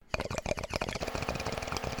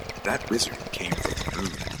That wizard came from the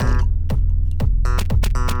moon.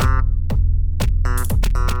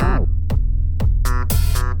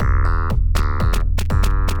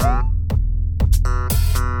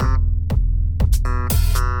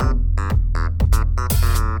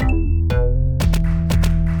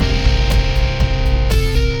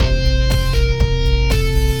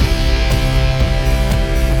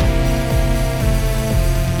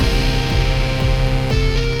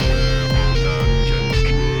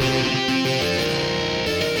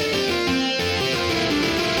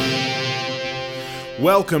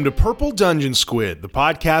 Welcome to Purple Dungeon Squid, the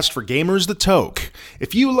podcast for gamers that toke.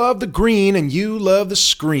 If you love the green and you love the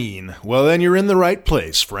screen, well then you're in the right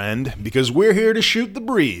place, friend, because we're here to shoot the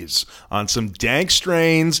breeze on some dank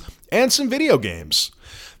strains and some video games.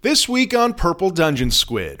 This week on Purple Dungeon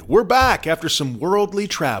Squid, we're back after some worldly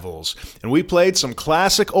travels, and we played some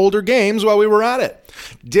classic older games while we were at it.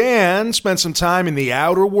 Dan spent some time in the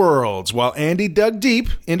Outer Worlds, while Andy dug deep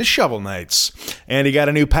into Shovel Knights. Andy got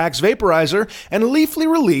a new PAX vaporizer, and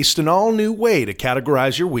Leafly released an all-new way to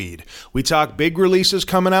categorize your weed. We talk big releases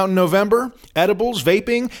coming out in November, edibles,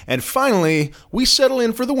 vaping, and finally, we settle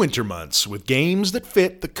in for the winter months with games that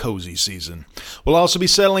fit the cozy season. We'll also be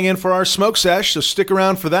settling in for our smoke sesh, so stick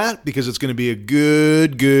around for that, because it's going to be a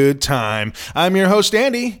good time. I'm your host,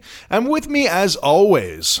 Andy, and with me, as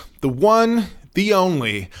always, the one, the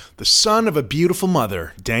only, the son of a beautiful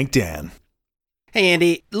mother, Dank Dan. Hey,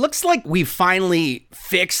 Andy, looks like we've finally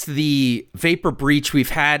fixed the vapor breach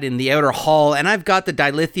we've had in the outer hull, and I've got the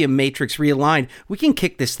dilithium matrix realigned. We can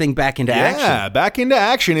kick this thing back into action. Yeah, back into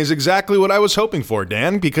action is exactly what I was hoping for,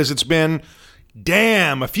 Dan, because it's been,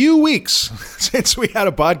 a few weeks since we had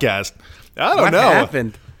a podcast. I don't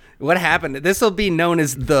know. What happened? This will be known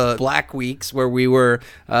as the Black Weeks, where we were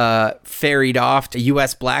ferried off to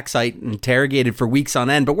U.S. black site and interrogated for weeks on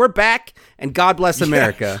end. But we're back, and God bless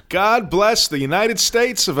America. Yeah, God bless the United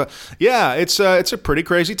States. It's a pretty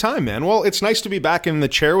crazy time, man. Well, it's nice to be back in the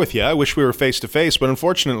chair with you. I wish we were face-to-face, but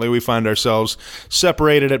unfortunately, we find ourselves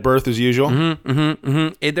separated at birth as usual.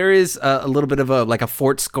 There is a little bit of a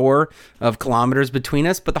fort score of kilometers between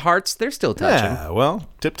us, but the hearts, they're still touching. Yeah, well,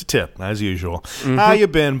 tip to tip, as usual. How you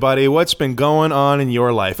been, buddy? What's been going on in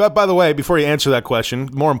your life? By the way, before you answer that question,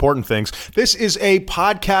 more important things. This is a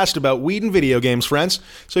podcast about weed and video games, friends.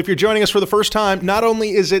 So if you're joining us for the first time, not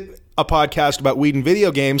only is it a podcast about weed and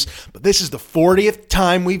video games, but this is the 40th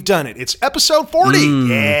time we've done it. It's episode 40.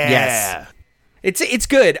 Yes. It's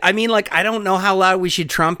good. I mean, I don't know how loud we should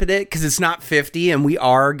trumpet it because it's not 50, and we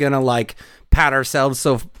are going to, pat ourselves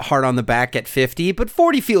so hard on the back at 50, but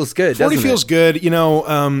 40 feels good, doesn't it? 40 feels good. You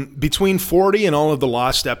know, between 40 and all of the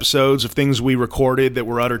lost episodes of things we recorded that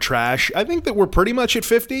were utter trash, I think that we're pretty much at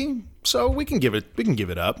 50, so we can give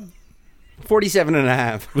it up. 47 and a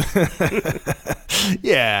half.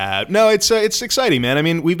 Yeah. No, it's exciting, man. I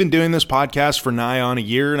mean, we've been doing this podcast for nigh on a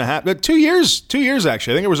year and a half, 2 years. 2 years,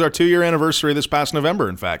 actually. I think it was our 2-year anniversary this past November,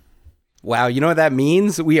 in fact. Wow, you know what that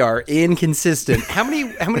means? We are inconsistent. How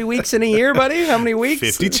many weeks in a year, buddy? How many weeks?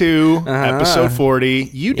 52, episode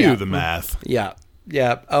 40. You do the math. Yeah.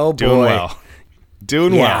 Oh, boy.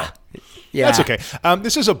 Doing well. Yeah. That's okay.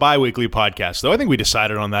 This is a bi-weekly podcast, though. I think we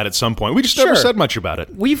decided on that at some point. We just never said much about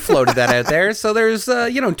it. We floated that out there. So there's,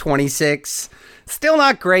 26. Still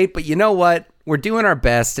not great, but you know what? We're doing our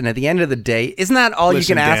best. And at the end of the day, isn't that all you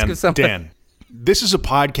can ask of someone? Dan, this is a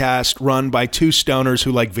podcast run by two stoners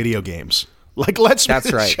who like video games. Let's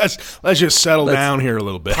just settle down here a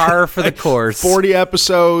little bit. Par for the course. 40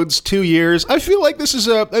 episodes, 2 years. I feel like this is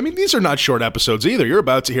these are not short episodes either. You're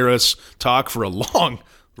about to hear us talk for a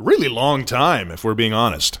really long time, if we're being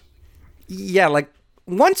honest. Yeah,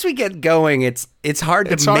 once we get going, it's hard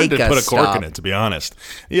to put a cork in it, to be honest.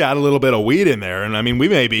 Yeah, add a little bit of weed in there, and we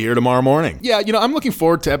may be here tomorrow morning. Yeah, I'm looking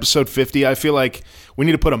forward to episode 50. I feel like we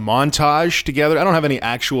need to put a montage together. I don't have any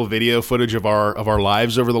actual video footage of our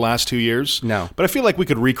lives over the last 2 years. No. But I feel like we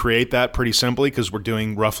could recreate that pretty simply because we're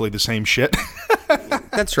doing roughly the same shit.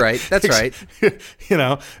 That's right.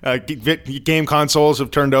 Game consoles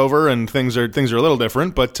have turned over and things are a little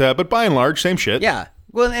different, but by and large, same shit. Yeah.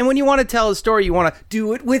 Well, and when you want to tell a story, you want to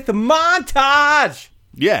do it with a montage.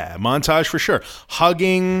 Yeah, montage for sure.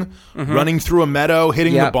 Hugging, running through a meadow,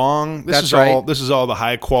 hitting the bong. This is all the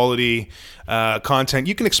high quality content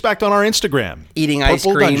you can expect on our Instagram. Eating ice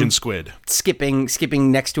cream. Purple Dungeon Squid.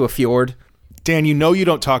 Skipping next to a fjord. Dan, you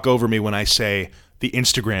don't talk over me when I say the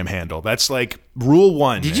Instagram handle. That's rule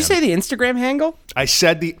one. Did you say the Instagram handle? I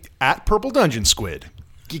said the @Purple Dungeon Squid.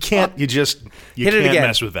 You can't. You hit can't it again.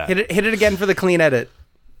 Mess with that. Hit it again for the clean edit.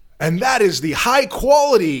 And that is the high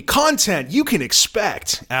quality content you can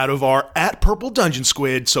expect out of our @Purple Dungeon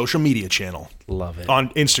Squid social media channel. Love it.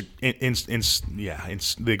 On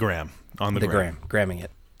the gram. On the gram. Gramming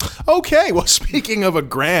it. Okay, well, speaking of a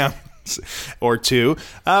gram or two,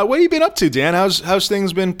 what have you been up to, Dan? How's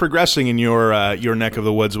things been progressing in your neck of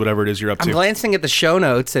the woods, whatever it is you're up to? I'm glancing at the show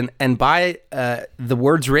notes, and by the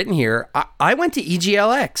words written here, I went to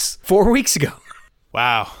EGLX 4 weeks ago.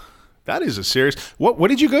 Wow. That is a serious. What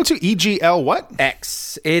did you go to? EGL what?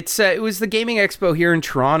 X. It was the gaming expo here in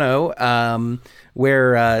Toronto,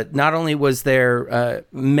 where not only was there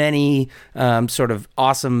many sort of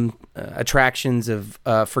awesome attractions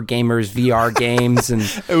for gamers, VR games, and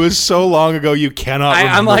it was so long ago you cannot.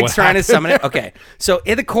 I'm like trying to summon it. Okay, so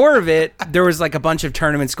at the core of it, there was like a bunch of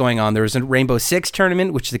tournaments going on. There was a Rainbow Six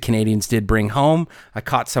tournament, which the Canadians did bring home. I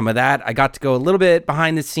caught some of that. I got to go a little bit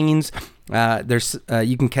behind the scenes.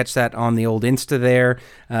 You can catch that on the old Insta there.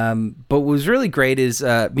 But what was really great is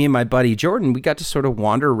me and my buddy Jordan, we got to sort of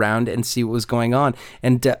wander around and see what was going on.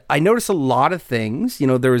 And I noticed a lot of things. You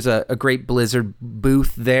know, there was a great Blizzard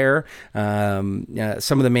booth there. Some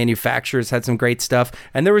of the manufacturers had some great stuff.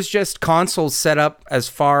 And there was just consoles set up as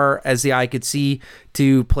far as the eye could see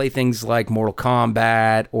to play things like Mortal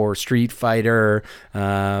Kombat or Street Fighter.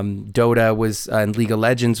 Dota was, and League of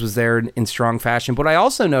Legends was there in strong fashion. But what I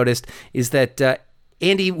also noticed is that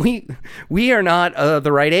Andy, we are not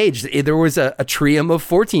the right age. There was a trium of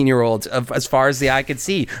 14-year-olds as far as the eye could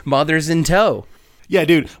see, mothers in tow. Yeah,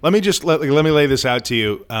 dude. Let me lay this out to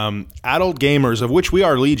you. Adult gamers, of which we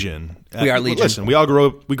are legion. We are legion. Listen, we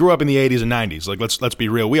grew up in the 80s and 90s. Like let's be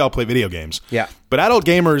real. We all play video games. Yeah. But adult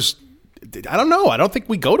gamers, I don't know. I don't think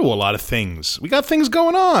we go to a lot of things. We got things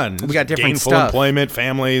going on. We got different gainful stuff. employment,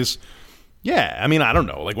 families. Yeah, I mean, I don't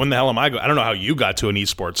know. Like, when the hell am I going? I don't know how you got to an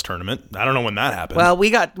esports tournament. I don't know when that happened. Well, we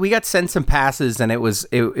got sent some passes, and it was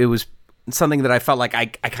something that I felt like I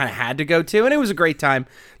kind of had to go to, and it was a great time.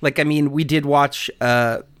 Like, I mean, we did watch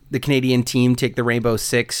the Canadian team take the Rainbow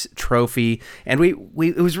Six trophy, and it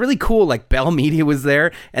was really cool. Like, Bell Media was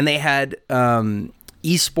there, and they had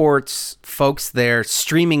esports folks there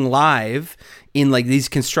streaming live in like these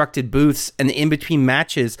constructed booths, and in between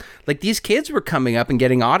matches, like these kids were coming up and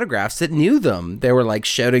getting autographs that knew them. They were like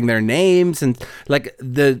shouting their names, and like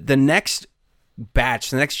the next batch,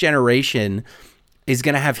 the next generation is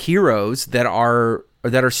going to have heroes that are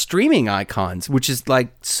streaming icons, which is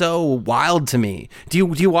like so wild to me. Do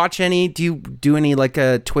you watch any? Do you do any like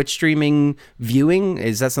a Twitch streaming viewing?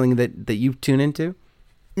 Is that something that you tune into?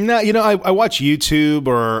 No, I watch YouTube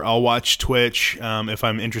or I'll watch Twitch if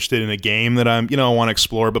I'm interested in a game that I want to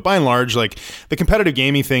explore. But by and large, like the competitive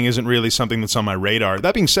gaming thing isn't really something that's on my radar.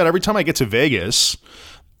 That being said, every time I get to Vegas,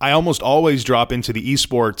 I almost always drop into the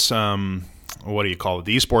esports. What do you call it?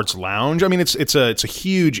 The esports lounge. I mean, it's a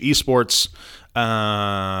huge esports.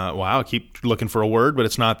 Wow, I keep looking for a word, but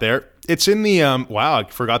it's not there. It's in the wow, I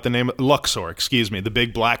forgot the name. Luxor, excuse me. The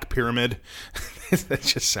big black pyramid. That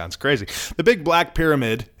just sounds crazy. The big black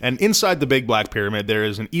pyramid, and inside the big black pyramid, there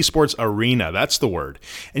is an esports arena. That's the word.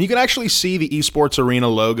 And you can actually see the esports arena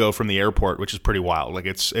logo from the airport, which is pretty wild. Like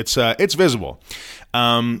it's visible.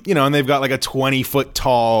 And they've got like a 20-foot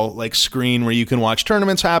tall like screen where you can watch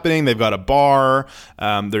tournaments happening. They've got a bar.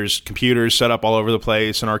 There's computers set up all over the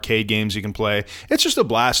place and arcade games you can play. It's just a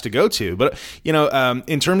blast to go to. But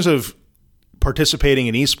in terms of participating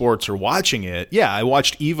in esports or watching it, yeah, I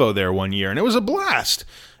watched Evo there one year, and it was a blast.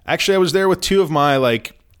 Actually, I was there with two of my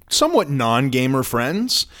like somewhat non-gamer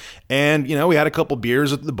friends, and we had a couple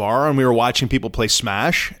beers at the bar, and we were watching people play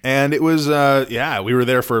Smash, and it was we were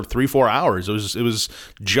there for 3-4 hours. It was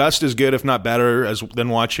just as good, if not better, than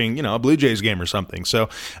watching a Blue Jays game or something. So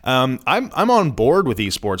I'm on board with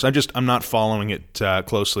esports. I'm not following it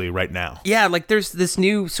closely right now. Yeah, like there's this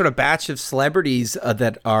new sort of batch of celebrities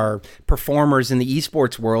that are performers in the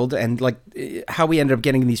esports world, and like how we ended up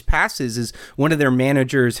getting these passes is one of their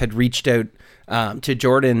managers had reached out to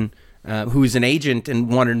Jordan, who's an agent, and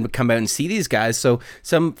wanted him to come out and see these guys. So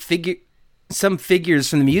some figures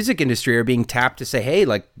from the music industry are being tapped to say, hey,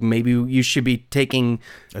 like maybe you should be taking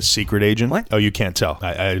a secret agent. What? Oh, you can't tell.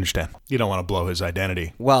 I understand. You don't want to blow his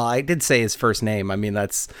identity. Well, I did say his first name. I mean,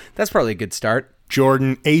 that's probably a good start.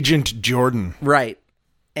 Jordan, Agent Jordan. Right.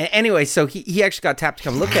 Anyway, so he actually got tapped to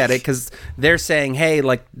come look at it because they're saying, hey,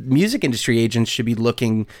 like music industry agents should be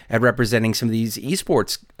looking at representing some of these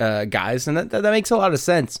esports guys, and that makes a lot of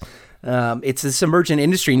sense. It's this emergent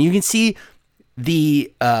industry, and you can see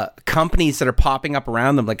the companies that are popping up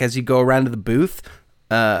around them. Like as you go around to the booth,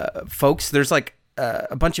 folks, there's like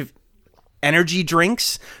a bunch of energy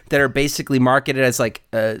drinks that are basically marketed as like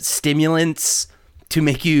stimulants to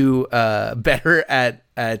make you better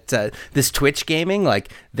at this Twitch gaming.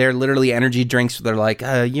 Like they're literally energy drinks. They're like,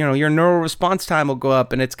 your neural response time will go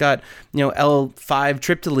up, and it's got L5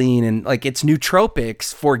 tryptamine, and like it's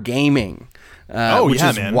nootropics for gaming. Which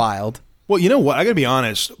is man. Wild. Well, you know what? I gotta be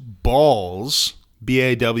honest. Balls,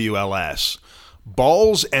 BAWLS,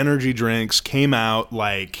 Balls energy drinks came out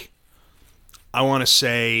like, I want to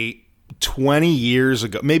say 20 years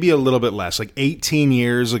ago, maybe a little bit less, like 18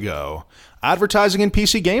 years ago, advertising in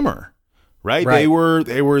PC Gamer, right? They were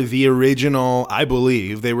the original, I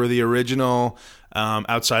believe, they were the original,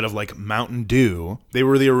 outside of like Mountain Dew, they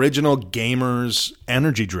were the original gamers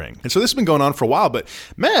energy drink. And so this has been going on for a while, but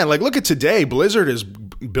man, like look at today, Blizzard is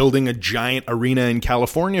building a giant arena in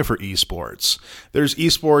California for esports. There's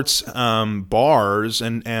esports bars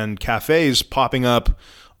and cafes popping up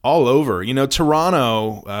all over.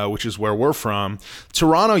 Toronto, which is where we're from,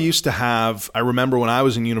 Toronto used to have, I remember when I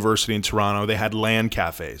was in university in Toronto, they had LAN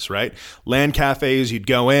cafes, right? LAN cafes, you'd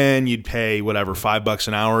go in, you'd pay whatever, $5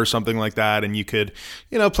 an hour or something like that, and you could,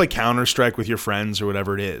 play Counter-Strike with your friends or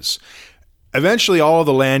whatever it is. Eventually, all of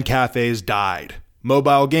the LAN cafes died.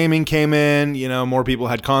 Mobile gaming came in, more people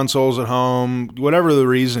had consoles at home, whatever the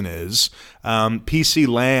reason is. PC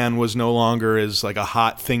LAN was no longer as like a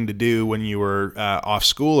hot thing to do when you were off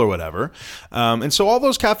school or whatever. And so all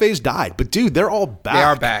those cafes died. But dude, they're all back. They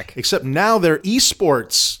are back. Except now they're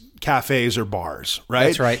esports cafes or bars, right?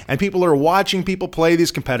 That's right. And people are watching people play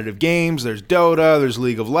these competitive games. There's Dota, there's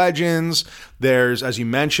League of Legends, there's, as you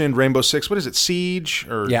mentioned, Rainbow Six, what is it, Siege?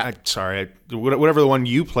 Or whatever the one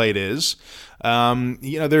you played is.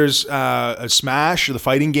 There's a Smash. The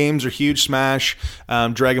fighting games are huge. Smash,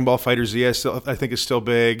 Dragon Ball FighterZ, I think is still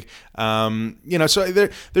big. So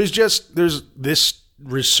there's this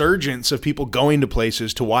resurgence of people going to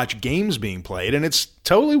places to watch games being played, and it's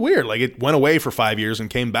totally weird. Like it went away for 5 years and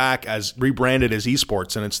came back as rebranded as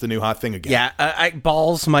esports, and it's the new hot thing again. Yeah,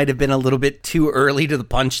 Balls might have been a little bit too early to the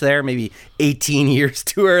punch there, maybe 18 years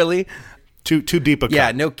too early. Too deep a cut.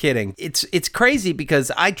 Yeah, no kidding. It's crazy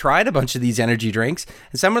because I tried a bunch of these energy drinks,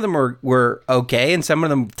 and some of them were okay, and some of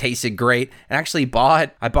them tasted great. And actually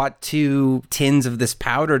I bought 2 tins of this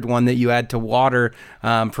powdered one that you add to water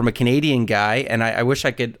from a Canadian guy, and I wish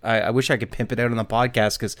I could pimp it out on the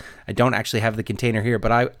podcast because I don't actually have the container here,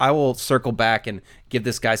 but I will circle back and give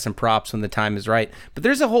this guy some props when the time is right. But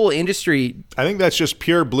there's a whole industry. I think that's just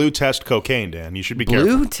pure blue test cocaine, Dan. You should be careful.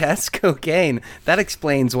 Blue test cocaine. That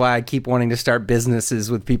explains why I keep wanting to start businesses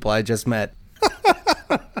with people I just met.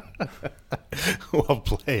 Well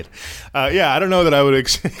played. I don't know that I would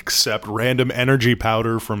accept random energy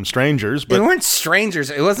powder from strangers, but they weren't strangers.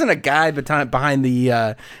 It wasn't a guy behind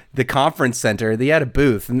the conference center. They had a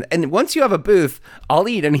booth, and once you have a booth, I'll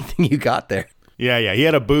eat anything you got there. Yeah. He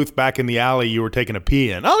had a booth back in the alley you were taking a pee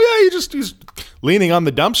in. Oh, yeah, he's leaning on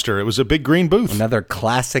the dumpster. It was a big green booth. Another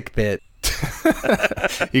classic bit.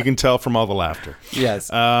 You can tell from all the laughter. Yes.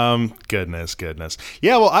 Goodness.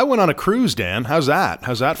 Yeah, well, I went on a cruise, Dan. How's that?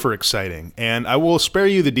 How's that for exciting? And I will spare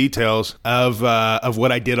you the details of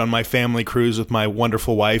what I did on my family cruise with my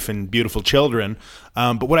wonderful wife and beautiful children.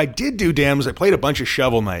 But what I did do, Dan, was I played a bunch of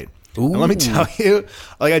Shovel Knight. And let me tell you,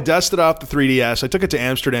 like I dusted off the 3DS. I took it to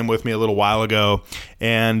Amsterdam with me a little while ago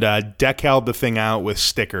and decaled the thing out with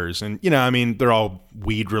stickers. And, they're all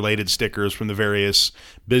weed-related stickers from the various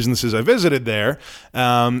businesses I visited there.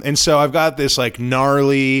 And so I've got this like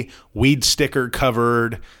gnarly weed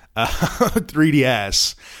sticker-covered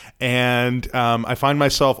 3DS. And I find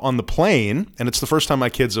myself on the plane, and it's the first time my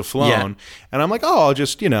kids have flown. Yeah. And I'm like, I'll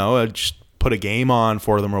just put a game on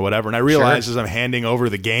for them or whatever. And I realize as I'm handing over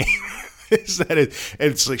the game is that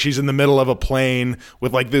it's like she's in the middle of a plane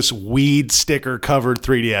with like this weed sticker covered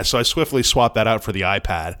 3DS. So I swiftly swapped that out for the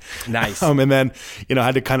iPad. Nice. And then,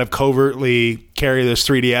 had to kind of covertly carry this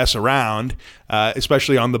 3DS around,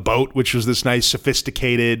 especially on the boat, which was this nice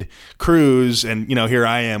sophisticated cruise. And, here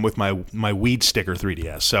I am with my weed sticker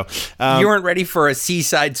 3DS. So you weren't ready for a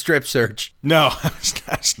seaside strip search. No,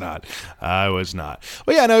 I was not.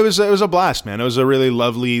 Well, yeah, no, it was a blast, man. It was a really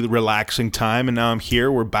lovely, relaxing time. And now I'm here.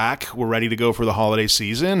 We're back. We're ready to go for the holiday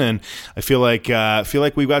season. And I feel like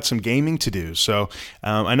we've got some gaming to do. So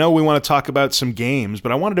I know we want to talk about some games,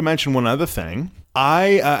 but I wanted to mention one other thing.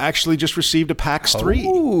 I actually just received a PAX 3.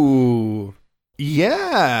 Ooh.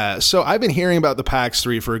 Yeah. So I've been hearing about the PAX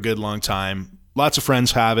 3 for a good long time. Lots of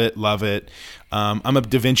friends have it, love it. I'm a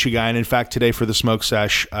DaVinci guy, and in fact, today for the smoke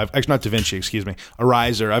sesh, actually not DaVinci, excuse me,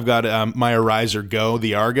 Arizer. I've got my Arizer Go,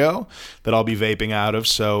 the Argo, that I'll be vaping out of.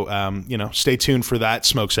 So, stay tuned for that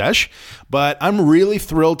smoke sesh. But I'm really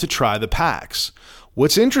thrilled to try the PAX.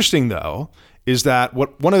 What's interesting, though, is that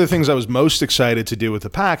one of the things I was most excited to do with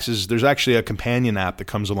the packs is there's actually a companion app that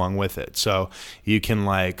comes along with it. So you can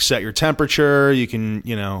like set your temperature, you can,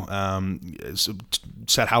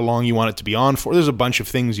 set how long you want it to be on for. There's a bunch of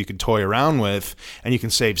things you can toy around with, and you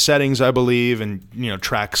can save settings, I believe, and,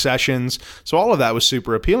 track sessions. So all of that was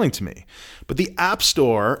super appealing to me. But the App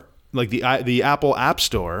Store, like the Apple App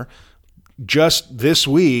Store, just this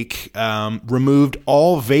week removed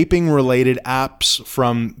all vaping-related apps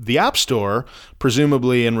from the App Store,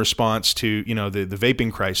 presumably in response to the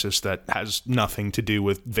vaping crisis that has nothing to do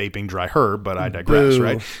with vaping dry herb, but I digress, Boo.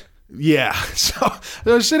 right? Yeah, so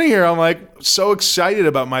I was sitting here, I'm like so excited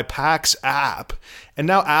about my PAX app, and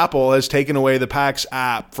now Apple has taken away the PAX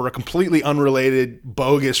app for a completely unrelated,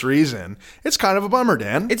 bogus reason. It's kind of a bummer,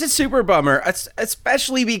 Dan. It's a super bummer,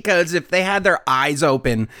 especially because if they had their eyes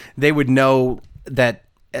open, they would know that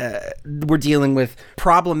we're dealing with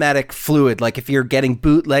problematic fluid. Like if you're getting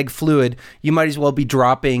bootleg fluid, you might as well be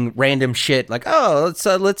dropping random shit. Like, oh, let's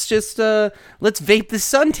vape the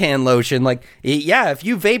suntan lotion. Like, yeah, if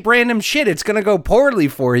you vape random shit, it's gonna go poorly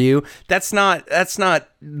for you. That's not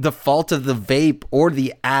the fault of the vape or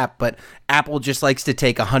the app, but Apple just likes to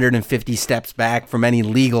take 150 steps back from any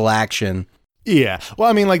legal action. Yeah. Well,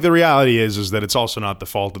 I mean, like the reality is that it's also not the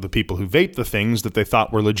fault of the people who vape the things that they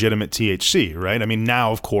thought were legitimate THC, right? I mean,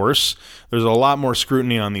 now, of course, there's a lot more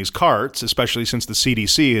scrutiny on these carts, especially since the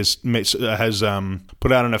CDC has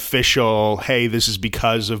put out an official, hey, this is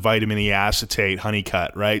because of vitamin E acetate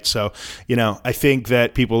honeycut, right? So, I think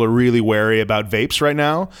that people are really wary about vapes right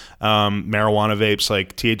now. Marijuana vapes,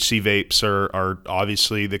 like THC vapes, are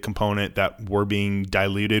obviously the component that we're being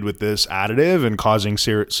diluted with this additive and causing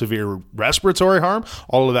severe respiratory harm.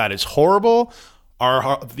 All of that is horrible. Our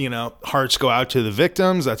hearts go out to the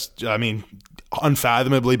victims. That's,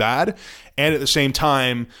 unfathomably bad. And at the same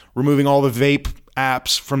time, removing all the vape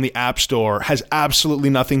apps from the App Store has absolutely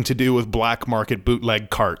nothing to do with black market bootleg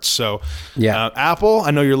carts. So, yeah, Apple,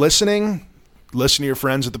 I know you're listening. Listen to your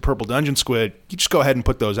friends at the Purple Dungeon Squid. You just go ahead and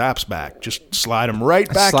put those apps back. Just slide them right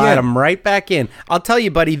back in. Slide them right back in. I'll tell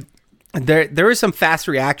you, buddy. There was some fast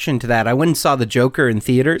reaction to that. I went and saw The Joker in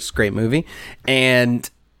theaters, great movie, and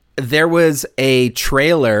there was a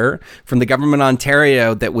trailer from the government of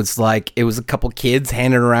Ontario that was like, it was a couple kids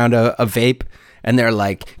handing around a vape, and they're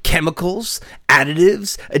like, chemicals,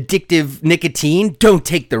 additives, addictive nicotine, don't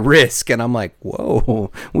take the risk. And I'm like,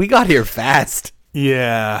 whoa, we got here fast.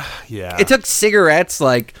 Yeah. It took cigarettes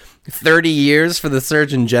like 30 years for the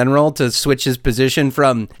Surgeon General to switch his position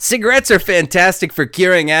from cigarettes are fantastic for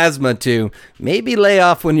curing asthma to maybe lay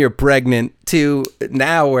off when you're pregnant to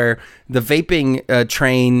now where the vaping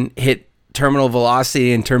train hit terminal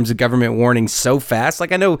velocity in terms of government warnings so fast.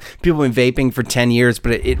 Like I know people have been vaping for 10 years,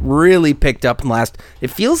 but it really picked up in the last, it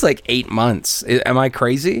feels like 8 months. Am I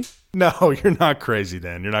crazy? No, you're not crazy,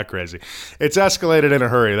 Dan. You're not crazy. It's escalated in a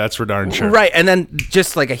hurry. That's for darn sure. Right. And then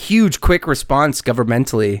just like a huge quick response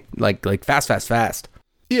governmentally, like fast.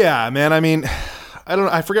 Yeah, man. I mean,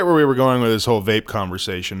 I forget where we were going with this whole vape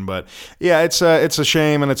conversation, but yeah, it's a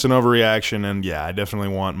shame and it's an overreaction. And yeah, I definitely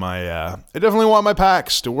want my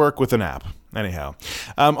packs to work with an app. Anyhow,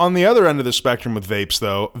 on the other end of the spectrum with vapes,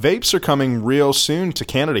 though, vapes are coming real soon to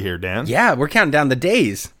Canada here, Dan. Yeah, we're counting down the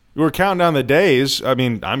days. We're counting down the days. I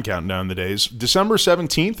mean, I'm counting down the days. December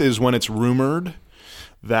 17th is when it's rumored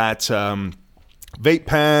that vape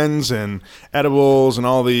pens and edibles and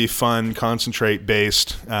all the fun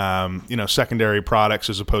concentrate-based, secondary products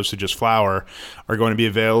as opposed to just flower are going to be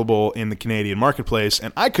available in the Canadian marketplace.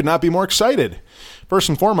 And I could not be more excited. First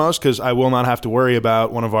and foremost, because I will not have to worry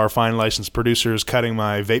about one of our fine licensed producers cutting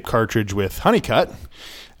my vape cartridge with Honeycut.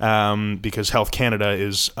 Because Health Canada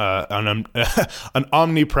is an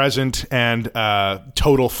omnipresent and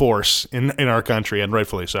total force in our country, and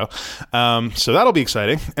rightfully so. So that'll be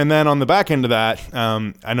exciting. And then on the back end of that,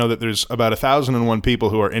 I know that there's about 1,001 people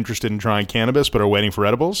who are interested in trying cannabis but are waiting for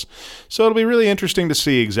edibles. So it'll be really interesting to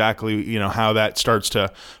see exactly how that starts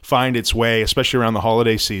to find its way, especially around the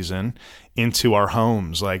holiday season, into our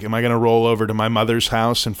homes. Like, am I going to roll over to my mother's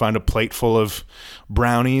house and find a plate full of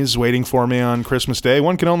brownies waiting for me on Christmas Day?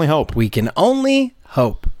 One can only hope. We can only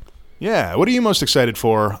hope. Yeah. What are you most excited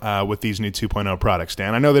for with these new 2.0 products,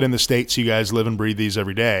 Dan? I know that in the States you guys live and breathe these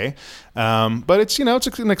every day, but it's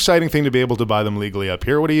it's an exciting thing to be able to buy them legally up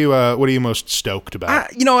here. What are you most stoked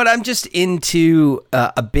about? You know what? I'm just into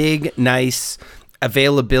a big, nice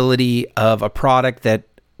availability of a product that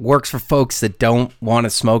works for folks that don't want to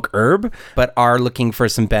smoke herb, but are looking for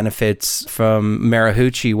some benefits from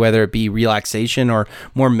Marihucci, whether it be relaxation or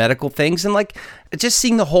more medical things. And like just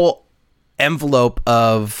seeing the whole envelope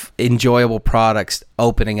of enjoyable products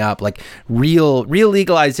opening up, like real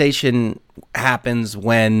legalization happens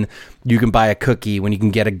when you can buy a cookie, when you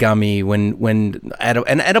can get a gummy, and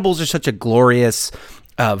edibles are such a glorious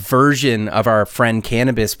version of our friend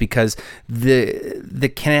cannabis, because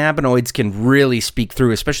the cannabinoids can really speak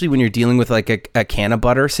through, especially when you're dealing with like a canna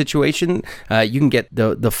butter situation. You can get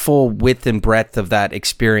the full width and breadth of that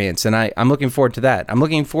experience, and I'm looking forward to that. I'm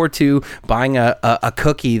looking forward to buying a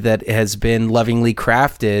cookie that has been lovingly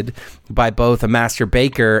crafted by both a master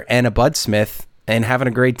baker and a budsmith, and having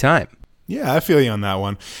a great time. Yeah, I feel you on that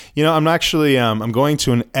one. You know, I'm actually I'm going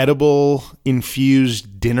to an edible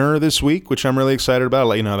infused dinner this week, which I'm really excited about. I'll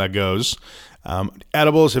let you know how that goes.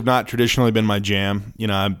 Edibles have not traditionally been my jam. You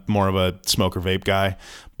know, I'm more of a smoker vape guy,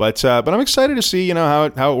 but I'm excited to see, you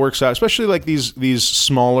know, how it works out, especially like these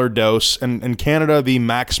smaller dose. And in Canada, the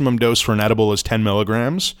maximum dose for an edible is 10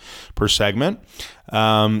 milligrams per segment.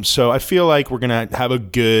 So I feel like we're going to have a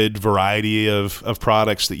good variety of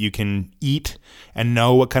products that you can eat and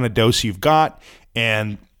know what kind of dose you've got,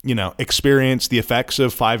 and, you know, experience the effects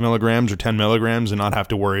of 5 milligrams or 10 milligrams and not have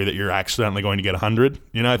to worry that you're accidentally going to get 100.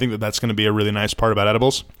 You know, I think that's going to be a really nice part about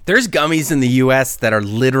edibles. There's gummies in the U.S. that are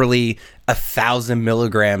literally 1,000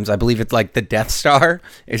 milligrams. I believe it's like the Death Star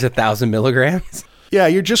is 1,000 milligrams. Yeah,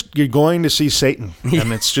 you're going to see Satan,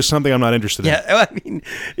 and it's just something I'm not interested in. Yeah, I mean,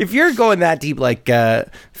 if you're going that deep, like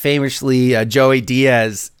famously, Joey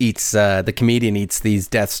Diaz the comedian eats these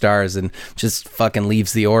Death Stars and just fucking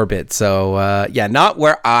leaves the orbit. So yeah, not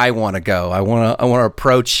where I want to go. I want to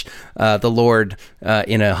approach the Lord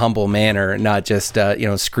in a humble manner, not just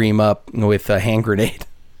scream up with a hand grenade.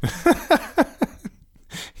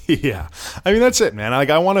 Yeah, I mean, that's it, man. Like,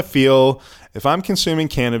 I want to feel, if I'm consuming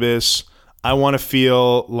cannabis, I want to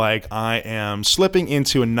feel like I am slipping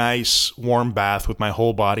into a nice warm bath with my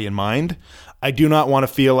whole body and mind. I do not want to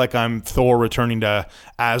feel like I'm Thor returning to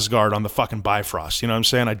Asgard on the fucking Bifrost. You know what I'm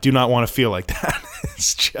saying? I do not want to feel like that.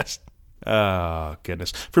 It's just, oh,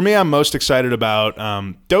 goodness. For me, I'm most excited about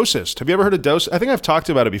Dosist. Have you ever heard of Dosist? I think I've talked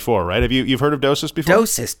about it before, right? You've heard of Dosist before?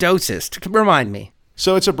 Dosist. Remind me.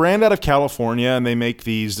 So it's a brand out of California, and they make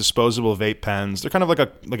these disposable vape pens. They're kind of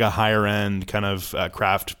like a higher end kind of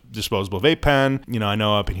craft disposable vape pen. You know, I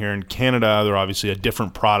know up in here in Canada, they're obviously a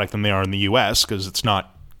different product than they are in the U.S. because it's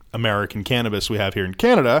not American cannabis we have here in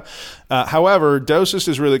Canada. However, Dosist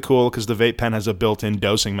is really cool because the vape pen has a built-in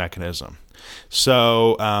dosing mechanism.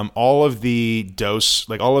 So all of the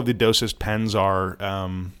Dosist pens are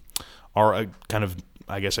a kind of,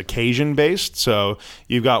 I guess, occasion based. So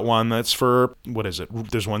you've got one that's for, what is it?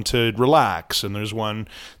 There's one to relax, and there's one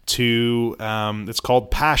to it's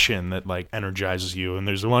called Passion that like energizes you, and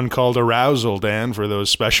there's one called Arousal, Dan, for those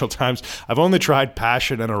special times. I've only tried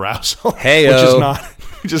Passion and Arousal,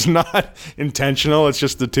 which is not intentional. It's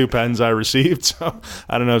just the two pens I received. So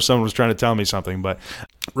I don't know if someone was trying to tell me something, but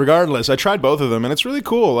regardless, I tried both of them, and it's really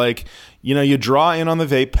cool. Like, you know, you draw in on the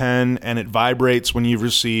vape pen, and it vibrates when you've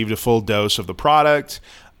received a full dose of the product.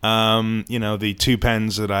 You know, the two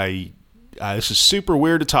pens that this is super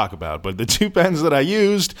weird to talk about, but the two pens that I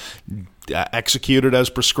used executed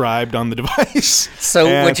as prescribed on the device.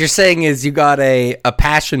 So what you're saying is you got a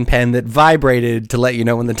Passion pen that vibrated to let you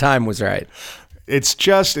know when the time was right.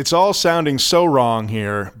 It's all sounding so wrong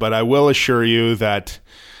here, but I will assure you that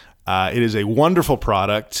it is a wonderful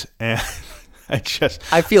product, and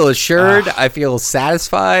I feel assured. I feel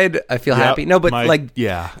satisfied. I feel happy. No, but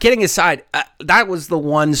kidding aside, that was the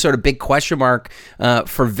one sort of big question mark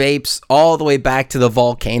for vapes all the way back to the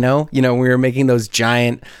Volcano. You know, we were making those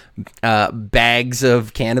giant bags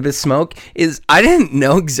of cannabis smoke. I didn't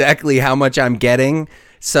know exactly how much I'm getting.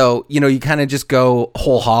 So, you know, you kind of just go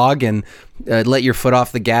whole hog and let your foot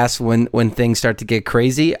off the gas when things start to get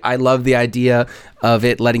crazy. I love the idea of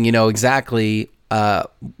it letting you know exactly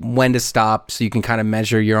when to stop, so you can kind of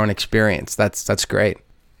measure your own experience. That's great.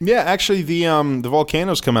 Yeah, actually, the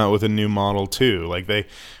Volcano's come out with a new model too. Like they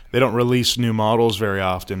don't release new models very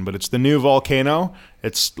often, but it's the new Volcano.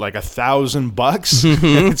 It's like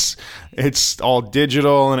 $1,000. It's all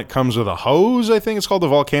digital, and it comes with a hose. I think it's called the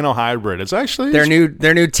Volcano Hybrid. It's actually their new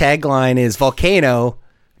tagline is Volcano,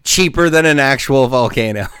 cheaper than an actual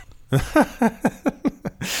volcano.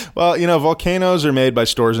 Well, you know, Volcanos are made by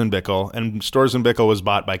Storz & Bickel, and Storz & Bickel was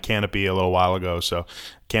bought by Canopy a little while ago, so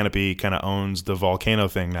Canopy kind of owns the Volcano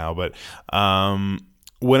thing now. But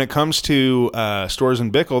when it comes to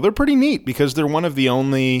Storz & Bickel, they're pretty neat because they're one of the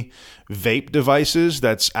only vape devices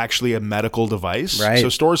that's actually a medical device. Right. So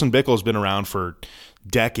Storz & Bickel has been around for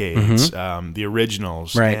decades, the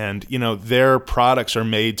originals, right. And you know, their products are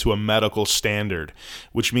made to a medical standard,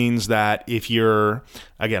 which means that if you're,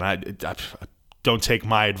 again, I don't take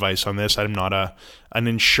my advice on this. I'm not an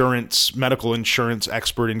medical insurance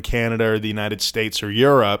expert in Canada or the United States or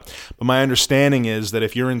Europe, but my understanding is that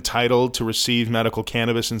if you're entitled to receive medical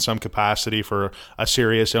cannabis in some capacity for a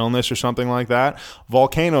serious illness or something like that,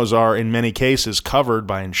 volcanoes are in many cases covered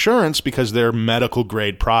by insurance because they're medical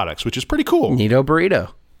grade products, which is pretty cool. Neato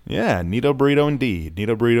burrito. Yeah, Neato burrito indeed.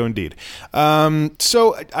 Neato burrito indeed.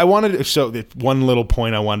 So one little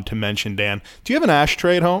point I wanted to mention, Dan. Do you have an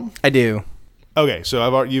ashtray at home? I do. Okay, so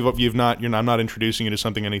I'm not introducing you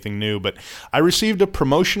to anything new, but I received a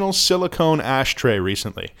promotional silicone ashtray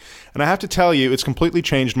recently, and I have to tell you, it's completely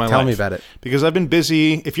changed my life. Tell me about it. Because I've been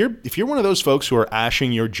busy. If you're one of those folks who are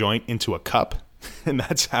ashing your joint into a cup, and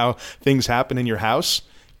that's how things happen in your house,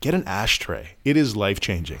 get an ashtray. It is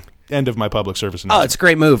life-changing. End of my public service announcement. Oh, it's a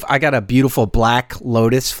great move. I got a beautiful black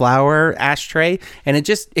lotus flower ashtray, and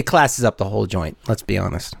it classes up the whole joint. Let's be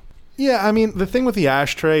honest. Yeah, I mean, the thing with the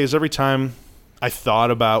ashtray is every time I thought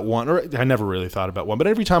about one, or I never really thought about one, but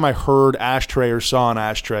every time I heard ashtray or saw an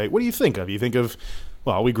ashtray, what do you think of? You think of,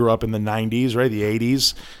 well, we grew up in the 90s, right? The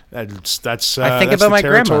 80s. I think about my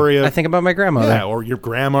grandma. I think about my grandma. Yeah, or your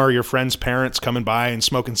grandma or your friend's parents coming by and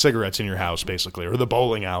smoking cigarettes in your house, basically, or the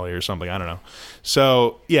bowling alley or something. I don't know.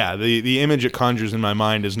 So, yeah, the image it conjures in my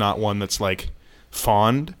mind is not one that's like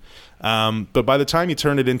fond. But by the time you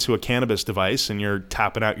turn it into a cannabis device and you're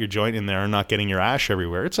tapping out your joint in there and not getting your ash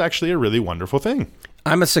everywhere, it's actually a really wonderful thing.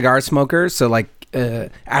 I'm a cigar smoker, so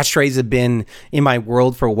ashtrays have been in my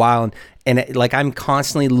world for a while, and I'm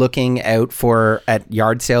constantly looking out at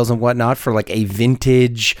yard sales and whatnot for a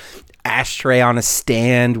vintage ashtray on a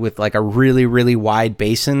stand with a really, really wide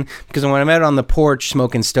basin, because when I'm out on the porch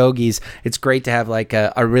smoking stogies, it's great to have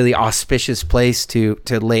a really auspicious place to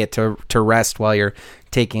lay it to rest while you're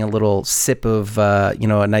taking a little sip of a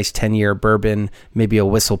nice 10-year bourbon, maybe a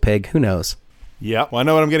Whistle Pig, who knows. Yeah, well, I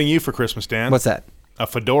know what I'm getting you for Christmas, Dan. What's that? A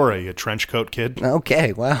fedora, you trench coat kid.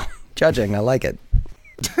 Okay, well, judging, I like it.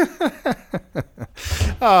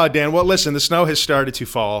 Oh, Dan. Well, listen, the snow has started to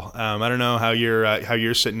fall. I don't know how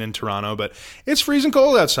you're sitting in Toronto, but it's freezing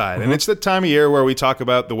cold outside, and it's the time of year where we talk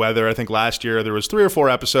about the weather. I think last year there was 3 or 4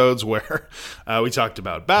 episodes where we talked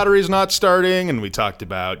about batteries not starting, and we talked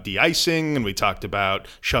about de-icing, and we talked about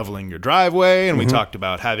shoveling your driveway, and we talked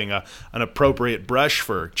about having an appropriate brush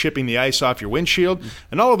for chipping the ice off your windshield,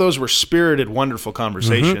 and all of those were spirited, wonderful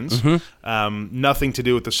conversations. Nothing to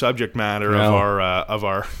do with the subject matter of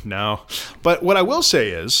our no. But what I will say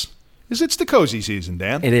is it's the cozy season,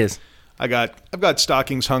 Dan. It is. I've got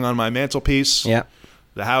stockings hung on my mantelpiece. Yeah.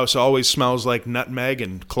 The house always smells like nutmeg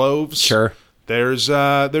and cloves. Sure. There's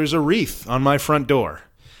a wreath on my front door.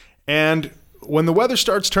 And when the weather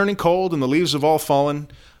starts turning cold and the leaves have all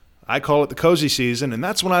fallen, I call it the cozy season, and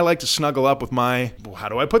that's when I like to snuggle up with how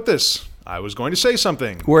do I put this? I was going to say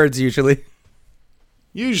something. Words usually.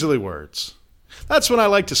 Usually words. That's when I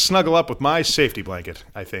like to snuggle up with my safety blanket,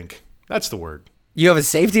 I think. That's the word. You have a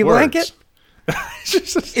safety blanket?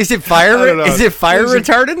 Is it fire? Is it fire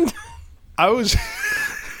retardant? I was.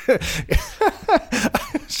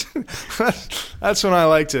 That's when I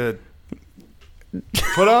like to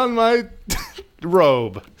put on my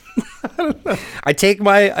robe. I take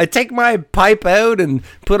my pipe out and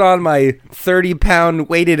put on my 30-pound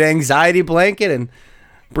weighted anxiety blanket and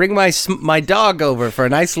bring my dog over for a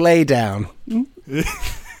nice lay down.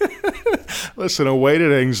 Listen, a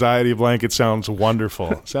weighted anxiety blanket sounds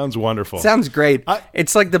wonderful. Sounds great.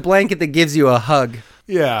 It's like the blanket that gives you a hug.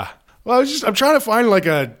 Yeah. Well, I'm trying to find like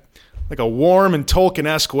a warm and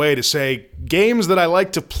Tolkien-esque way to say games that I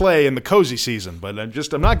like to play in the cozy season, but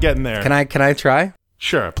I'm not getting there. Can I try?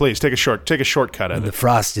 Sure, please take a shortcut at it. The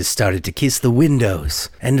frost has started to kiss the windows,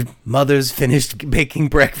 and mother's finished baking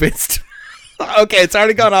breakfast. Okay, it's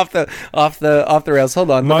already gone off the rails.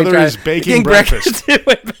 Hold on. Mother is baking breakfast. It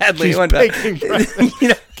went badly. She's baking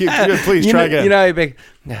breakfast. Please try again. You know how you bake.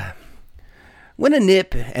 When a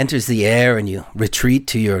nip enters the air and you retreat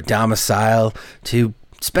to your domicile to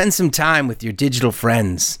spend some time with your digital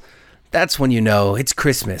friends, that's when you know it's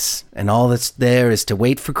Christmas, and all that's there is to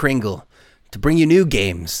wait for Kringle to bring you new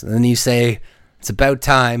games. And then you say, it's about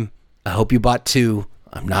time. I hope you bought 2.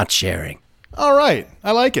 I'm not sharing. All right.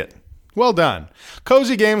 I like it. Well done.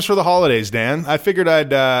 Cozy games for the holidays, Dan. I figured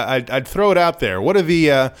I'd throw it out there. What are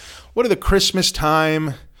the Christmas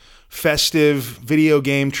time festive video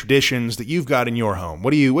game traditions that you've got in your home?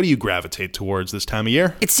 What do you gravitate towards this time of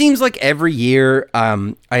year? It seems like every year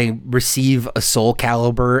I receive a Soul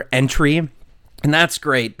Calibur entry, and that's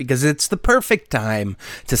great because it's the perfect time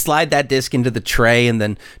to slide that disc into the tray and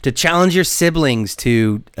then to challenge your siblings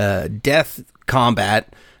to death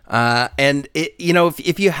combat. And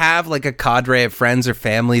if you have like a cadre of friends or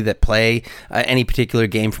family that play any particular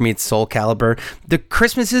game, for me it's Soul Calibur, the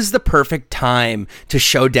Christmas is the perfect time to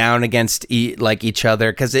show down against each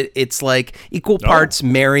other, because it's like equal parts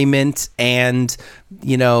merriment and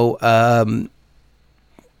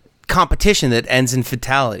competition that ends in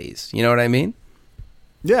fatalities. You know what I mean?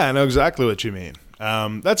 Yeah, I know exactly what you mean.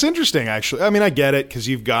 That's interesting, actually. I mean, I get it, because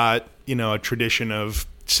you've got, a tradition of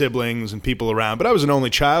siblings and people around, but I was an only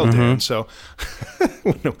child, Dan, so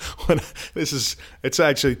it's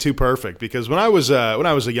actually too perfect, because when I was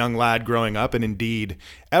a young lad growing up, and indeed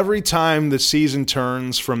every time the season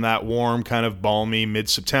turns from that warm kind of balmy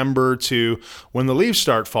mid-September to when the leaves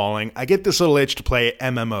start falling, I get this little itch to play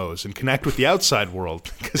MMOs and connect with the outside world,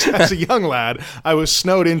 because as a young lad I was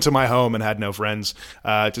snowed into my home and had no friends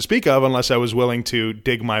to speak of, unless I was willing to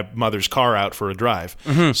dig my mother's car out for a drive.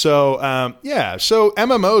 So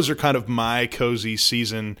MMOs are kind of my cozy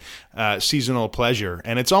seasonal pleasure,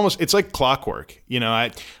 and it's like clockwork.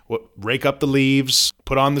 I rake up the leaves,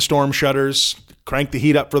 put on the storm shutters, crank the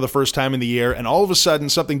heat up for the first time in the year, and all of a sudden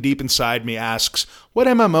something deep inside me asks, what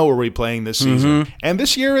MMO are we playing this season? And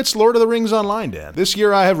this year it's Lord of the Rings Online, Dan. This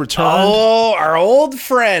year I have returned. Oh, our old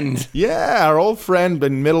friend. Yeah, our old friend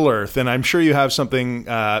in Middle-earth, and I'm sure you have something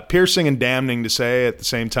piercing and damning to say at the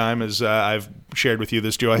same time as I've shared with you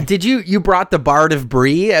this joy. Did you brought the Bard of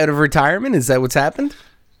Bree out of retirement? Is that what's happened?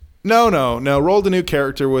 No. Rolled a new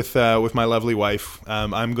character with my lovely wife.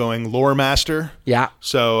 I'm going lore master. Yeah.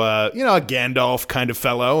 So a Gandalf kind of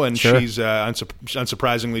fellow, and Sure. she's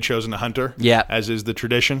unsurprisingly chosen a hunter. Yeah. As is the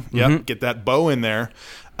tradition. Yep. Get that bow in there.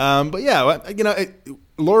 But yeah,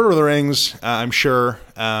 Lord of the Rings, I'm sure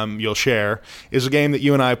you'll share, is a game that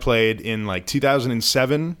you and I played in like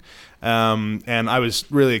 2007. And I was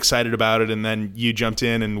really excited about it, and then you jumped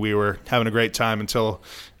in and we were having a great time until,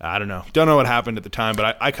 I don't know what happened at the time,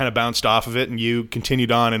 but I kind of bounced off of it, and you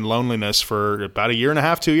continued on in loneliness for about a year and a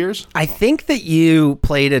half, 2 years. I think that you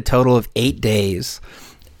played a total of 8 days.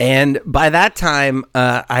 And by that time,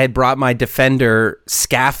 I had brought my defender,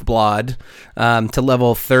 Scaffblod, to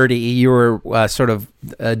level 30. You were sort of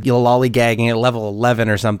lollygagging at level 11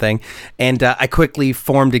 or something. And I quickly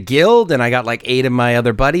formed a guild, and I got like 8 of my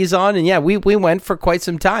other buddies on. And yeah, we went for quite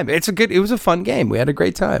some time. It was a fun game. We had a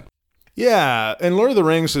great time. Yeah, and Lord of the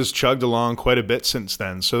Rings has chugged along quite a bit since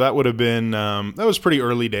then. So that would have been, that was pretty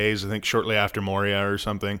early days, I think shortly after Moria or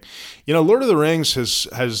something. Lord of the Rings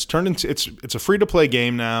has turned into, it's a free-to-play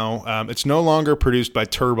game now. It's no longer produced by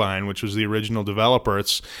Turbine, which was the original developer.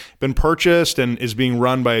 It's been purchased and is being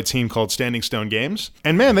run by a team called Standing Stone Games.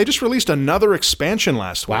 And man, they just released another expansion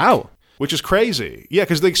last week. Wow. Which is crazy. Yeah,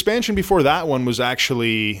 because the expansion before that one was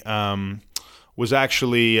actually Mordor.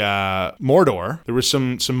 There was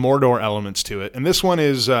some Mordor elements to it, and this one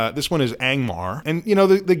is Angmar. And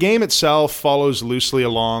the game itself follows loosely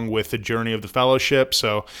along with the journey of the Fellowship.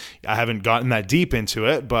 So I haven't gotten that deep into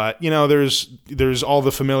it, but there's all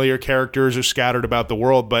the familiar characters are scattered about the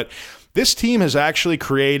world. But this team has actually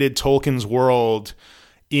created Tolkien's world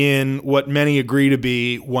in what many agree to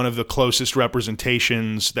be one of the closest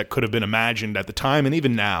representations that could have been imagined at the time and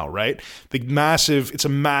even now, right? It's a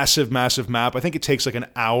massive, massive map. I think it takes like an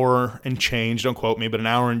hour and change, don't quote me, but an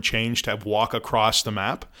hour and change to walk across the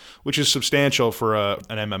map, which is substantial for an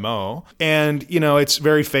MMO. And, it's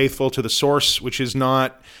very faithful to the source, which is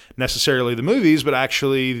not necessarily the movies, but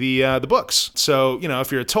actually the books. So,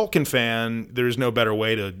 if you're a Tolkien fan, there's no better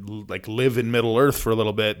way to live in Middle Earth for a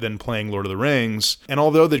little bit than playing Lord of the Rings. And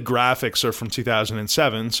although the graphics are from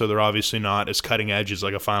 2007, so they're obviously not as cutting edge as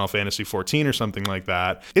like a Final Fantasy 14 or something like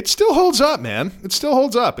that, it still holds up, man. It still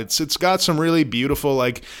holds up. It's got some really beautiful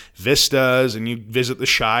vistas, and you visit the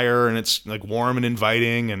Shire, and it's warm and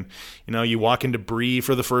inviting, and you walk into Bree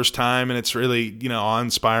for the first time, and it's really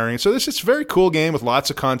awe-inspiring. So this is a very cool game with lots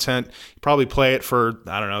of content. You probably play it for,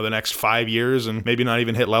 the next 5 years and maybe not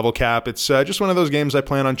even hit level cap. It's just one of those games I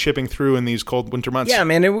plan on chipping through in these cold winter months. Yeah,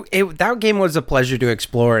 man, that game was a pleasure to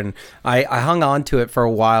explore, and I hung on to it for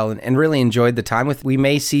a while and really enjoyed the time with. We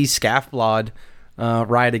may see Scaffblod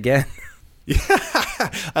ride again. Yeah,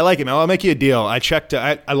 I like it, man. I'll make you a deal. I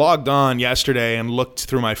logged on yesterday and looked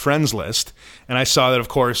through my friends list, and I saw that, of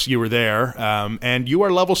course, you were there, and you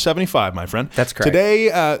are level 75, my friend. That's correct. Today,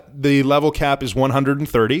 the level cap is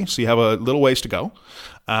 130, so you have a little ways to go.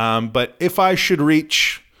 But if I should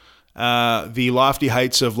reach the lofty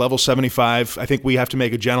heights of level 75, I think we have to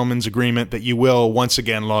make a gentleman's agreement that you will once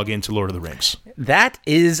again log into Lord of the Rings. That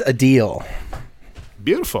is a deal.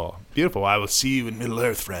 Beautiful. Beautiful. I will see you in Middle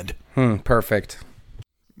Earth, friend. Perfect.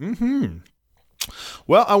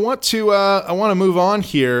 Well, I want to move on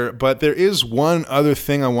here, but there is one other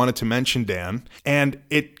thing I wanted to mention, Dan, and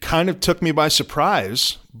it kind of took me by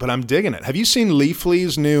surprise, but I'm digging it. Have you seen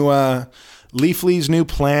Leafly's new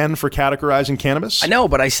plan for categorizing cannabis? I know,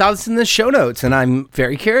 but I saw this in the show notes, and I'm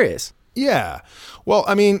very curious. Yeah. Well,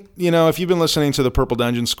 I mean, if you've been listening to the Purple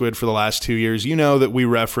Dungeon Squid for the last 2 years, you know that we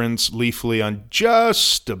reference Leafly on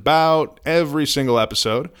just about every single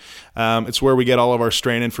episode. It's where we get all of our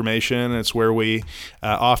strain information. It's where we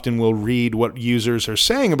often will read what users are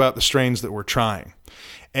saying about the strains that we're trying.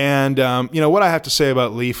 And, what I have to say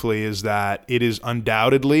about Leafly is that it is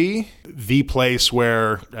undoubtedly the place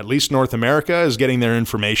where at least North America is getting their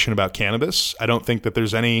information about cannabis. I don't think that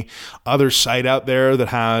there's any other site out there that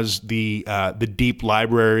has the deep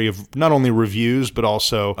library of not only reviews, but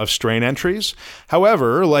also of strain entries.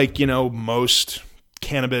 However, most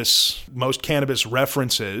cannabis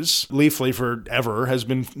references, Leafly forever has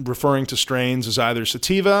been referring to strains as either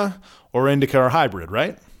sativa or indica or hybrid,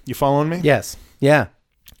 right? You following me? Yes. Yeah.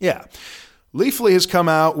 Yeah. Leafly has come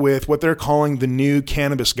out with what they're calling the new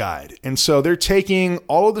cannabis guide. And so they're taking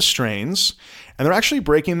all of the strains and they're actually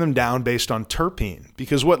breaking them down based on terpene.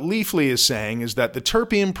 Because what Leafly is saying is that the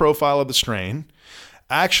terpene profile of the strain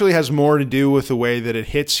actually has more to do with the way that it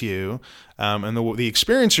hits you and the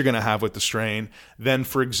experience you're going to have with the strain than,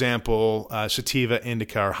 for example, sativa,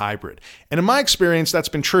 indica, or hybrid. And in my experience, that's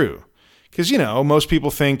been true. Because, most people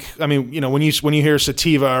think, when you hear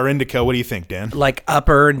sativa or indica, what do you think, Dan? Like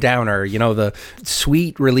upper and downer, the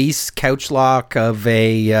sweet release couch lock of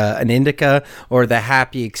an indica or the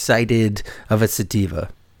happy excited of a sativa.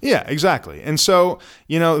 Yeah, exactly. And so,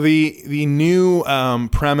 the new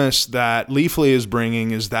premise that Leafly is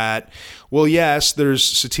bringing is that, well, yes, there's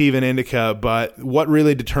sativa and indica, but what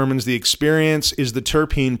really determines the experience is the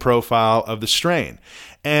terpene profile of the strain.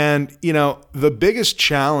 And, the biggest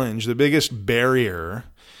challenge, the biggest barrier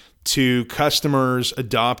to customers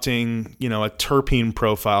adopting, a terpene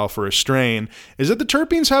profile for a strain is that the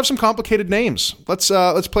terpenes have some complicated names. Let's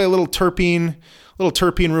play a little terpene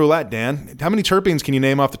roulette, Dan. How many terpenes can you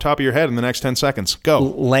name off the top of your head in the next 10 seconds?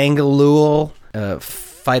 Go. Langalul,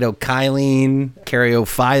 phytokylene,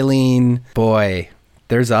 caryophyllene. Boy,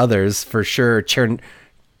 there's others for sure.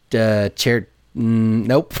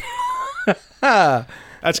 Nope.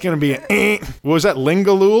 That's going to be what was that?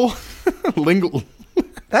 Lingalul?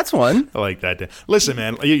 That's one. I like that. Listen,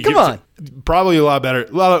 man. Come on. Probably a lot better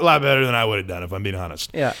than I would have done if I'm being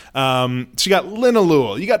honest. Yeah. So you got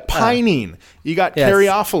linalool, you got pinene, you got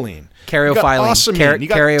caryophyllene, caryophyllene, you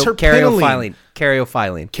got terpinolene.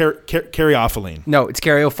 Caryophyllene. Caryophyllene. No, it's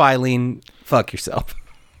caryophyllene. Fuck yourself.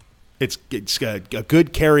 It's a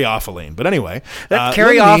good caryophyllene. But anyway. That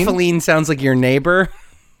caryophyllene sounds like your neighbor.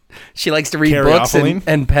 She likes to read books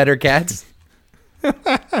and pet her cats.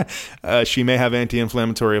 She may have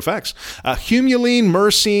anti-inflammatory effects. Humulene,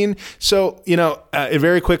 myrcene. So, it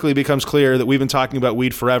very quickly becomes clear that we've been talking about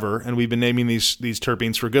weed forever, and we've been naming these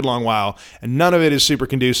terpenes for a good long while, and none of it is super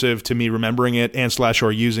conducive to me remembering it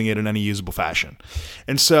or using it in any usable fashion.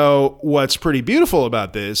 And so what's pretty beautiful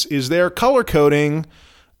about this is they're color coding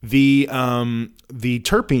the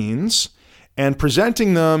terpenes and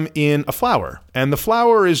presenting them in a flower. And the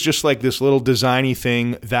flower is just like this little designy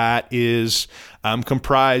thing that is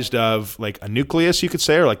comprised of like a nucleus, you could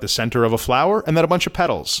say, or like the center of a flower, and then a bunch of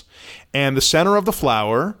petals. And the center of the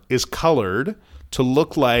flower is colored to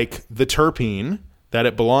look like the terpene that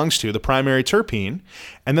it belongs to, the primary terpene.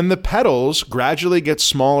 And then the petals gradually get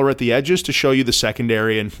smaller at the edges to show you the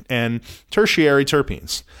secondary and tertiary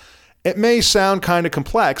terpenes. It may sound kind of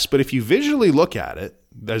complex, but if you visually look at it,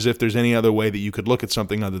 as if there's any other way that you could look at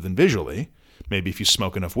something other than visually, maybe if you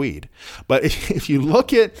smoke enough weed. But if you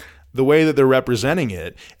look at the way that they're representing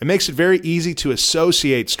it, it makes it very easy to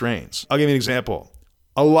associate strains. I'll give you an example.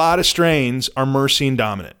 A lot of strains are myrcene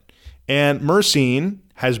dominant. And myrcene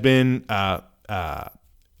has been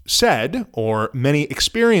said, or many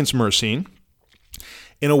experience myrcene,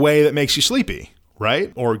 in a way that makes you sleepy,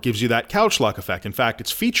 right? Or gives you that couch lock effect. In fact,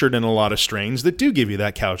 it's featured in a lot of strains that do give you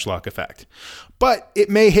that couch lock effect. But it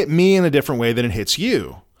may hit me in a different way than it hits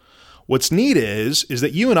you. What's neat is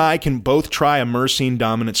that you and I can both try a myrcene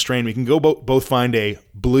dominant strain. We can go both find a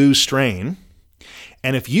blue strain.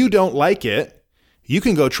 And if you don't like it, you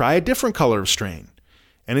can go try a different color of strain.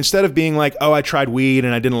 And instead of being like, oh, I tried weed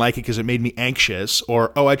and I didn't like it because it made me anxious,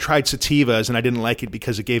 or, oh, I tried sativas and I didn't like it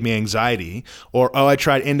because it gave me anxiety, or, oh, I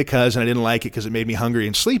tried indicas and I didn't like it because it made me hungry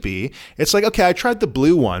and sleepy, it's like, okay, I tried the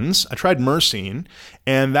blue ones, I tried myrcene,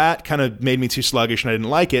 and that kind of made me too sluggish and I didn't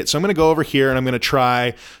like it. So I'm going to go over here and I'm going to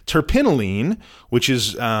try terpinolene, which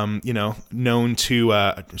is, known to,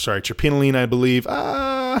 terpinolene, I believe,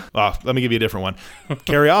 let me give you a different one.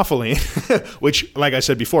 Caryophyllene, which, like I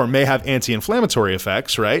said before, may have anti-inflammatory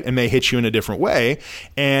effects, right? And may hit you in a different way.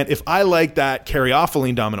 And if I like that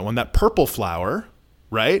caryophyllene dominant one, that purple flower,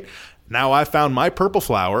 right? Now I found my purple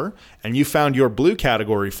flower and you found your blue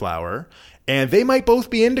category flower, and they might both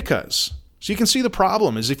be indicas. So you can see the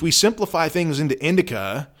problem is if we simplify things into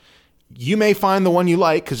indica, you may find the one you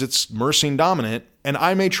like because it's myrcene dominant, and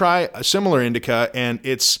I may try a similar indica and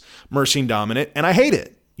it's myrcene dominant and I hate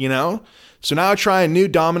it, you know? So now I try a new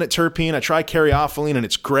dominant terpene, I try caryophyllene and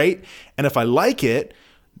it's great. And if I like it,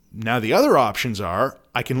 now the other options are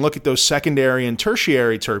I can look at those secondary and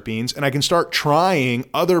tertiary terpenes and I can start trying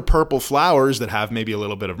other purple flowers that have maybe a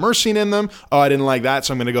little bit of myrcene in them. Oh, I didn't like that,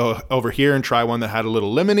 so I'm going to go over here and try one that had a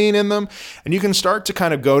little limonene in them. And you can start to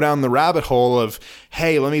kind of go down the rabbit hole of,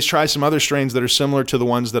 hey, let me try some other strains that are similar to the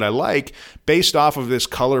ones that I like based off of this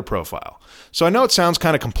color profile. So I know it sounds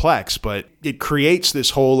kind of complex, but it creates this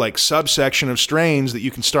whole like subsection of strains that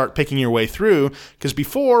you can start picking your way through. Because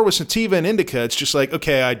before with sativa and indica, it's just like,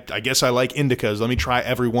 okay, I guess I like indicas. Let me try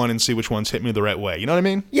every one and see which ones hit me the right way. You know what I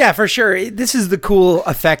mean? Yeah, for sure. This is the cool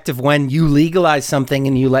effect of when you legalize something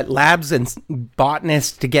and you let labs and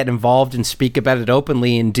botanists to get involved and speak about it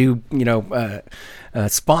openly and do,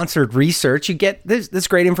 sponsored research. You get this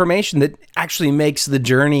great information that actually makes the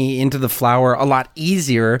journey into the flower a lot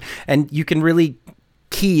easier, and you can really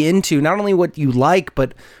key into not only what you like,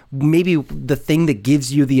 but maybe the thing that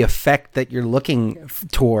gives you the effect that you're looking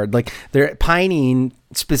toward. Like pinene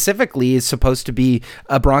specifically is supposed to be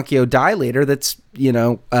a bronchodilator that's,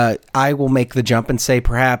 I will make the jump and say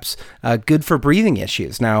perhaps good for breathing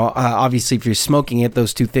issues. Now, obviously, if you're smoking it,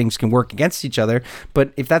 those two things can work against each other.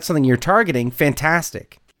 But if that's something you're targeting,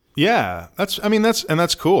 fantastic. Yeah, that's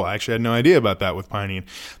cool. I actually had no idea about that with pinene.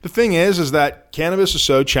 The thing is that cannabis is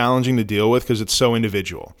so challenging to deal with because it's so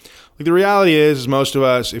individual. Like the reality is most of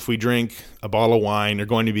us, if we drink a bottle of wine, are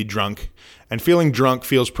going to be drunk, and feeling drunk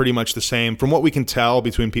feels pretty much the same from what we can tell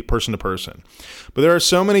between person to person. But there are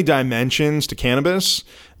so many dimensions to cannabis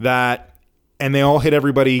and they all hit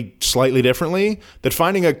everybody slightly differently, that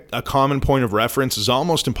finding a common point of reference is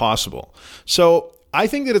almost impossible. So I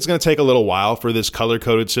think that it's going to take a little while for this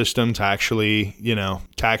color-coded system to actually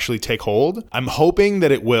take hold. I'm hoping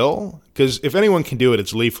that it will, because if anyone can do it,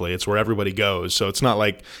 it's Leafly. It's where everybody goes. So it's not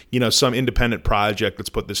like, some independent project that's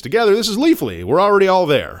put this together. This is Leafly. We're already all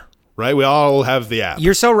there, right? We all have the app.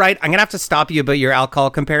 You're so right. I'm going to have to stop you about your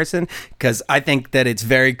alcohol comparison, because I think that it's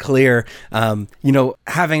very clear,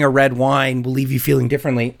 having a red wine will leave you feeling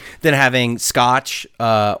differently than having scotch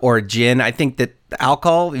or gin. I think that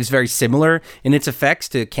alcohol is very similar in its effects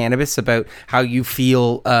to cannabis about how you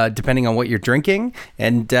feel depending on what you're drinking.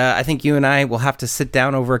 And I think you and I will have to sit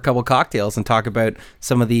down over a couple cocktails and talk about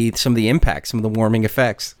some of the impacts, some of the warming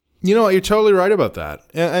effects. You're totally right about that.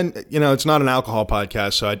 And it's not an alcohol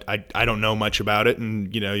podcast, so I don't know much about it.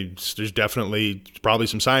 And, there's probably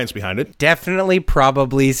some science behind it. Definitely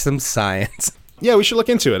probably some science. Yeah, we should look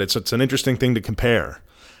into it. It's an interesting thing to compare.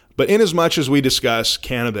 But in as much as we discuss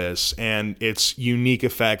cannabis and its unique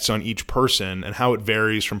effects on each person and how it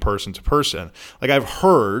varies from person to person, like I've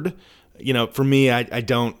heard, for me, I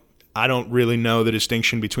don't really know the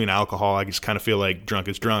distinction between alcohol. I just kind of feel like drunk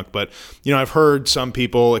is drunk. But, I've heard some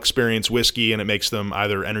people experience whiskey and it makes them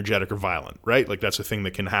either energetic or violent, right? Like that's a thing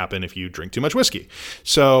that can happen if you drink too much whiskey.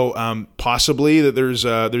 So possibly that there's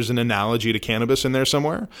an analogy to cannabis in there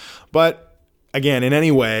somewhere. But again, in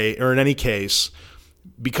any way or in any case,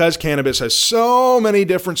 because cannabis has so many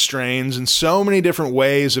different strains and so many different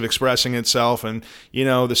ways of expressing itself, and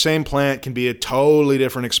the same plant can be a totally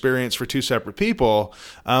different experience for two separate people,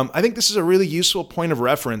 I think this is a really useful point of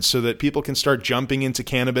reference so that people can start jumping into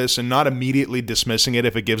cannabis and not immediately dismissing it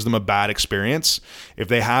if it gives them a bad experience. If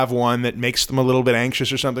they have one that makes them a little bit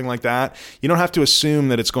anxious or something like that, you don't have to assume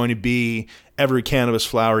that it's going to be every cannabis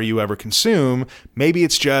flower you ever consume. Maybe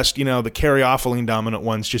it's just, the caryophyllene dominant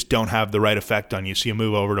ones just don't have the right effect on you, so you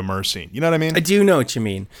move over to myrcene. You know what I mean? I do know what you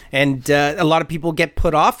mean. And a lot of people get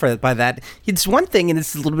put off by that. It's one thing, and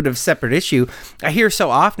it's a little bit of a separate issue. I hear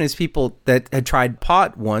so often as people that had tried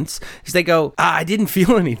pot once, is they go, I didn't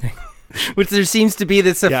feel anything. Which there seems to be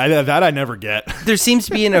this... that I never get. There seems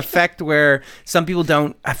to be an effect where some people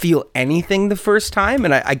don't feel anything the first time,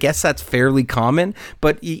 and I guess that's fairly common.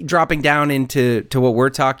 But dropping down into what we're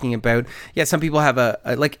talking about, some people have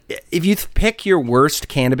if you pick your worst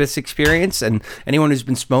cannabis experience, and anyone who's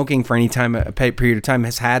been smoking for any time, a period of time,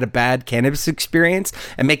 has had a bad cannabis experience,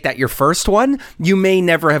 and make that your first one, you may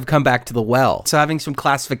never have come back to the well. So having some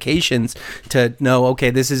classifications to know, okay,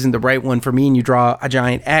 this isn't the right one for me, and you draw a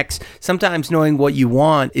giant X. Sometimes knowing what you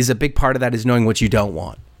want is a big part of that is knowing what you don't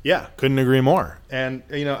want. Yeah, couldn't agree more. And,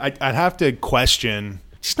 I'd have to question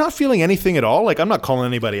just not feeling anything at all. Like, I'm not calling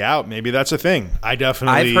anybody out. Maybe that's a thing. I've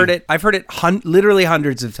heard it literally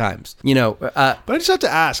hundreds of times. But I just have to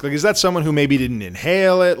ask, like, is that someone who maybe didn't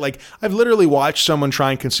inhale it? Like, I've literally watched someone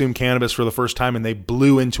try and consume cannabis for the first time and they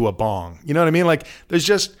blew into a bong. You know what I mean? Like, there's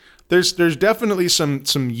definitely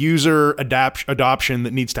some user adoption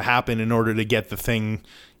that needs to happen in order to get the thing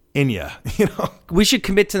in you. We should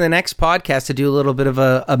commit to the next podcast to do a little bit of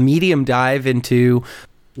a medium dive into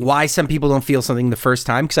why some people don't feel something the first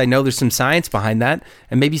time, because I know there's some science behind that,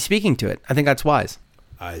 and maybe speaking to it. I think that's wise.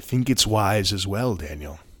 I think it's wise as well,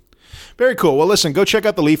 Daniel. Very cool. Well, listen, go check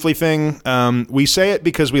out the Leafly thing. We say it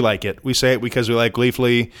because we like it. We say it because we like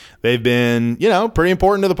Leafly. They've been, pretty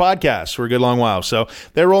important to the podcast for a good long while. So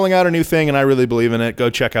they're rolling out a new thing, and I really believe in it. Go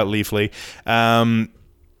check out Leafly.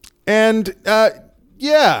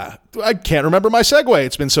 Yeah, I can't remember my segue.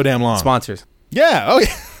 It's been so damn long. Sponsors. Yeah. Oh,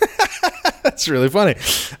 yeah. That's really funny.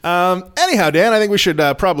 Anyhow, Dan, I think we should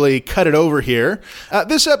probably cut it over here.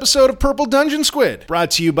 This episode of Purple Dungeon Squid brought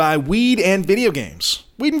to you by Weed and Video Games.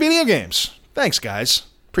 Weed and Video Games. Thanks, guys.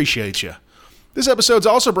 Appreciate you. This episode's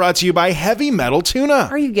also brought to you by Heavy Metal Tuna.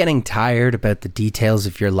 Are you getting tired about the details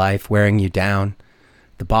of your life wearing you down?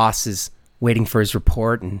 The boss is waiting for his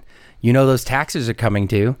report, and those taxes are coming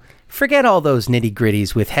due. Forget all those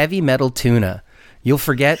nitty-gritties with Heavy Metal Tuna. You'll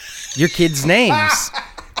forget your kids' names.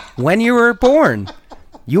 When you were born,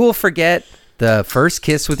 you will forget the first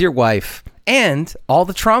kiss with your wife and all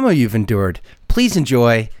the trauma you've endured. Please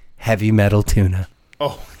enjoy Heavy Metal Tuna.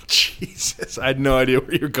 Oh, Jesus. I had no idea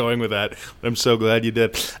where you're going with that, but I'm so glad you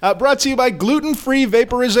did. Brought to you by Gluten-Free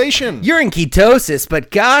Vaporization. You're in ketosis,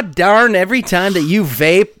 but god darn, every time that you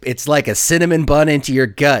vape, it's like a cinnamon bun into your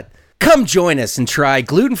gut. Come join us and try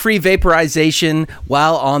gluten-free vaporization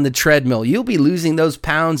while on the treadmill. You'll be losing those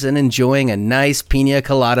pounds and enjoying a nice pina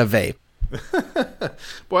colada vape.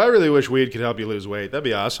 Boy, I really wish weed could help you lose weight. That'd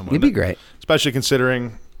be awesome. It'd be great. Especially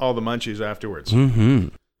considering all the munchies afterwards. Mm-hmm.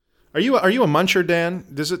 Are you a muncher, Dan?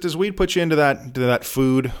 Does weed put you into that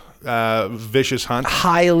food vicious hunt?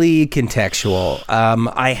 Highly contextual.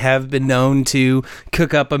 I have been known to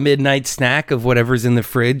cook up a midnight snack of whatever's in the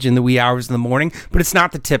fridge in the wee hours in the morning, but it's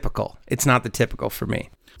not the typical. It's not the typical for me.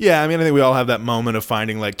 Yeah, I mean, I think we all have that moment of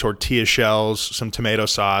finding like tortilla shells, some tomato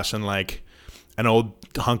sauce, and like an old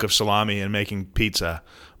hunk of salami and making pizza.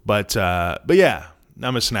 But yeah,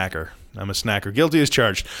 I'm a snacker. Guilty as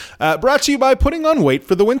charged. Brought to you by putting on weight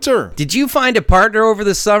for the winter. Did you find a partner over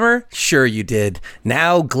the summer? Sure you did.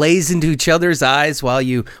 Now glaze into each other's eyes while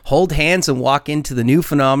you hold hands and walk into the new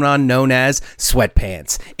phenomenon known as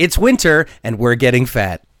sweatpants. It's winter and we're getting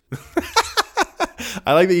fat.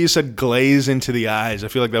 I like that you said glaze into the eyes. I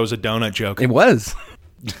feel like that was a donut joke. It was.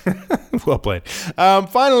 Well played.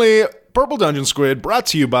 Finally, Purple Dungeon Squid brought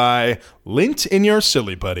to you by Lint in Your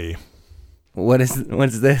Silly Putty.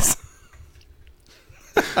 What's this?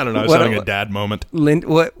 I don't know. It's having a dad moment. Lint,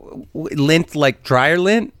 what? Lint like dryer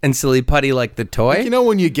lint, and Silly Putty like the toy. Like,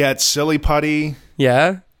 when you get Silly Putty,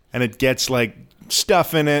 yeah, and it gets like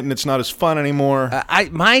stuff in it, and it's not as fun anymore.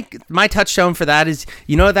 My touchstone for that is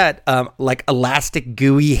that like elastic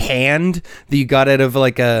gooey hand that you got out of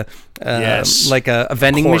like a yes, like a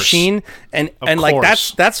vending machine, and like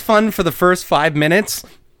that's fun for the first 5 minutes.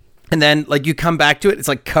 And then, like, you come back to it, it's,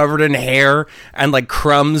 like, covered in hair and, like,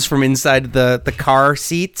 crumbs from inside the car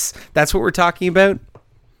seats. That's what we're talking about?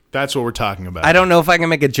 That's what we're talking about. I don't know if I can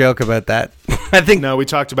make a joke about that. I think... No, we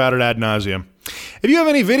talked about it ad nauseum. If you have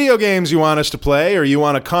any video games you want us to play or you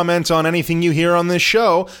want to comment on anything you hear on this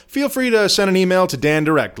show, feel free to send an email to Dan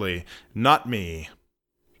directly, not me.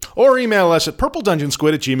 Or email us at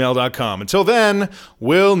purpledungeonsquid@gmail.com. Until then,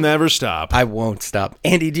 we'll never stop. I won't stop.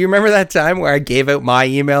 Andy, do you remember that time where I gave out my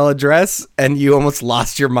email address and you almost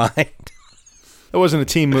lost your mind? That wasn't a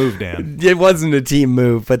team move, Dan. It wasn't a team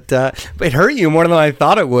move, but it hurt you more than I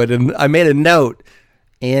thought it would. And I made a note,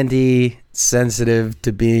 Andy, sensitive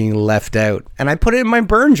to being left out. And I put it in my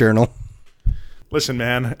burn journal. Listen,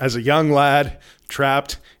 man, as a young lad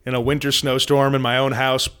trapped in a winter snowstorm in my own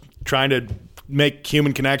house, trying to make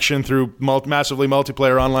human connection through massively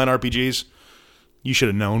multiplayer online RPGs, you should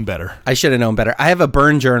have known better. I should have known better. I have a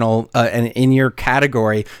burn journal, and in your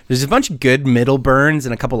category, there's a bunch of good middle burns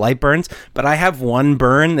and a couple light burns, but I have one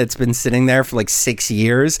burn that's been sitting there for like 6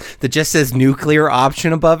 years that just says nuclear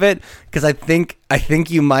option above it, because I think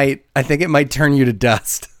it might turn you to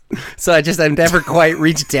dust. So I've never quite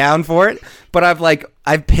reached down for it, but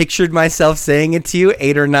I've pictured myself saying it to you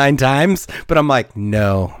 8 or 9 times, but I'm like,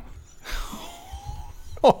 no.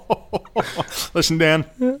 Listen, Dan,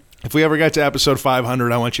 if we ever get to episode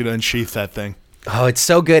 500, I want you to unsheath that thing. Oh, it's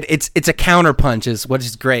so good. It's a counterpunch is what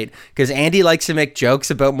is great because Andy likes to make jokes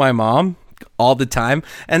about my mom all the time,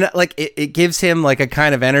 and like it gives him like a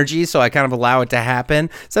kind of energy, so I kind of allow it to happen.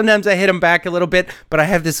 Sometimes I hit him back a little bit, but I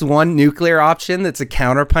have this one nuclear option that's a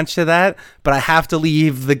counterpunch to that, but I have to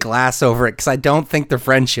leave the glass over it because I don't think the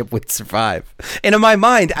friendship would survive. And in my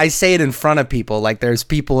mind, I say it in front of people, like there's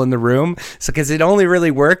people in the room, so because it only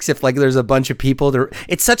really works if like there's a bunch of people there.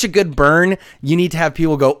 It's such a good burn, you need to have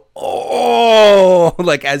people go, oh,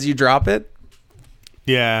 like as you drop it.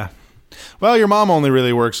 Yeah. Well, your mom only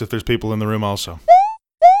really works if there's people in the room also.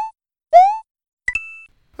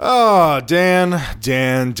 Oh, Dan.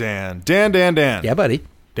 Yeah, buddy.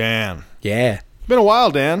 Dan. Yeah. It's been a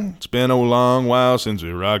while, Dan. It's been a long while since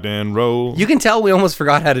we rocked and rolled. You can tell we almost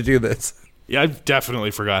forgot how to do this. Yeah, I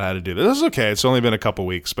definitely forgot how to do this. This is okay. It's only been a couple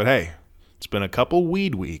weeks, but hey, it's been a couple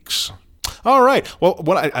weed weeks. All right. Well,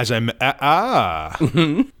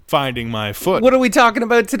 finding my foot. What are we talking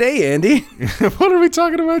about today, Andy? What are we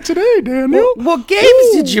talking about today, Daniel? What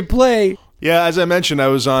games did you play? Yeah, as I mentioned, I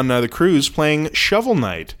was on the cruise playing Shovel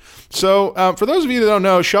Knight. So, for those of you that don't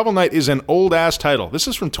know, Shovel Knight is an old-ass title. This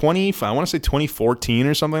is from 2014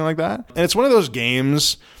 or something like that. And it's one of those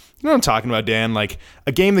games, you know what I'm talking about, Dan? Like,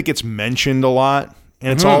 a game that gets mentioned a lot.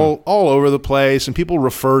 And it's all over the place, and people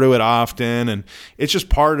refer to it often, and it's just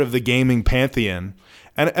part of the gaming pantheon.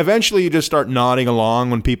 And eventually you just start nodding along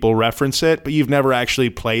when people reference it, but you've never actually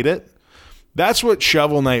played it. That's what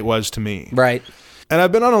Shovel Knight was to me. Right. And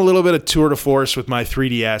I've been on a little bit of tour de force with my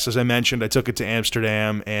 3DS. As I mentioned, I took it to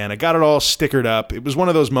Amsterdam, and I got it all stickered up. It was one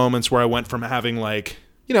of those moments where I went from having like,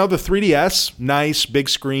 you know, the 3DS, nice, big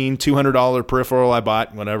screen, $200 peripheral I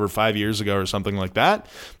bought, whatever, 5 years ago or something like that,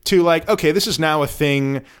 to like, okay, this is now a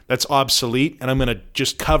thing that's obsolete, and I'm going to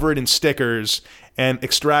just cover it in stickers and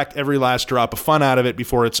extract every last drop of fun out of it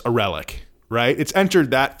before it's a relic, right? It's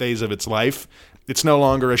entered that phase of its life. It's no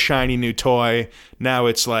longer a shiny new toy. Now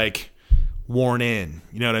it's like worn in,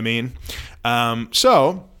 you know what I mean?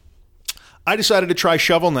 So I decided to try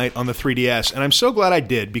Shovel Knight on the 3DS, and I'm so glad I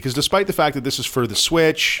did, because despite the fact that this is for the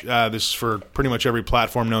Switch, this is for pretty much every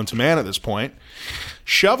platform known to man at this point,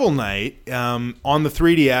 Shovel Knight on the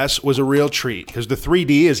 3DS was a real treat, because the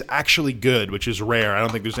 3D is actually good, which is rare. I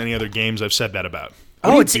don't think there's any other games I've said that about.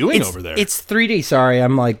 What are you doing over there? It's 3D. Sorry,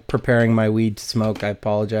 I'm like preparing my weed to smoke. I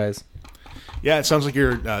apologize. Yeah, it sounds like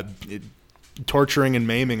you're torturing and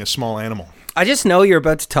maiming a small animal. I just know you're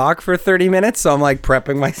about to talk for 30 minutes, so I'm like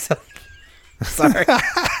prepping myself. Sorry.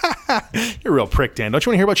 You're a real prick, Dan. Don't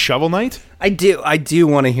you want to hear about Shovel Knight? I do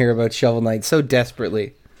want to hear about Shovel Knight so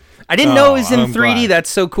desperately. I didn't know it was in 3D. Glad. That's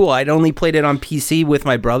so cool. I'd only played it on PC with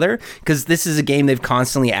my brother because this is a game they've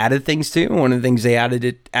constantly added things to. One of the things they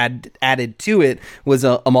added to it was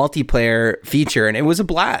a multiplayer feature, and it was a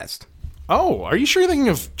blast. Oh, are you sure you're thinking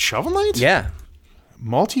of Shovel Knight? Yeah.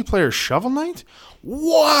 Multiplayer Shovel Knight?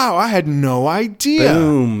 Wow, I had no idea.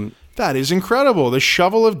 Boom. That is incredible. The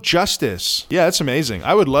Shovel of Justice. Yeah, that's amazing.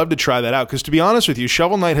 I would love to try that out because, to be honest with you,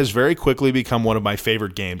 Shovel Knight has very quickly become one of my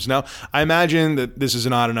favorite games. Now, I imagine that this is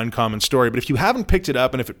not an uncommon story, but if you haven't picked it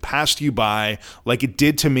up and if it passed you by like it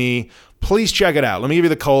did to me, please check it out. Let me give you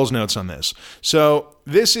the Coles notes on this. So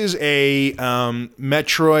this is a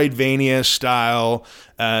Metroidvania style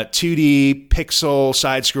 2D pixel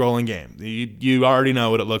side-scrolling game. You already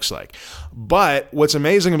know what it looks like. But what's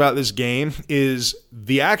amazing about this game is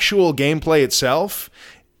the actual gameplay itself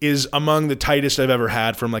is among the tightest I've ever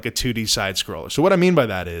had from like a 2D side-scroller. So what I mean by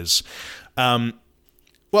that is, well,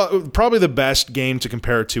 probably the best game to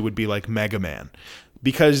compare it to would be like Mega Man.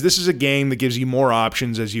 Because this is a game that gives you more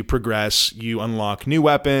options as you progress. You unlock new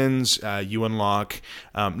weapons, you unlock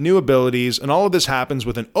new abilities, and all of this happens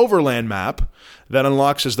with an overland map that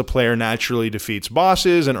unlocks as the player naturally defeats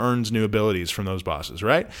bosses and earns new abilities from those bosses,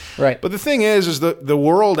 right? Right. But the thing is the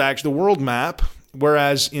world map,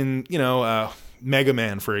 whereas in, Mega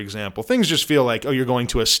Man, for example, things just feel like, oh, you're going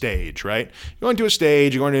to a stage, right? You're going to a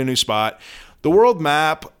stage, you're going to a new spot. The world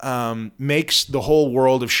map makes the whole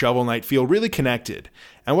world of Shovel Knight feel really connected.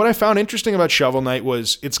 And what I found interesting about Shovel Knight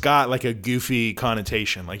was it's got like a goofy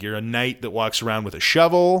connotation. Like you're a knight that walks around with a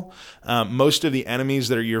shovel. Most of the enemies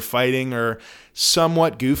that you're fighting are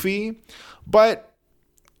somewhat goofy. But,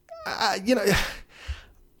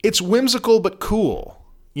 it's whimsical but cool.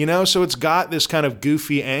 So it's got this kind of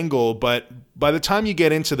goofy angle, but by the time you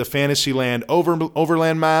get into the Fantasyland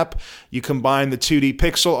overland map, you combine the 2D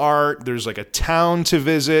pixel art, there's like a town to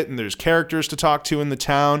visit, and there's characters to talk to in the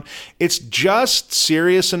town. It's just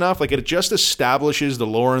serious enough, like it just establishes the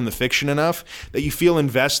lore and the fiction enough that you feel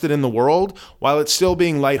invested in the world, while it's still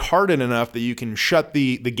being lighthearted enough that you can shut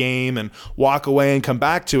the game and walk away and come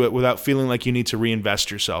back to it without feeling like you need to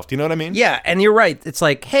reinvest yourself. Do you know what I mean? Yeah, and you're right. It's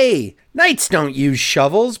like, hey, knights don't use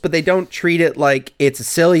shovels, but they don't treat it like it's a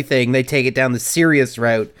silly thing. They take it down the serious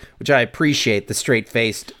route, which I appreciate, the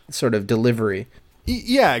straight-faced sort of delivery.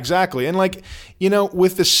 Yeah, exactly. And like,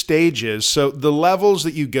 with the stages, so the levels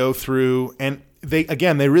that you go through, and they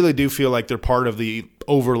really do feel like they're part of the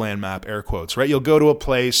overland map, air quotes, right? You'll go to a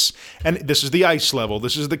place, and this is the ice level,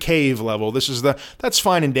 this is the cave level, that's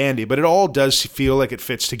fine and dandy, but it all does feel like it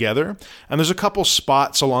fits together. And there's a couple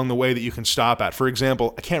spots along the way that you can stop at. For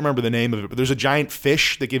example, I can't remember the name of it, but there's a giant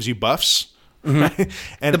fish that gives you buffs. Right?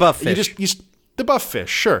 And the buff fish. The buff fish,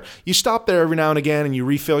 sure. You stop there every now and again and you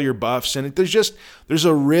refill your buffs, and there's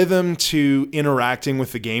a rhythm to interacting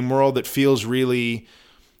with the game world that feels really,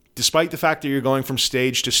 despite the fact that you're going from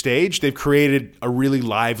stage to stage, they've created a really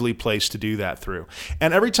lively place to do that through.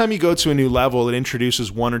 And every time you go to a new level, it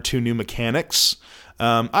introduces one or two new mechanics,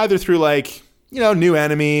 either through new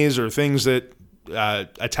enemies or things that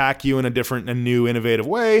attack you in a new, innovative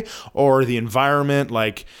way, or the environment,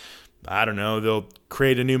 like, I don't know, they'll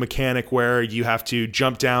create a new mechanic where you have to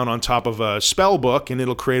jump down on top of a spell book and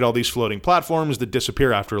it'll create all these floating platforms that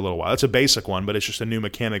disappear after a little while. It's a basic one, but it's just a new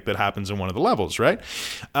mechanic that happens in one of the levels, right?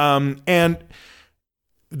 And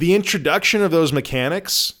the introduction of those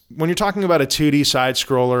mechanics, when you're talking about a 2D side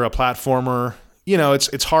scroller, a platformer,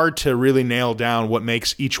 it's hard to really nail down what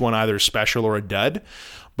makes each one either special or a dud.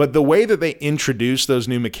 But the way that they introduce those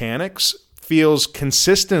new mechanics feels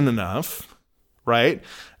consistent enough, right?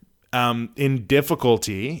 In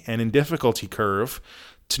difficulty and in difficulty curve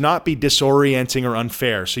to not be disorienting or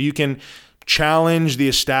unfair. So you can challenge the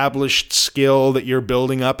established skill that you're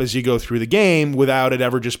building up as you go through the game without it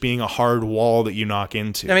ever just being a hard wall that you knock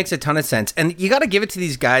into. That makes a ton of sense. And you got to give it to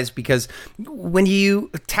these guys, because when you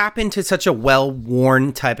tap into such a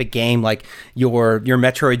well-worn type of game like your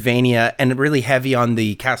Metroidvania, and really heavy on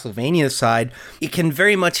the Castlevania side, it can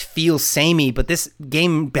very much feel samey, but this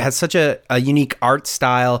game has such a unique art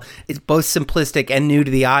style. It's both simplistic and new to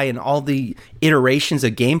the eye, and all the iterations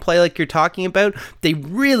of gameplay like you're talking about, they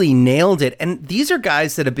really nailed it. And these are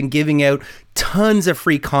guys that have been giving out tons of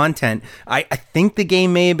free content. I think the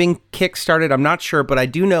game may have been kickstarted, I'm not sure, but I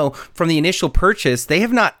do know from the initial purchase, they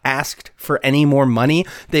have not asked for any more money.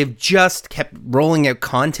 They've just kept rolling out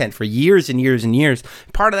content for years and years and years.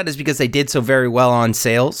 Part of that is because they did so very well on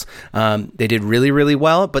sales. They did really, really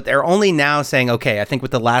well, but they're only now saying, okay, I think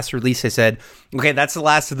with the last release, they said, okay, that's the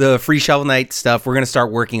last of the free Shovel Knight stuff. We're going to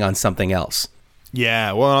start working on something else.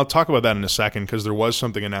 Yeah, well, I'll talk about that in a second, because there was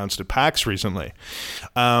something announced at PAX recently.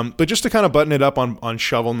 But just to kind of button it up on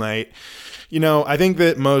Shovel Knight, I think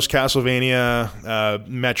that most Castlevania,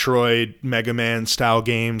 Metroid, Mega Man style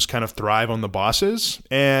games kind of thrive on the bosses.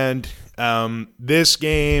 And this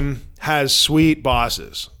game has sweet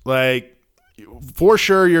bosses. Like, for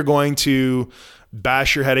sure, you're going to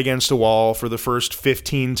bash your head against a wall for the first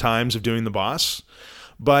 15 times of doing the boss.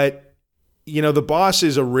 But the boss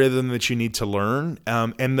is a rhythm that you need to learn.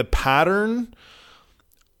 And the pattern,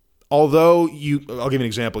 although I'll give you an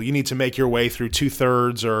example. You need to make your way through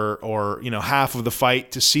 2/3 or half of the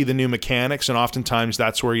fight to see the new mechanics. And oftentimes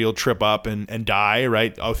that's where you'll trip up and die,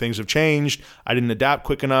 right? Oh, things have changed. I didn't adapt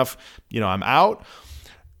quick enough. I'm out.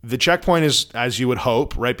 The checkpoint is, as you would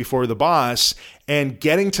hope, right before the boss. And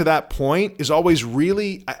getting to that point is always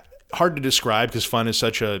really hard to describe, because fun is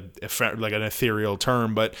such an ethereal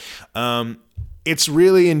term, but it's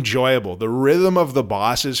really enjoyable. The rhythm of the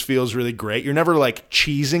bosses feels really great. You're never like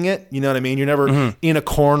cheesing it, you know what I mean? You're never in a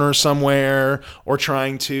corner somewhere or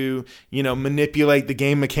trying to, manipulate the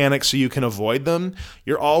game mechanics so you can avoid them.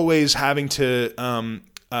 You're always having to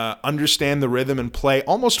understand the rhythm and play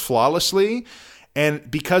almost flawlessly.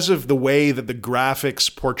 And because of the way that the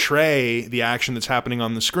graphics portray the action that's happening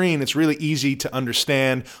on the screen, it's really easy to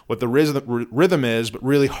understand what the rhythm is, but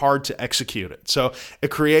really hard to execute it. So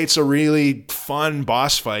it creates a really fun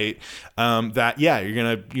boss fight that, you're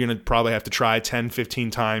gonna probably have to try 10,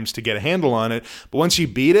 15 times to get a handle on it. But once you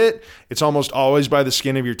beat it, it's almost always by the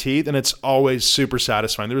skin of your teeth, and it's always super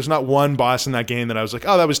satisfying. There was not one boss in that game that I was like,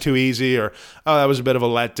 oh, that was too easy, or oh, that was a bit of a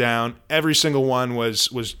letdown. Every single one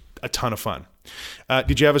was a ton of fun.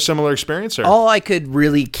 Did you have a similar experience? Or? All I could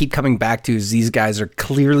really keep coming back to is these guys are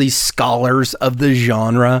clearly scholars of the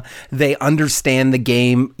genre. They understand the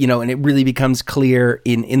game, and it really becomes clear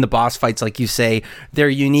in the boss fights, like you say. They're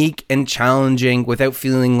unique and challenging without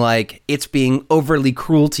feeling like it's being overly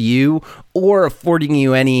cruel to you or affording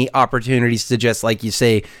you any opportunities to just, like you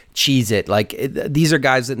say, cheese it. Like, these are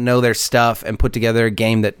guys that know their stuff and put together a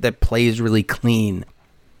game that plays really clean.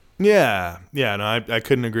 Yeah, no, I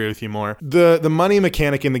couldn't agree with you more. The money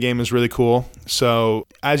mechanic in the game is really cool. So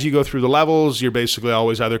as you go through the levels, you're basically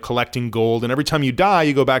always either collecting gold, and every time you die,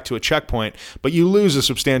 you go back to a checkpoint, but you lose a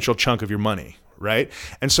substantial chunk of your money, right?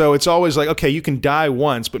 And so it's always like, okay, you can die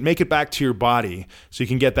once, but make it back to your body so you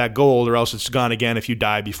can get that gold, or else it's gone again if you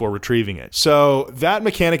die before retrieving it. So that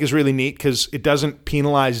mechanic is really neat because it doesn't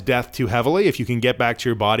penalize death too heavily. If you can get back to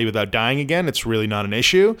your body without dying again, it's really not an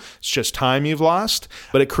issue. It's just time you've lost,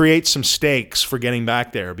 but it creates some stakes for getting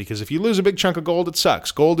back there, because if you lose a big chunk of gold, it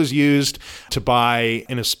sucks. Gold is used to buy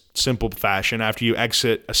in a simple fashion. After you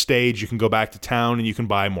exit a stage, you can go back to town and you can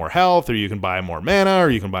buy more health, or you can buy more mana, or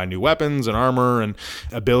you can buy new weapons and armor and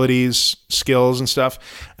abilities, skills and stuff.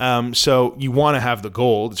 So you want to have the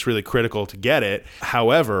gold. It's really critical to get it.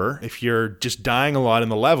 However, if you're just dying a lot in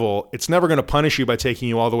the level, it's never going to punish you by taking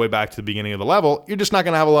you all the way back to the beginning of the level. You're just not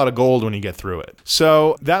going to have a lot of gold when you get through it.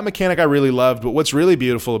 So that mechanic I really loved, but what's really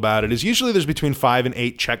beautiful about it is usually there's between 5 and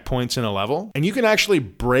 8 checkpoints in a level, and you can actually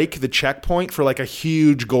break the checkpoint for like a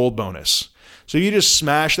huge gold bonus. So you just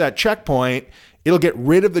smash that checkpoint, it'll get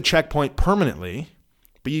rid of the checkpoint permanently,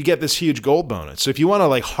 but you get this huge gold bonus. So if you want to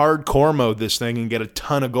like hardcore mode this thing and get a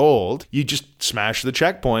ton of gold, you just smash the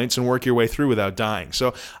checkpoints and work your way through without dying.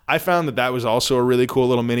 So I found that was also a really cool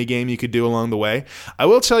little mini game you could do along the way. I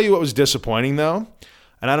will tell you what was disappointing though,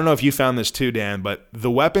 and I don't know if you found this too, Dan, but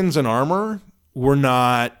the weapons and armor were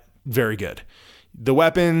not very good. The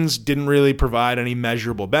weapons didn't really provide any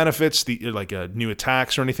measurable benefits, like new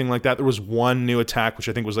attacks or anything like that. There was one new attack, which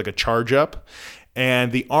I think was like a charge up.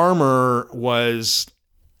 And the armor was,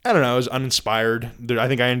 I don't know, it was uninspired. I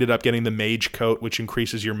think I ended up getting the mage coat, which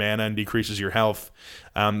increases your mana and decreases your health.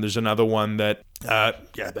 There's another one that, I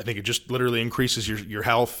think it just literally increases your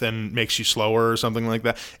health and makes you slower or something like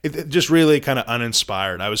that. It just really kind of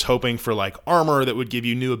uninspired. I was hoping for like armor that would give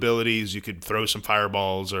you new abilities. You could throw some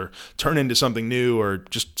fireballs or turn into something new, or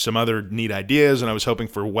just some other neat ideas. And I was hoping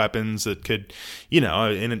for weapons that could,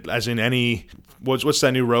 as in any, what's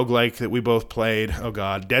that new roguelike that we both played? Oh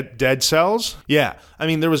God, Dead Cells? Yeah. I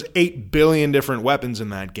mean, there was 8 billion different weapons in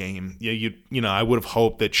that game. I would have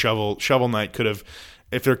hoped that Shovel Knight could have,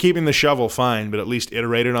 if they're keeping the shovel, fine, but at least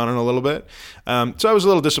iterated on it a little bit. So I was a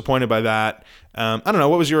little disappointed by that. I don't know.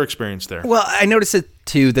 What was your experience there? Well, I noticed it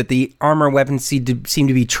too, that the armor weapons seem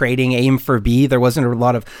to be trading aim for B. There wasn't a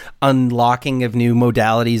lot of unlocking of new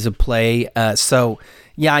modalities of play. So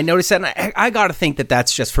yeah, I noticed that. And I got to think that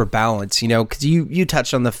that's just for balance, because you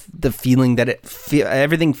touched on the feeling that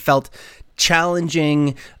everything felt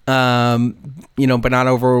challenging, but not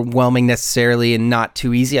overwhelming necessarily, and not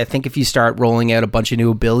too easy. I think if you start rolling out a bunch of new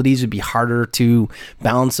abilities, it'd be harder to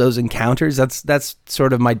balance those encounters. That's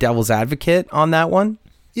sort of my devil's advocate on that one.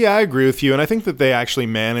 Yeah, I agree with you, and I think that they actually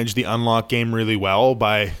managed the unlock game really well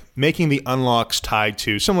by making the unlocks tied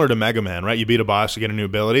to, similar to Mega Man, right? You beat a boss to get a new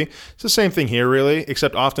ability. It's the same thing here, really,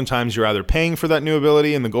 except oftentimes you're either paying for that new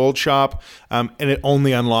ability in the gold shop, and it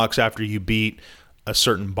only unlocks after you beat a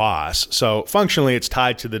certain boss. So functionally it's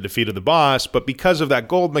tied to the defeat of the boss, but because of that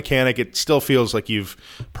gold mechanic, it still feels like you've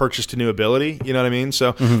purchased a new ability. You know what I mean?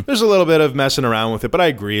 So there's a little bit of messing around with it, but I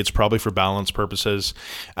agree it's probably for balance purposes.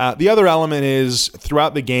 The other element is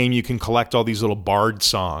throughout the game, you can collect all these little bard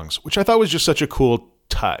songs, which I thought was just such a cool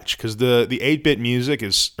touch, because the 8-bit music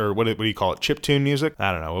is, or what do you call it, chiptune music?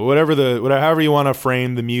 I don't know, however you want to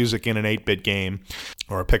frame the music in an 8-bit game,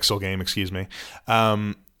 or a pixel game, excuse me.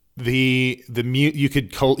 You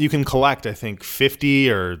can collect, I think,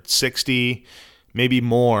 50 or 60, maybe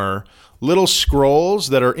more, little scrolls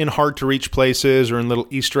that are in hard to reach places or in little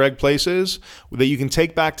Easter egg places that you can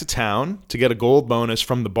take back to town to get a gold bonus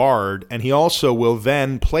from the bard, and he also will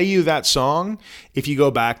then play you that song if you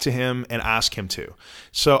go back to him and ask him to.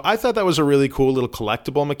 So I thought that was a really cool little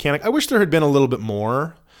collectible mechanic. I wish there had been a little bit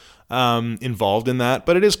more involved in that,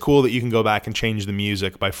 but it is cool that you can go back and change the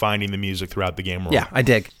music by finding the music throughout the game world. Yeah, I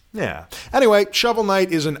dig. Yeah. Anyway, Shovel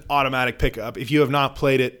Knight is an automatic pickup. If you have not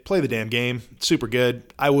played it, play the damn game. It's super good.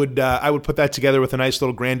 I would put that together with a nice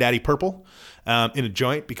little Granddaddy Purple in a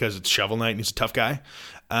joint, because it's Shovel Knight and he's a tough guy.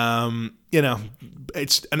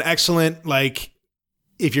 It's an excellent,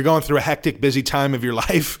 if you're going through a hectic, busy time of your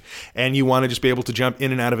life and you want to just be able to jump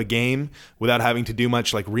in and out of a game without having to do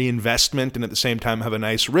much like reinvestment and at the same time have a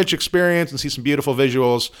nice, rich experience and see some beautiful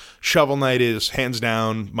visuals, Shovel Knight is hands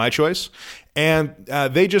down my choice. And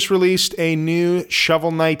they just released a new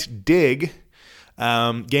Shovel Knight Dig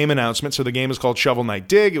game announcement. So the game is called Shovel Knight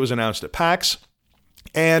Dig. It was announced at PAX.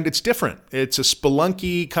 And it's different. It's a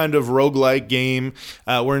Spelunky kind of roguelike game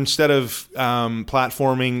where instead of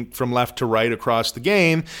platforming from left to right across the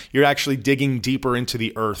game, you're actually digging deeper into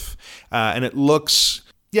the earth. And it looks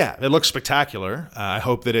spectacular. I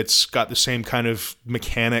hope that it's got the same kind of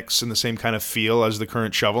mechanics and the same kind of feel as the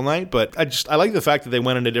current Shovel Knight. But I like the fact that they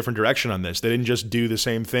went in a different direction on this. They didn't just do the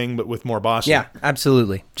same thing, but with more bosses. Yeah,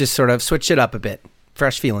 absolutely. Just sort of switch it up a bit.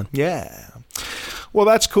 Fresh feeling. Yeah. Well,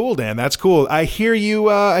 that's cool, Dan. That's cool. I hear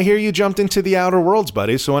you jumped into the Outer Worlds,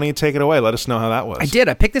 buddy. So why don't you take it away? Let us know how that was. I did.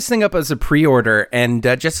 I picked this thing up as a pre-order, and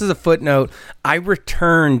just as a footnote, I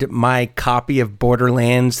returned my copy of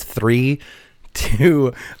Borderlands 3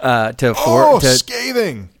 to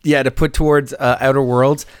scathing. Yeah, to put towards Outer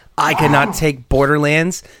Worlds. I could not take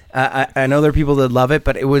Borderlands. I know there are people that love it,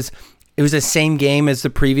 but it was the same game as the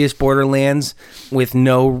previous Borderlands with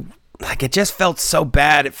no. Like, it just felt so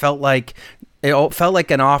bad. It felt like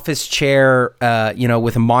an office chair,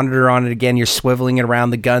 with a monitor on it. Again, you're swiveling it around.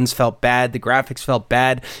 The guns felt bad. The graphics felt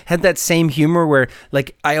bad. Had that same humor where,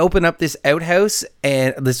 like, I open up this outhouse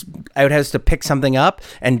to pick something up,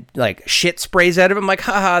 and like shit sprays out of it. I'm like,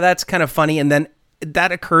 haha, that's kind of funny. And then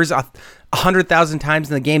that occurs 100,000 times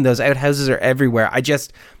in the game. Those outhouses are everywhere.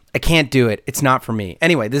 I can't do it. It's not for me.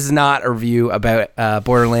 Anyway, this is not a review about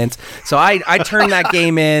Borderlands. So I turned that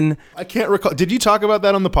game in. I can't recall. Did you talk about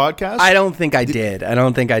that on the podcast? I don't think I did.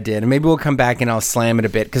 And maybe we'll come back and I'll slam it a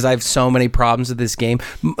bit because I have so many problems with this game.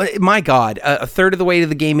 My God, a third of the way to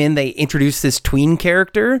the game in, they introduce this tween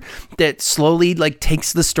character that slowly like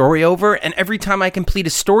takes the story over. And every time I complete a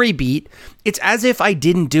story beat, it's as if I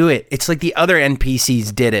didn't do it. It's like the other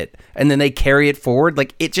NPCs did it. And then they carry it forward.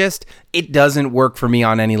 Like, it doesn't work for me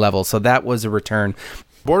on any level. So that was a return.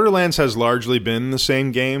 Borderlands has largely been the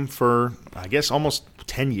same game for, I guess, almost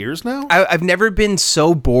 10 years now. I've never been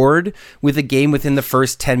so bored with a game within the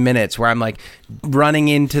first 10 minutes where I'm like running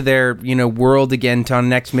into their, world again to on the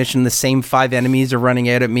next mission. The same 5 enemies are running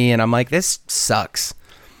out at me. And I'm like, this sucks.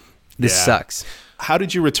 This sucks. How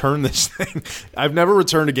did you return this thing? I've never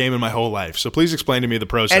returned a game in my whole life, so please explain to me the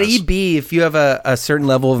process. At EB, if you have a certain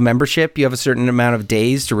level of membership, you have a certain amount of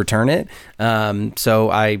days to return it.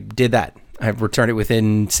 So I did that. I returned it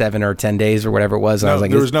within 7 or 10 days or whatever it was. And I was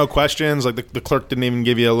like, there was no questions. Like the clerk didn't even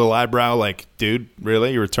give you a little eyebrow. Like, dude,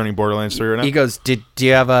 really? You're returning Borderlands 3 right now? He goes, do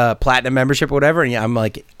you have a platinum membership or whatever? And I'm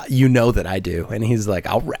like, you know that I do. And he's like,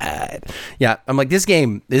 all right. Yeah. I'm like, this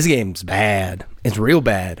game's bad. It's real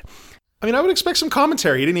bad. I mean, I would expect some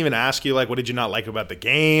commentary. He didn't even ask you, like, what did you not like about the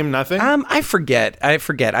game? Nothing? I forget. I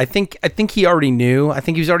think he already knew. I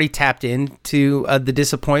think he was already tapped into the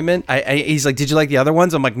disappointment. He's like, did you like the other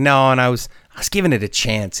ones? I'm like, no. And I was giving it a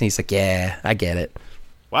chance. And he's like, yeah, I get it.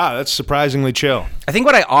 Wow, that's surprisingly chill. I think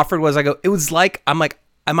what I offered was, I'm like,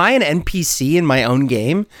 am I an NPC in my own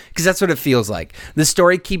game? Because that's what it feels like. The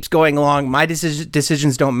story keeps going along. My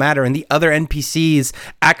decisions don't matter. And the other NPCs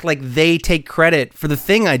act like they take credit for the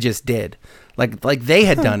thing I just did. Like they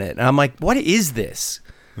had done it. And I'm like, what is this?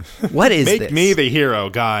 What is this? Make me the hero,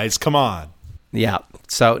 guys. Come on. Yeah.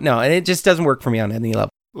 So, no, and it just doesn't work for me on any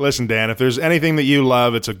level. Listen, Dan, if there's anything that you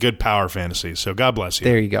love, it's a good power fantasy. So God bless you.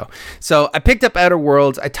 There you go. So I picked up Outer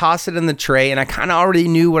Worlds. I tossed it in the tray, and I kind of already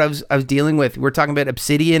knew what I was dealing with. We're talking about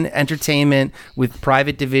Obsidian Entertainment with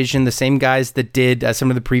Private Division, the same guys that did some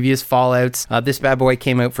of the previous Fallouts. This bad boy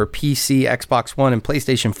came out for PC, Xbox One, and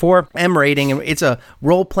PlayStation 4. M rating, and it's a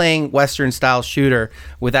role-playing Western-style shooter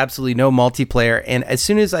with absolutely no multiplayer. And as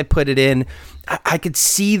soon as I put it in, I could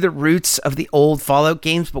see the roots of the old Fallout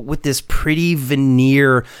games, but with this pretty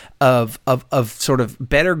veneer of sort of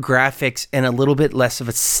better graphics and a little bit less of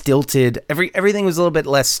a stilted. Everything was a little bit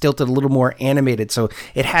less stilted, a little more animated. So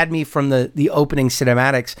it had me from the opening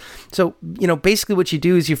cinematics. So, basically what you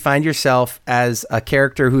do is you find yourself as a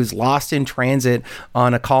character who's lost in transit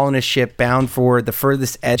on a colonist ship bound for the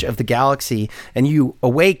furthest edge of the galaxy, and you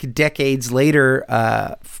awake decades later,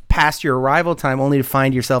 past your arrival time, only to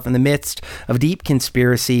find yourself in the midst of deep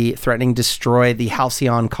conspiracy threatening to destroy the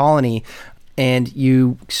Halcyon colony. And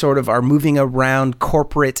you sort of are moving around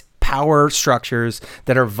corporate power structures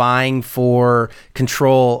that are vying for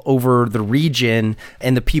control over the region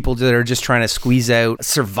and the people that are just trying to squeeze out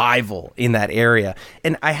survival in that area.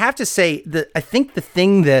 And I have to say that I think the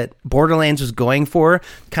thing that Borderlands was going for,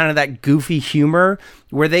 kind of that goofy humor,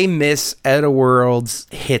 where they miss Outer Worlds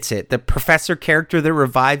hits it. The professor character that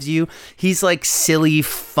revives you, he's like silly,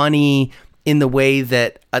 funny in the way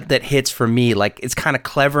that that hits for me. Like, it's kind of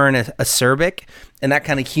clever and acerbic, and that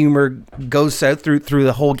kind of humor goes out through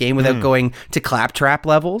the whole game without going to claptrap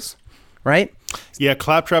levels, right? Yeah,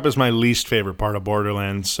 claptrap is my least favorite part of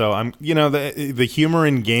Borderlands. So I'm, the humor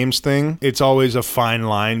in games thing, it's always a fine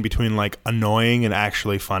line between like annoying and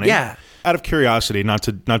actually funny. Yeah. Out of curiosity, not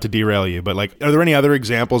to derail you, but like, are there any other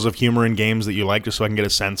examples of humor in games that you like, just so I can get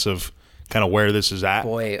a sense of kind of where this is at?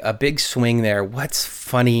 Boy, a big swing there. What's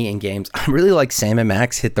funny in games? I really like Sam and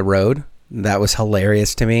Max Hit the Road. That was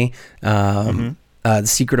hilarious to me. The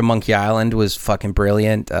Secret of Monkey Island was fucking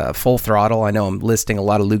brilliant. Full Throttle. I know I'm listing a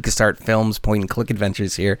lot of LucasArts films, point and click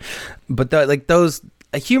adventures here, but those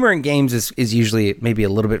humor in games is usually maybe a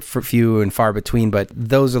little bit few and far between. But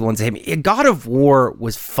those are the ones that hit me. God of War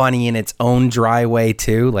was funny in its own dry way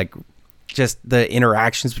too. Like, just the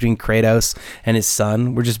interactions between Kratos and his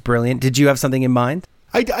son were just brilliant. Did you have something in mind?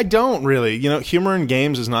 I don't really. Humor in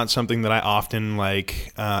games is not something that I often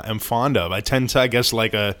am fond of. I tend to, I guess,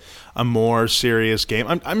 like a more serious game.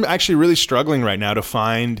 I'm actually really struggling right now to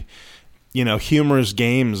find, humorous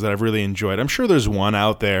games that I've really enjoyed. I'm sure there's one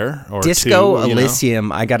out there or Disco two,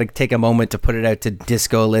 Elysium. I got to take a moment to put it out to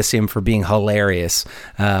Disco Elysium for being hilarious.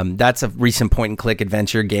 That's a recent point and click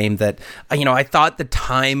adventure game that, I thought the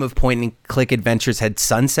time of point and click adventures had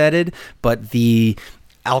sunsetted, but the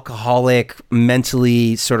alcoholic,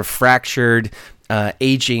 mentally sort of fractured,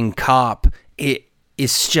 aging cop,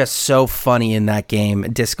 is just so funny in that game.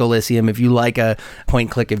 Disco Elysium, if you like a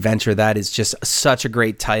point-click adventure, that is just such a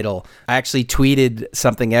great title. I actually tweeted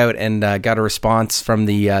something out and got a response from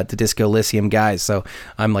the Disco Elysium guys, so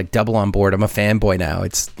I'm like double on board. I'm a fanboy now.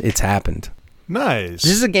 It's happened. Nice.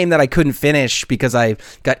 This is a game that I couldn't finish because I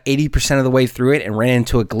got 80% of the way through it and ran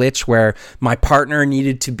into a glitch where my partner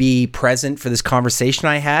needed to be present for this conversation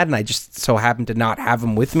I had, and I just so happened to not have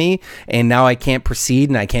him with me, and now I can't proceed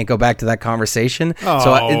and I can't go back to that conversation.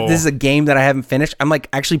 So this is a game that I haven't finished. I'm like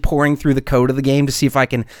actually pouring through the code of the game to see if I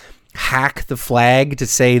can hack the flag to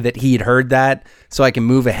say that he had heard that so I can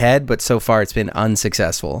move ahead, but so far it's been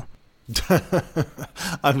unsuccessful.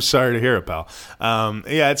 I'm sorry to hear it, pal.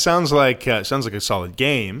 It sounds like a solid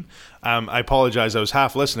game. I apologize. I was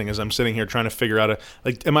half listening as I'm sitting here trying to figure out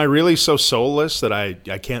am I really so soulless that I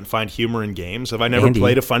can't find humor in games? Have I never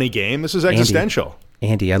played a funny game? This is existential.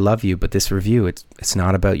 Andy, I love you, but this review, it's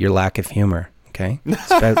not about your lack of humor. Okay,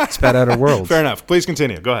 it's about Outer Worlds. Fair enough. Please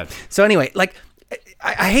continue. Go ahead. So anyway,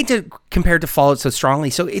 I hate to compare it to Fallout so strongly.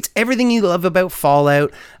 So it's everything you love about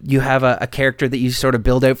Fallout. You have a character that you sort of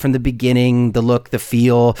build out from the beginning, the look, the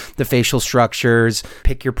feel, the facial structures,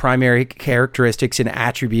 pick your primary characteristics and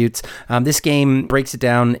attributes. This game breaks it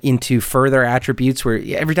down into further attributes where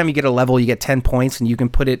every time you get a level, you get 10 points, and you can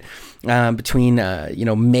put it between,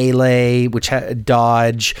 melee,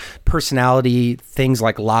 dodge, personality, things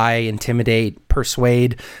like lie, intimidate,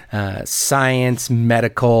 persuade, science,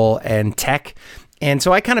 medical, and tech. And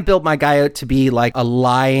so I kind of built my guy out to be like a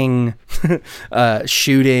lying,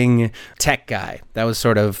 shooting tech guy. That was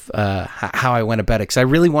sort of how I went about it. Because I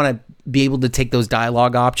really want to be able to take those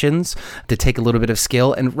dialogue options to take a little bit of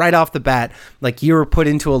skill. And right off the bat, like, you were put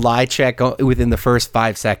into a lie check within the first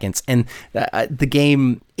 5 seconds. And the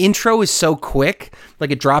game intro is so quick.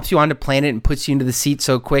 Like, it drops you onto planet and puts you into the seat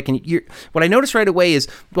so quick. And what I noticed right away is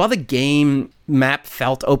while the game map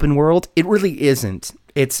felt open world, it really isn't.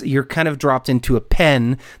 You're kind of dropped into a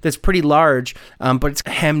pen that's pretty large, but it's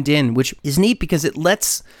hemmed in, which is neat because it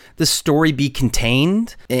lets the story be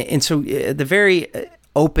contained. And so at the very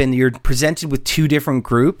open, you're presented with 2 different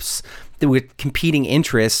groups with competing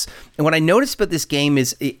interests. And what I noticed about this game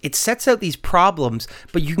is it sets out these problems,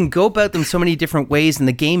 but you can go about them so many different ways, and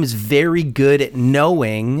the game is very good at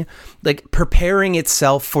knowing, like, preparing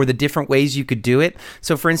itself for the different ways you could do it.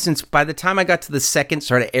 So for instance, by the time I got to the second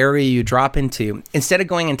sort of area you drop into, instead of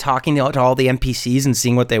going and talking to all the NPCs and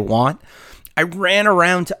seeing what they want, I ran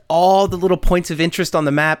around to all the little points of interest on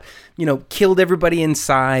the map, killed everybody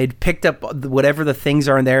inside, picked up whatever the things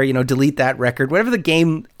are in there, delete that record, whatever the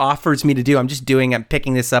game offers me to do. I'm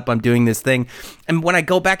picking this up, I'm doing this thing. And when I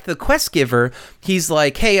go back to the quest giver, he's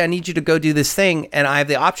like, hey, I need you to go do this thing. And I have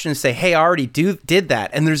the option to say, hey, I already did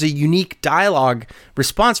that. And there's a unique dialogue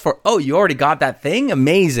response for, oh, you already got that thing?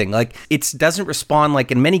 Amazing. Like, it doesn't respond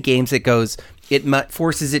like in many games. It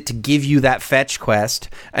forces it to give you that fetch quest.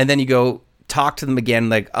 And then you go talk to them again,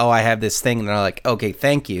 like, oh, I have this thing, and they're like, okay,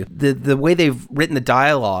 thank you. The way they've written the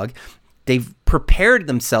dialogue, they've prepared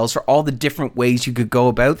themselves for all the different ways you could go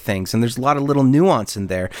about things, and there's a lot of little nuance in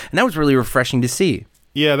there, and that was really refreshing to see.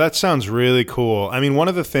 Yeah, that sounds really cool. I mean, one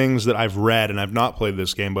of the things that I've read, and I've not played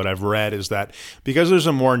this game, but I've read, is that because there's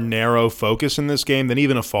a more narrow focus in this game than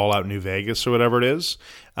even a Fallout New Vegas or whatever it is,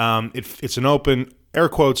 it's an open, air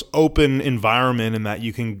quotes, open environment in that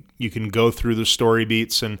you can go through the story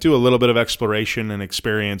beats and do a little bit of exploration and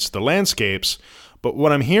experience the landscapes. But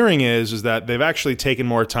what I'm hearing is that they've actually taken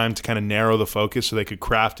more time to kind of narrow the focus so they could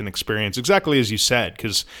craft an experience exactly as you said,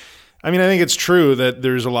 because I mean, I think it's true that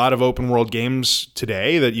there's a lot of open world games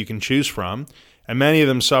today that you can choose from, and many of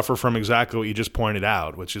them suffer from exactly what you just pointed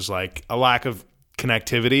out, which is like a lack of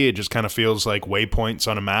connectivity. It just kind of feels like waypoints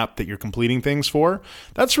on a map that you're completing things for.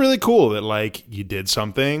 That's really cool that like you did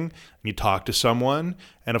something, you talked to someone,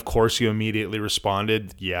 and of course you immediately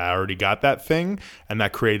responded, yeah, I already got that thing, and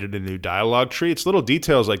that created a new dialogue tree. It's little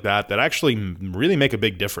details like that that actually really make a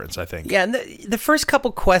big difference, I think. Yeah, and the first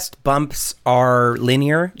couple quest bumps are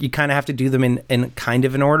linear. You kind of have to do them in kind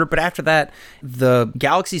of an order, but after that, the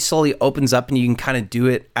galaxy slowly opens up and you can kind of do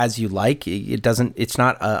it as you like. It's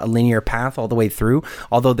not a linear path all the way through,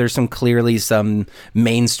 although there's clearly some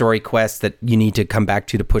main story quests that you need to come back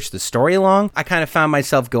to push the story along. I kind of found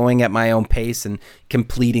myself going at my own pace and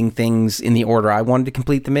completing things in the order I wanted to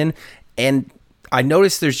complete them in, and I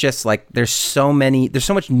noticed there's so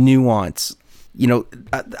much nuance. You know,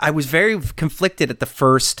 I was very conflicted at the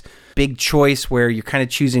first big choice where you're kind of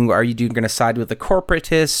choosing, are you going to side with the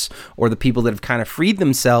corporatists or the people that have kind of freed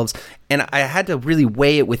themselves? And I had to really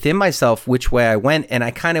weigh it within myself which way I went, and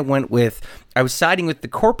I kind of I was siding with the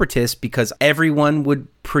corporatists because everyone would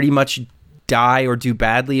pretty much die or do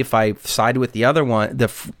badly if I sided with the other one,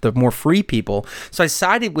 the more free people. So I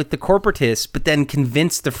sided with the corporatists, but then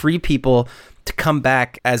convinced the free people to come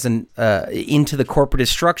back as into the corporatist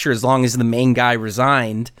structure as long as the main guy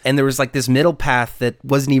resigned. And there was like this middle path that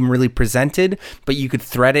wasn't even really presented, but you could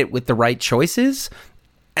thread it with the right choices.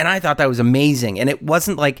 And I thought that was amazing. And it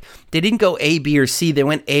wasn't like they didn't go A, B, or C. They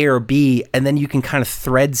went A or B, and then you can kind of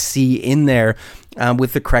thread C in there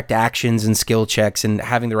with the correct actions and skill checks and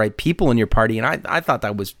having the right people in your party. And I thought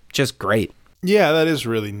that was just great. Yeah, that is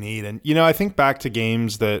really neat. And, you know, I think back to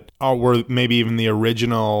games that were maybe even the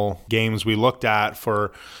original games we looked at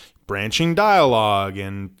for branching dialogue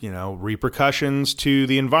and, you know, repercussions to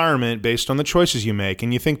the environment based on the choices you make.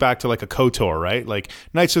 And you think back to like a KOTOR, right? Like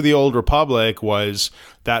Knights of the Old Republic was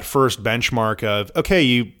that first benchmark of, okay,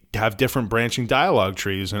 you have different branching dialogue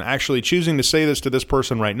trees, and actually choosing to say this to this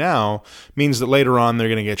person right now means that later on they're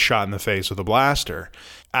going to get shot in the face with a blaster.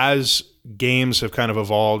 As games have kind of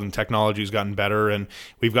evolved and technology has gotten better, and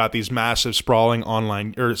we've got these massive sprawling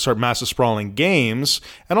games,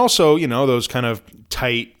 and also, you know, those kind of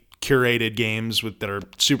tight curated games that are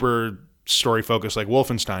super story focused, like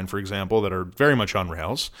Wolfenstein, for example, that are very much on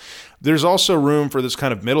rails. There's also room for this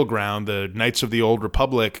kind of middle ground, the Knights of the Old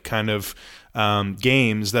Republic kind of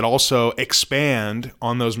games that also expand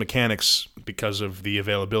on those mechanics because of the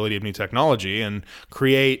availability of new technology and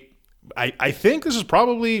create, I think this is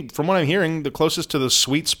probably, from what I'm hearing, the closest to the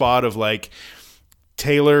sweet spot of like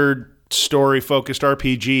tailored story-focused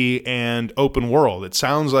RPG and open world. It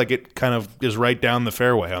sounds like it kind of is right down the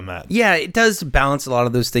fairway on that. Yeah, it does balance a lot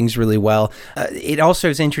of those things really well. It also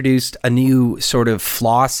has introduced a new sort of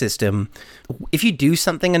flaw system. If you do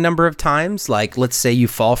something a number of times, like let's say you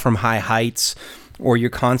fall from high heights, or you're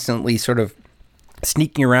constantly sort of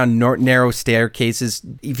sneaking around narrow staircases,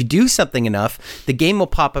 if you do something enough, the game will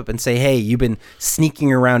pop up and say, hey, you've been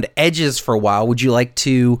sneaking around edges for a while. Would you like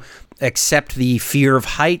to accept the fear of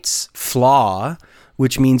heights flaw,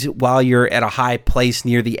 which means while you're at a high place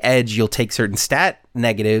near the edge, you'll take certain stat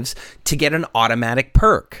negatives to get an automatic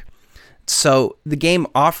perk. So the game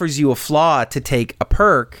offers you a flaw to take a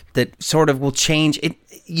perk that sort of will change it.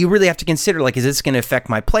 You really have to consider, like, is this going to affect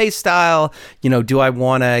my play style? You know, do I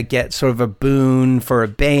want to get sort of a boon for a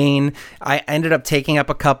bane? I ended up taking up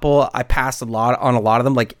a couple. I passed on a lot of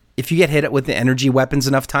them. Like, if you get hit with the energy weapons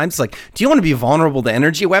enough times, it's like, do you want to be vulnerable to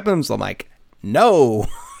energy weapons? I'm like, no,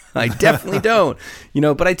 I definitely don't. You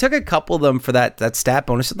know, but I took a couple of them for that stat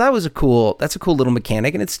bonus. So that's a cool little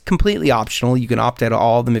mechanic, and it's completely optional. You can opt out of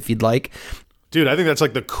all of them if you'd like. Dude, I think that's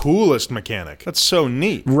like the coolest mechanic. That's so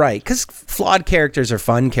neat. Right, because flawed characters are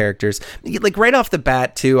fun characters. Like right off the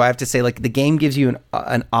bat, too, I have to say, like, the game gives you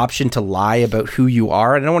an option to lie about who you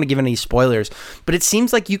are. I don't want to give any spoilers, but it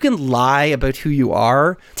seems like you can lie about who you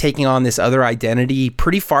are, taking on this other identity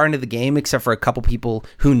pretty far into the game, except for a couple people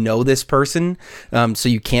who know this person, so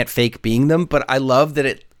you can't fake being them. But I love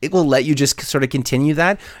that it will let you just sort of continue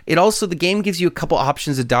that. It also, the game gives you a couple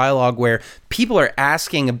options of dialogue where people are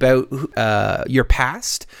asking about your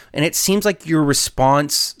past, and it seems like your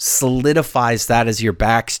response solidifies that as your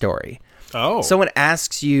backstory. Oh. Someone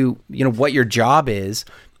asks you, what your job is,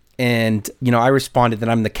 and I responded that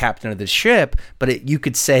I'm the captain of the ship. But you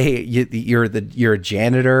could say you're a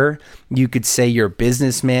janitor. You could say you're a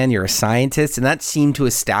businessman. You're a scientist, and that seemed to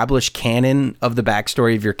establish canon of the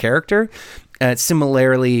backstory of your character.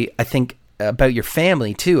 Similarly, I think about your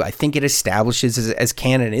family too. I think it establishes as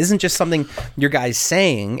canon. It isn't just something your guy's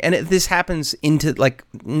saying, and this happens into like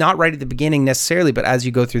not right at the beginning necessarily, but as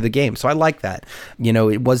you go through the game. So I like that.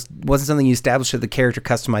 It wasn't something you established at the character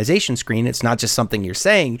customization screen. It's not just something you're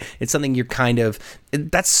saying. It's something you're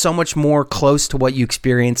that's so much more close to what you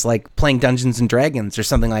experience like playing Dungeons and Dragons or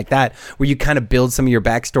something like that, where you kind of build some of your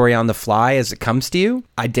backstory on the fly as it comes to you.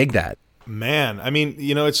 I dig that. Man, I mean,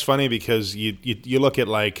 it's funny because you look at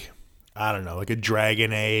like, I don't know, like a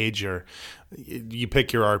Dragon Age, or you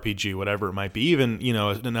pick your RPG, whatever it might be, even,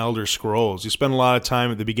 an Elder Scrolls. You spend a lot of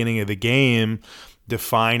time at the beginning of the game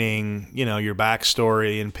defining, your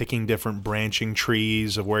backstory and picking different branching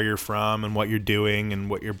trees of where you're from and what you're doing,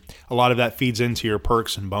 and a lot of that feeds into your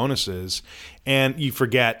perks and bonuses. And you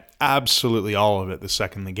forget absolutely all of it the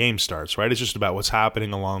second the game starts, right? It's just about what's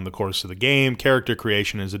happening along the course of the game. Character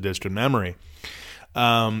creation is a distant memory.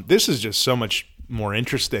 This is just so much more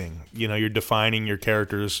interesting. You're defining your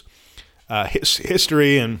character's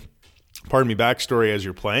history and backstory as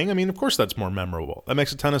you're playing. I mean, of course that's more memorable. That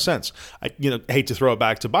makes a ton of sense. I hate to throw it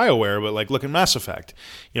back to BioWare, but like look at Mass Effect.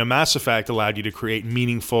 Mass Effect allowed you to create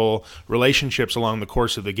meaningful relationships along the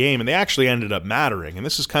course of the game, and they actually ended up mattering. And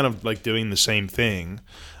this is kind of like doing the same thing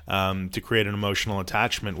to create an emotional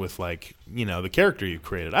attachment with the character you've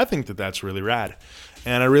created. I think that's really rad.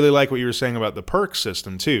 And I really like what you were saying about the perk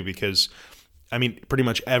system too, because I mean, pretty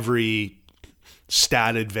much every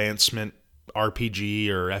stat advancement RPG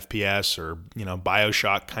or FPS or,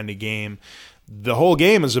 BioShock kind of game, the whole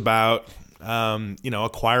game is about,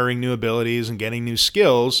 acquiring new abilities and getting new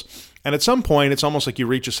skills. And at some point, it's almost like you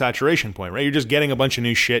reach a saturation point, right? You're just getting a bunch of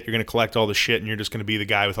new shit. You're going to collect all the shit, and you're just going to be the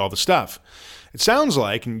guy with all the stuff. It sounds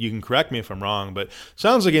like, and you can correct me if I'm wrong, but it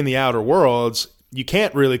sounds like in the Outer Worlds, you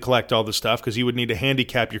can't really collect all the stuff because you would need to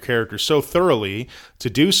handicap your character so thoroughly to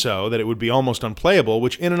do so that it would be almost unplayable,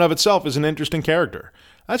 which in and of itself is an interesting character.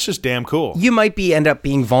 That's just damn cool. You might end up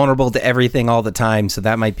being vulnerable to everything all the time, so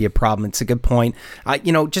that might be a problem. It's a good point.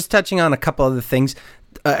 Just touching on a couple other things,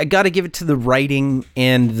 I got to give it to the writing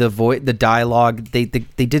and the dialogue. They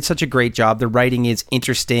did such a great job. The writing is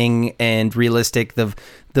interesting and realistic. The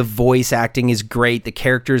voice acting is great. The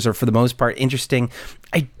characters are, for the most part, interesting.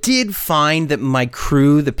 I did find that my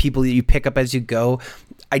crew, the people that you pick up as you go,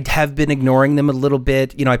 I have been ignoring them a little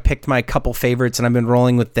bit. I picked my couple favorites and I've been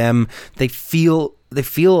rolling with them. They feel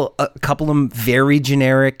a couple of them very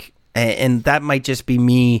generic. And that might just be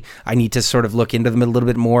me. I need to sort of look into them a little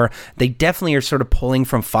bit more. They definitely are sort of pulling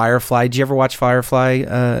from Firefly. Did you ever watch Firefly,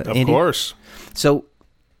 Andy? Of course. So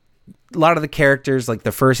a lot of the characters, like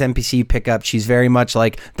the first NPC you pick up, she's very much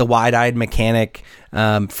like the wide-eyed mechanic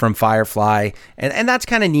from Firefly. And that's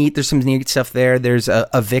kind of neat. There's some neat stuff there. There's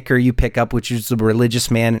a vicar you pick up, which is a religious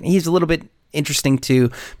man. He's a little bit interesting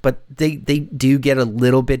too, but they do get a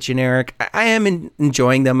little bit generic. I am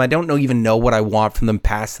enjoying them. I don't even know what I want from them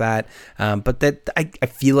past that, but that I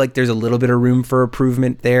feel like there's a little bit of room for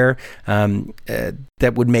improvement there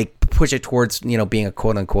that would push it towards being a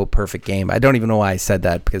quote unquote perfect game. I don't even know why I said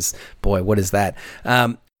that, because boy, what is that?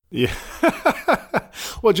 Yeah.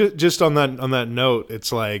 Well, just on that note,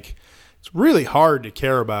 it's like it's really hard to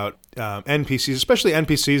care about NPCs, especially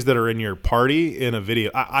NPCs that are in your party in a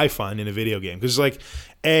video. I find in a video game, because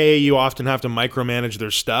you often have to micromanage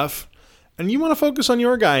their stuff, and you want to focus on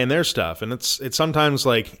your guy and their stuff, and it's sometimes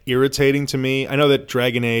like irritating to me. I know that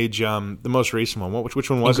Dragon Age, the most recent one, which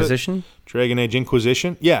one was Inquisition? it? Dragon Age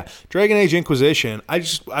Inquisition. Yeah, Dragon Age Inquisition.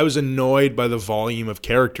 I was annoyed by the volume of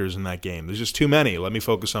characters in that game. There's just too many. Let me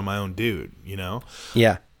focus on my own dude.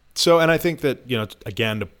 Yeah. So, and I think that,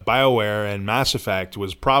 again, BioWare and Mass Effect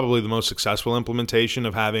was probably the most successful implementation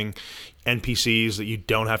of having NPCs that you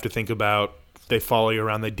don't have to think about. They follow you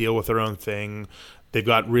around. They deal with their own thing. They've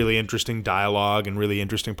got really interesting dialogue and really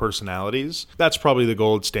interesting personalities. That's probably the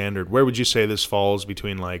gold standard. Where would you say this falls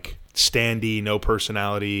between like standy, no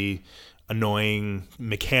personality, annoying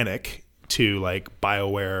mechanic to like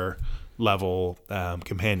BioWare level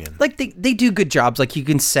companion? Like they do good jobs. Like you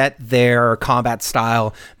can set their combat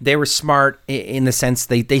style. They were smart in the sense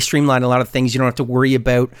they streamline a lot of things. You don't have to worry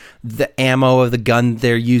about the ammo of the gun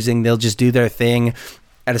they're using. They'll just do their thing.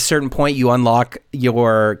 At a certain point, you unlock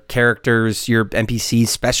your characters, your NPCs'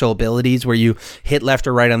 special abilities where you hit left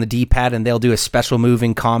or right on the D-pad and they'll do a special move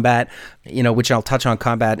in combat, which I'll touch on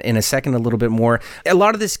combat in a second a little bit more. A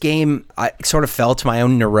lot of this game, I sort of fell to my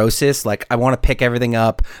own neurosis. Like, I want to pick everything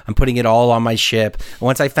up. I'm putting it all on my ship.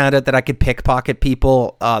 Once I found out that I could pickpocket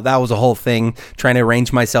people, that was a whole thing, trying to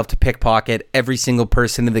arrange myself to pickpocket every single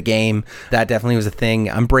person in the game. That definitely was a thing.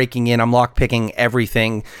 I'm breaking in, I'm lockpicking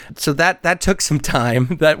everything. So that took some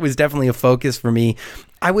time. That was definitely a focus for me.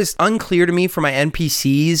 I was unclear to me for my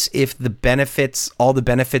NPCs if all the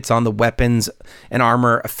benefits on the weapons and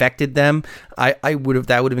armor affected them. That would have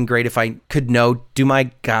been great if I could know, do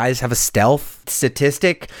my guys have a stealth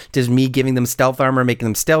statistic? Does me giving them stealth armor making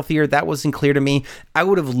them stealthier? That wasn't clear to me. I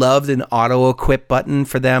would have loved an auto-equip button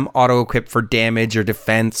for them, auto-equip for damage or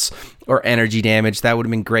defense or energy damage. That would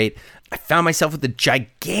have been great. I found myself with a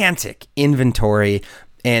gigantic inventory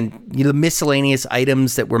and miscellaneous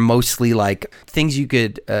items that were mostly like things you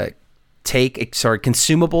could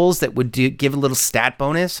consumables that would give a little stat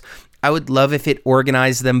bonus. I would love if it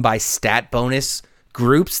organized them by stat bonus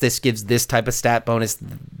groups. This gives this type of stat bonus.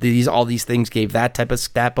 All these things gave that type of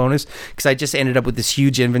stat bonus, because I just ended up with this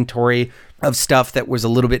huge inventory of stuff that was a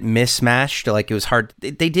little bit mismatched. Like, it was hard.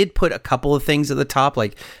 They did put a couple of things at the top,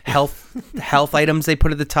 like health items they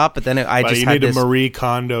put at the top, but then you need to Marie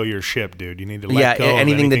Kondo your ship, dude. You need to let go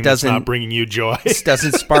anything of that doesn't that's not bringing you joy.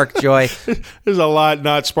 Doesn't spark joy. There's a lot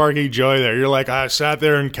not sparking joy there. You're like, I sat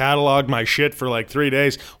there and cataloged my shit for like 3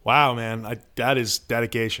 days. Wow, man, that is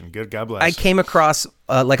dedication. Good, God bless. I came across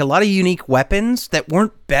like a lot of unique weapons that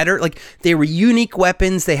weren't better. Like, they were unique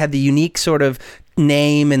weapons. They had the unique sort of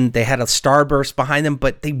name and they had a starburst behind them,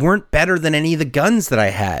 but they weren't better than any of the guns that I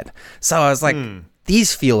had. So I was like,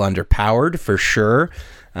 these feel underpowered for sure.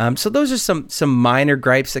 So those are some minor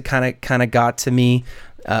gripes that kind of got to me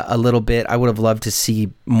a little bit. I would have loved to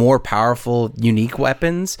see more powerful, unique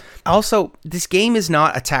weapons. Also, this game is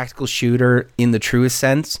not a tactical shooter in the truest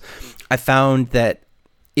sense. I found that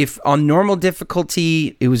if on normal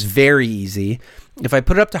difficulty, it was very easy. If I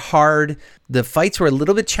put it up to hard, the fights were a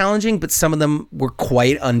little bit challenging, but some of them were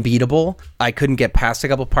quite unbeatable. I couldn't get past a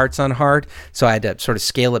couple parts on hard, so I had to sort of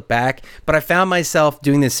scale it back. But I found myself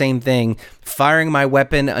doing the same thing, firing my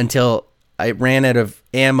weapon until I ran out of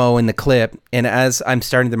ammo in the clip, and as I'm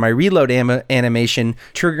starting my reload animation,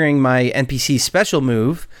 triggering my NPC special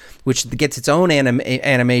move, which gets its own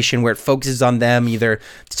animation where it focuses on them either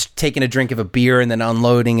taking a drink of a beer and then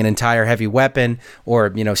unloading an entire heavy weapon,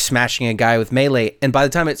 or smashing a guy with melee. And by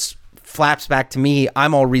the time it flaps back to me,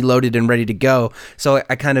 I'm all reloaded and ready to go. So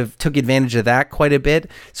I kind of took advantage of that quite a bit.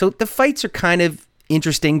 So the fights are kind of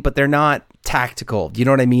interesting, but they're not tactical. You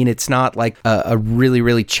know what I mean? It's not like a really,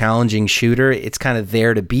 really challenging shooter. It's kind of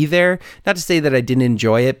there to be there. Not to say that I didn't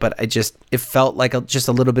enjoy it, but it felt like just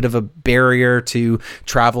a little bit of a barrier to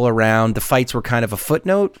travel around. The fights were kind of a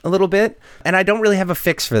footnote a little bit, and I don't really have a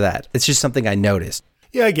fix for that. It's just something I noticed.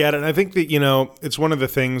 Yeah, I get it. And I think that, it's one of the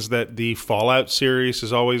things that the Fallout series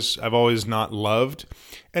I've always not loved.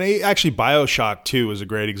 And actually BioShock 2 is a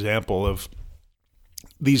great example of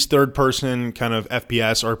these third-person kind of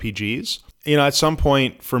FPS RPGs. At some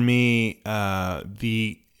point for me,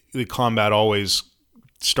 the combat always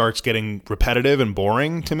starts getting repetitive and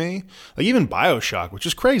boring to me. Like even BioShock, which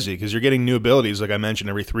is crazy because you're getting new abilities, like I mentioned,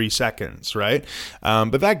 every 3 seconds, right?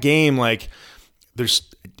 But that game, like, there's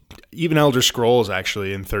even Elder Scrolls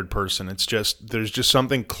actually in third person. There's just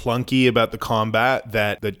something clunky about the combat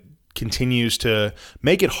that continues to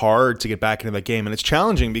make it hard to get back into that game, and it's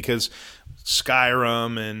challenging because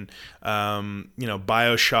Skyrim and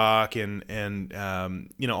BioShock and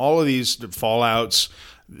all of these Fallouts,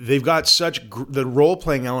 they've got the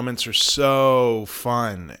role-playing elements are so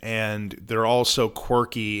fun, and they're all so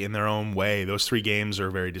quirky in their own way. Those 3 games are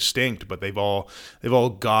very distinct, but they've all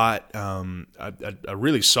got a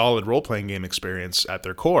really solid role-playing game experience at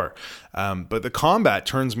their core. But the combat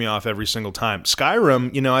turns me off every single time.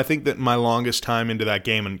 Skyrim, I think that my longest time into that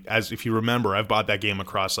game, and if you remember, I've bought that game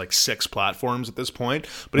across like 6 platforms at this point,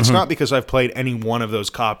 but it's not because I've played any one of those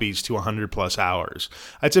copies to 100 plus hours.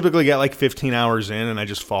 I typically get like 15 hours in and I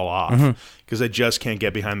just fall off because I just can't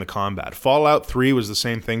get behind the combat. Fallout 3 was the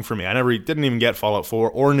same thing for me. I didn't even get Fallout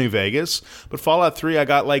 4 or New Vegas, but Fallout 3 I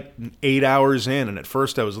got like 8 hours in, and at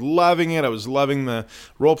first I was loving it. I was loving the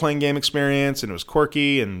role-playing game experience, and it was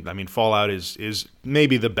quirky, and I mean Fallout is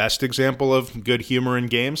maybe the best example of good humor in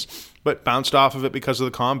games, but bounced off of it because of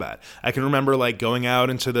the combat. I can remember like going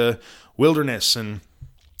out into the wilderness and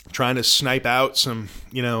trying to snipe out some,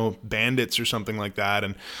 bandits or something like that.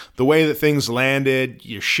 And the way that things landed,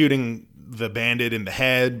 you're shooting the bandit in the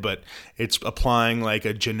head, but it's applying like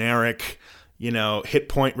a generic, hit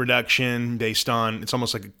point reduction based on, it's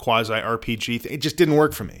almost like a quasi RPG thing. It just didn't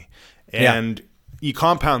work for me. And you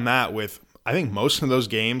compound that with, I think most of those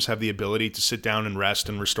games have the ability to sit down and rest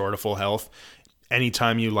and restore to full health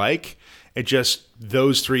anytime you like. It just,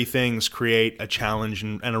 those three things create a challenge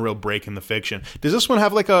and a real break in the fiction. Does this one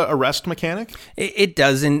have like a rest mechanic? It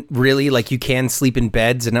doesn't really. Like, you can sleep in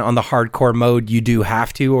beds, and on the hardcore mode you do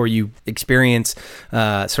have to, or you experience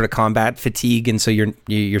sort of combat fatigue, and so your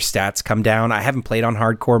stats come down. I haven't played on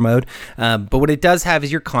hardcore mode, but what it does have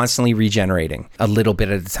is you're constantly regenerating a little bit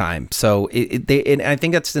at a time. So and I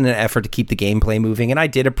think that's in an effort to keep the gameplay moving, and I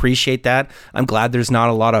did appreciate that. I'm glad there's not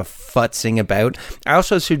a lot of futzing about. I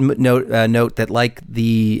also should note that, like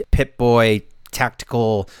the Pip-Boy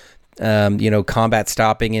tactical combat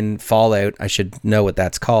stopping in Fallout, I should know what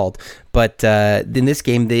that's called, but in this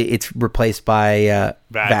game it's replaced by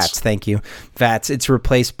VATS. Thank you, VATS. It's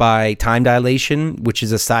replaced by time dilation, which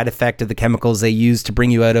is a side effect of the chemicals they use to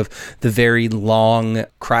bring you out of the very long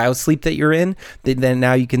cryo sleep that you're in. Then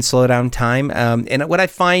now you can slow down time, and what I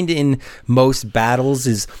find in most battles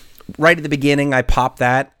is right at the beginning I pop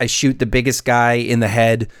that, I shoot the biggest guy in the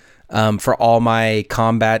head for all my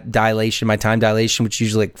combat dilation, my time dilation, which is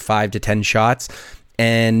usually like 5 to 10 shots.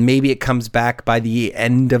 And maybe it comes back by the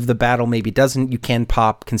end of the battle, maybe it doesn't. You can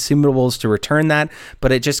pop consumables to return that.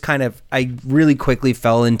 But it just I really quickly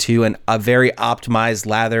fell into a very optimized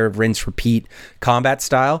lather, rinse, repeat combat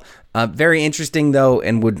style. Very interesting, though,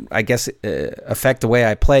 and would, I guess, affect the way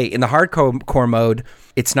I play. In the hardcore mode,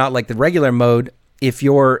 it's not like the regular mode. If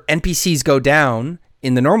your NPCs go down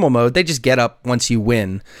in the normal mode, they just get up once you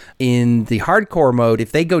win. In the hardcore mode,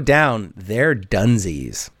 if they go down, they're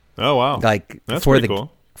dunsies. Oh wow! Like, that's for pretty the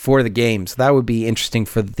cool. For the game, so that would be interesting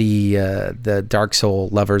for the Dark Soul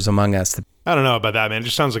lovers among us. I don't know about that, man. It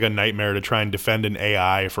just sounds like a nightmare to try and defend an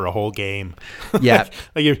AI for a whole game. Yeah,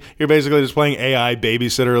 like you're basically just playing AI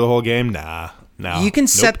babysitter the whole game. Nah. You can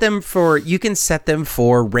set them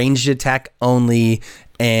for ranged attack only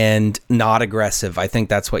and not aggressive. I think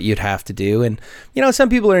that's what you'd have to do. And some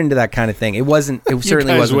people are into that kind of thing. It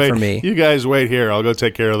certainly wasn't for me. You guys wait here. I'll go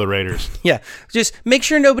take care of the Raiders. Yeah, just make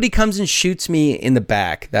sure nobody comes and shoots me in the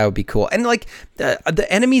back. That would be cool. And like the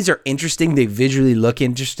enemies are interesting. They visually look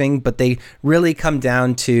interesting, but they really come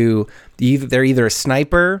down to they're either a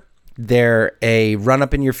sniper, they're a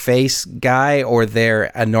run-up-in-your-face guy, or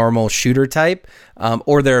they're a normal shooter type,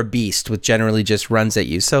 or they're a beast, which generally just runs at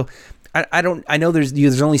you. So I know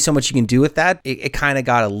there's only so much you can do with that. It kind of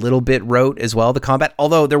got a little bit rote as well, the combat.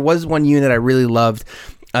 Although there was one unit I really loved.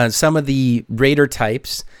 Some of the Raider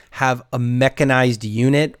types have a mechanized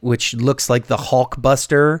unit, which looks like the Hulk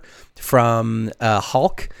Buster from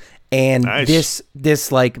Hulk. And nice.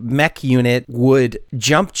 This like mech unit would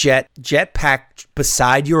jump jetpack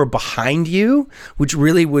beside you or behind you, which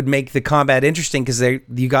really would make the combat interesting, because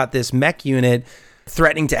you got this mech unit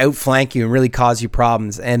threatening to outflank you and really cause you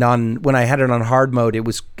problems. And when I had it on hard mode, it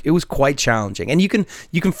was quite challenging. And you can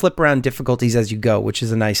flip around difficulties as you go, which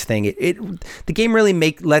is a nice thing. The game really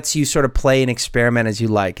lets you sort of play and experiment as you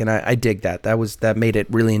like, and I dig that. That made it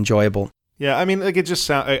really enjoyable. Yeah, I mean, like, it just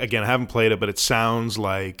sounds, again, I haven't played it, but it sounds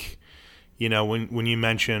like, when you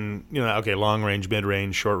mention, okay, long range, mid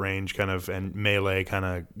range, short range kind of, and melee kind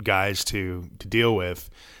of guys to deal with,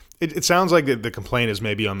 it sounds like the complaint is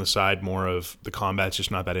maybe on the side more of the combat's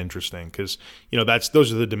just not that interesting, because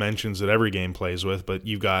those are the dimensions that every game plays with. But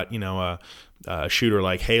you've got a shooter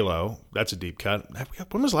like Halo, that's a deep cut.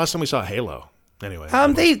 When was the last time we saw Halo? Anyway,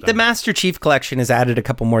 the Master Chief Collection has added a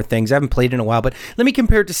couple more things. I haven't played in a while, but let me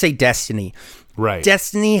compare it to, say, Destiny. Right.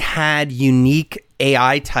 Destiny had unique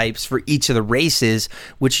AI types for each of the races,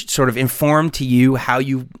 which sort of informed to you how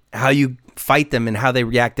you fight them and how they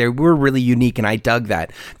react. They were really unique, and I dug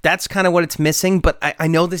that. That's kind of what it's missing, but I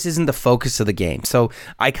know this isn't the focus of the game, so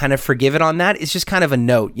I kind of forgive it on that. It's just kind of a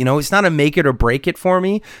note. It's not a make it or break it for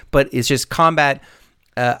me, but it's just combat.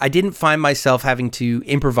 I didn't find myself having to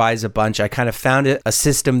improvise a bunch. I kind of found a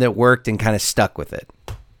system that worked and kind of stuck with it.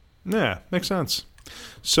 Yeah, makes sense.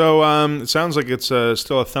 So it sounds like it's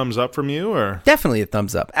still a thumbs up from you, or definitely a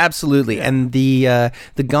thumbs up, absolutely. Yeah. And the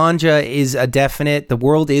ganja is a definite. The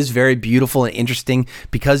world is very beautiful and interesting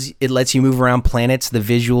because it lets you move around planets. The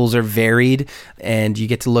visuals are varied, and you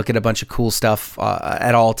get to look at a bunch of cool stuff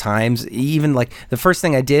at all times. Even like the first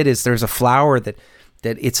thing I did is there's a flower that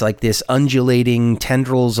it's like this undulating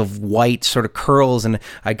tendrils of white sort of curls, and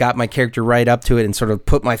I got my character right up to it and sort of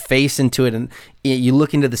put my face into it, and you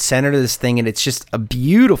look into the center of this thing, and it's just a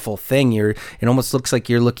beautiful thing. It almost looks like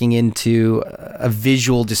you're looking into a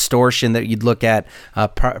visual distortion that you'd look at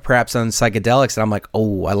perhaps on psychedelics. And I'm like,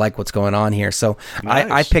 oh, I like what's going on here. So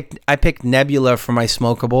Nice. I picked Nebula for my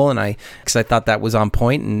smokable, and because I thought that was on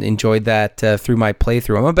point and enjoyed that through my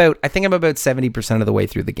playthrough. I think I'm about 70% of the way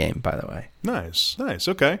through the game, by the way. Nice.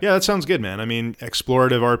 Okay. Yeah, that sounds good, man. I mean,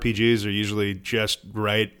 explorative RPGs are usually just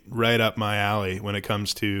right up my alley when it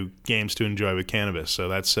comes to games to enjoy with cannabis. So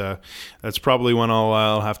that's probably one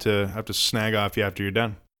I'll have to snag off you after you're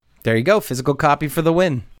done. There you go, physical copy for the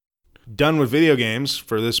win. Done with video games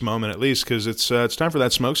for this moment at least, because it's time for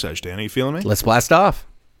that smoke sesh. Dan, are you feeling me? Let's blast off.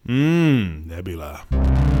 Nebula.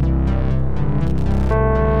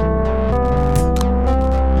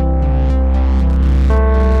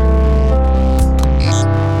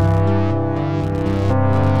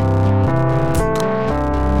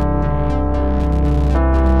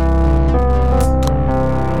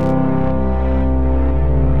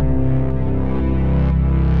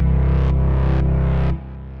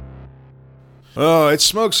 Oh, it's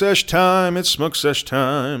smoke sesh time. It's smoke sesh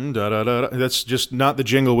time. Da da da. That's just not the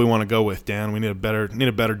jingle we want to go with, Dan. We need a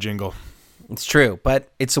better jingle. It's true, but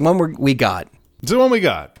it's the one we got. It's the one we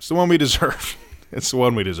got. It's the one we deserve. It's the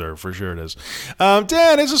one we deserve, for sure it is.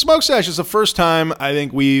 Dan, it's a smoke sesh. It's the first time I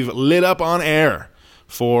think we've lit up on air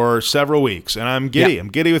for several weeks, and I'm giddy. Yeah. I'm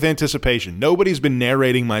giddy with anticipation. Nobody's been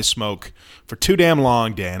narrating my smoke for too damn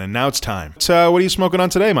long, Dan, and now it's time. So what are you smoking on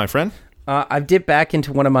today, my friend? I've dipped back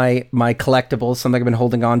into one of my collectibles, something I've been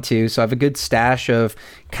holding on to. So I have a good stash of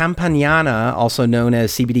Campaniana, also known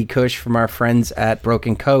as CBD Kush from our friends at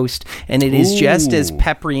Broken Coast. And it is just as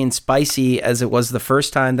peppery and spicy as it was the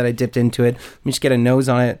first time that I dipped into it. Let me just get a nose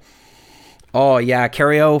on it. Oh, yeah,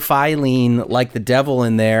 caryophyllene like the devil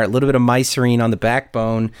in there. A little bit of mycerine on the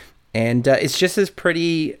backbone. And it's just as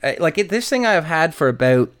pretty. This thing I've had for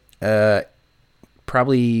about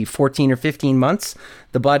probably 14 or 15 months.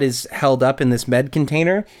 The bud is held up in this med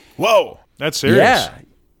container. Whoa, that's serious. Yeah.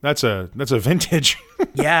 That's a vintage.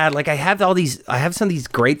 Yeah, I have some of these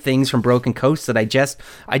great things from Broken Coast that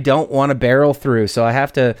I don't want to barrel through. So I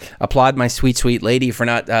have to applaud my sweet lady for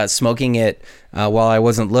not smoking it while I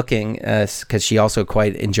wasn't looking, because she also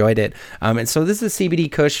quite enjoyed it. And so this is CBD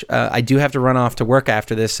Kush. I do have to run off to work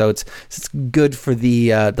after this, so it's good for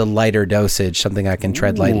the lighter dosage, something I can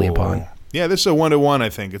tread lightly upon. Yeah, this is a 1-to-1, I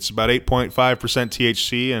think. It's about 8.5%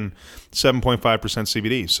 THC and 7.5%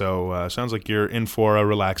 CBD. So sounds like you're in for a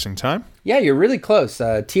relaxing time. Yeah, you're really close.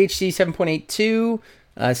 THC 7.82,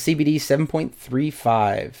 CBD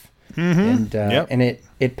 7.35. Mm-hmm. And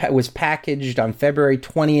it was packaged on February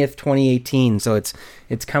 20th, 2018. So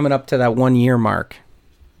it's coming up to that 1 year mark.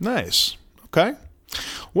 Nice. Okay.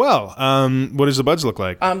 Well, what does the buds look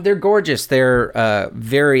like? They're gorgeous. They're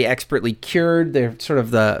very expertly cured. They're sort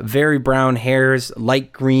of the very brown hairs,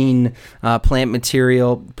 light green plant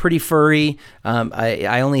material, pretty furry.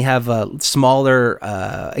 I only have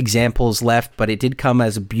smaller examples left, but it did come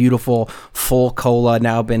as a beautiful full cola,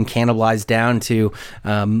 now been cannibalized down to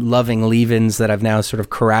loving leave-ins that I've now sort of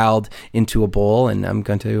corralled into a bowl, and I'm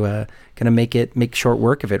going to make short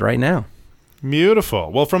work of it right now.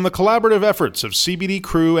 Beautiful. Well, from the collaborative efforts of CBD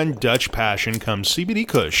Crew and Dutch Passion comes CBD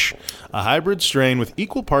Kush, a hybrid strain with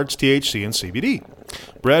equal parts THC and CBD.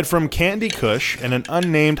 Bred from Candy Kush and an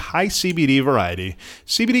unnamed high CBD variety,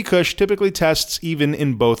 CBD Kush typically tests even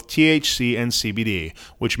in both THC and CBD,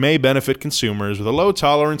 which may benefit consumers with a low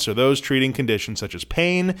tolerance or those treating conditions such as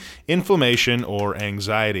pain, inflammation, or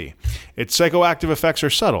anxiety. Its psychoactive effects are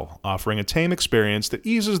subtle, offering a tame experience that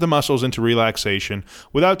eases the muscles into relaxation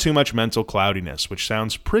without too much mental cloudiness, which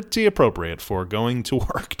sounds pretty appropriate for going to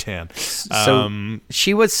work, Dan. So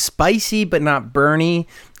she was spicy but not burny.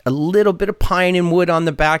 A little bit of pine and wood on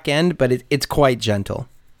the back end, but it's quite gentle.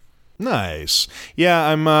 Nice.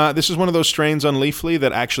 Yeah, this is one of those strains on Leafly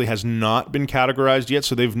that actually has not been categorized yet,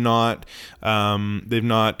 so they've not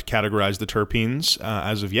categorized the terpenes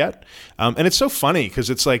as of yet. And it's so funny because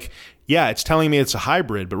it's like, yeah, it's telling me it's a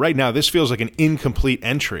hybrid, but right now this feels like an incomplete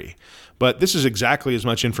entry. But this is exactly as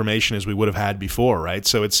much information as we would have had before, right?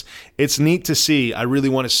 So it's neat to see. I really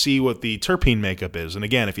want to see what the terpene makeup is. And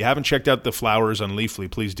again, if you haven't checked out the flowers on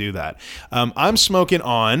Leafly, please do that. I'm smoking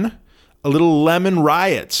on a little Lemon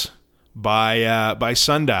Riot by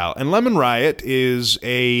Sundial. And Lemon Riot is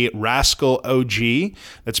a Rascal OG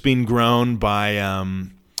that's being grown by,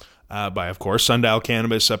 of course, Sundial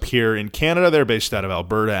Cannabis up here in Canada. They're based out of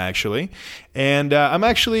Alberta, actually. And I'm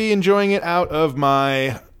actually enjoying it out of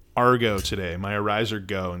my Argo today, my Arizer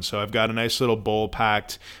Go, and so I've got a nice little bowl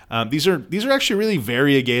packed. These are actually really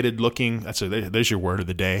variegated looking. There's your word of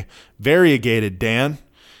the day, variegated, Dan.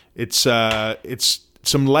 It's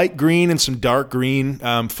some light green and some dark green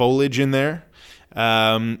foliage in there.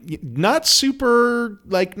 Not super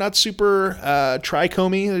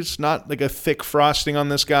trichomy. There's not like a thick frosting on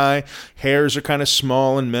this guy. Hairs are kind of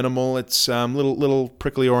small and minimal. It's little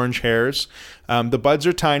prickly orange hairs. The buds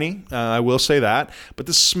are tiny. I will say that, but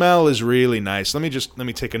the smell is really nice. Let me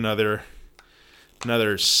take another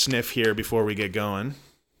sniff here before we get going.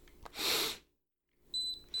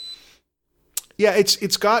 Yeah,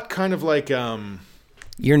 it's got kind of like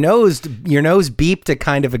Your nose beeped a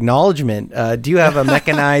kind of acknowledgement. Do you have a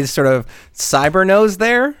mechanized sort of cyber nose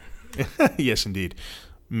there? Yes, indeed.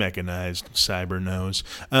 Mechanized cyber nose.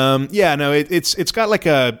 It's got like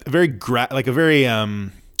a very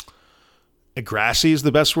grassy is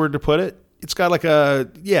the best word to put it. It's got like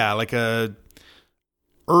a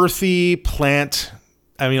earthy plant.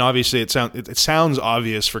 I mean, obviously it sounds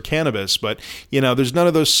obvious for cannabis, but there's none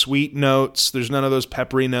of those sweet notes. There's none of those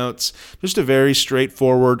peppery notes. Just a very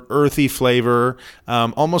straightforward, earthy flavor,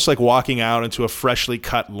 almost like walking out into a freshly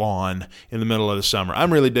cut lawn in the middle of the summer.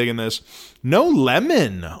 I'm really digging this. No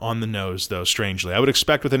lemon on the nose, though, strangely. I would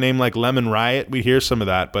expect with a name like Lemon Riot, we'd hear some of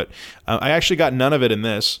that, but I actually got none of it in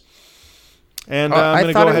this. And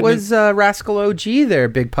I thought it was Rascal OG there,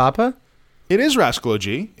 Big Papa. It is Rascal OG.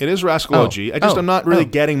 OG. I'm not really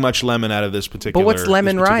getting much lemon out of this particular. But what's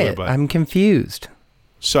Lemon Riot? Bud. I'm confused.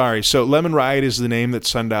 Sorry. So Lemon Riot is the name that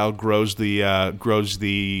Sundial grows the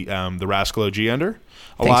Rascal OG under.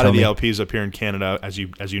 A lot of the LPs up here in Canada, as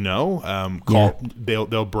you know,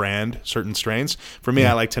 they'll brand certain strains. For me,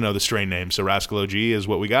 I like to know the strain name. So Rascal OG is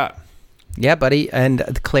what we got. Yeah, buddy, and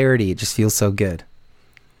the clarity, it just feels so good.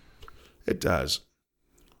 It does.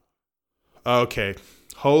 Okay.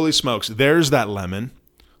 Holy smokes, there's that lemon.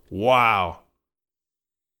 Wow.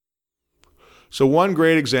 So one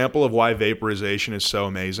great example of why vaporization is so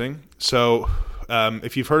amazing. So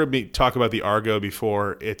if you've heard of me talk about the Argo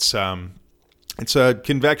before, it's a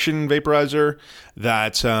convection vaporizer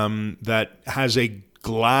that has a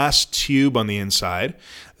glass tube on the inside.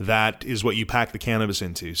 That is what you pack the cannabis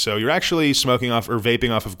into. So you're actually smoking off or vaping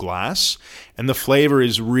off of glass, and the flavor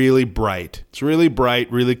is really bright. It's really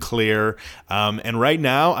bright, really clear. And right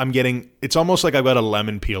now it's almost like I've got a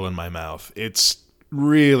lemon peel in my mouth. It's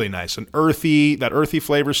really nice and earthy. That earthy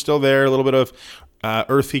flavor is still there, a little bit of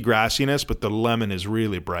earthy grassiness, but the lemon is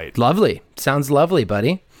really bright. Lovely. Sounds lovely,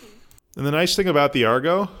 buddy. And the nice thing about the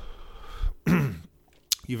Argo,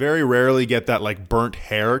 you very rarely get that like burnt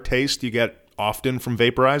hair taste you get often from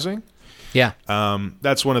vaporizing. Yeah.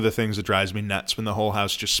 That's one of the things that drives me nuts when the whole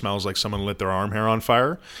house just smells like someone lit their arm hair on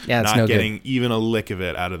fire. Yeah, it's not getting even a lick of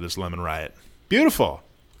it out of this Lemon Riot. Beautiful.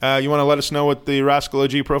 You want to let us know what the Rascal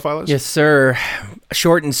OG profile is? Yes, sir.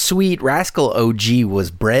 Short and sweet, Rascal OG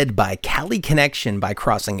was bred by Cali Connection by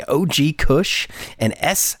crossing OG Kush and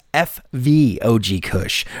SFV OG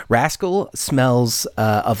Kush. Rascal smells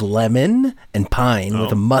of lemon and pine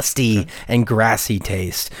with a musty and grassy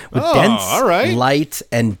taste, with dense, light,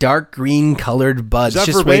 and dark green colored buds.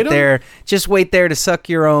 Just wait there to suck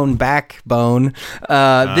your own backbone.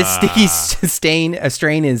 This sticky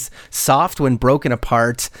strain is soft when broken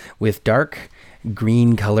apart, with dark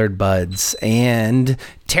green colored buds. And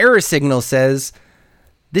Terror Signal says,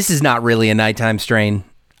 this is not really a nighttime strain.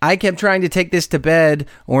 I kept trying to take this to bed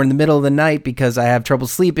or in the middle of the night because I have trouble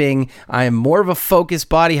sleeping. I am more of a focused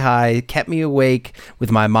body high. It kept me awake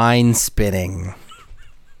with my mind spinning.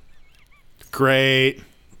 Great.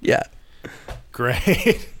 Yeah.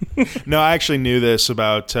 Great. No, I actually knew this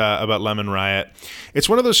about Lemon Riot. It's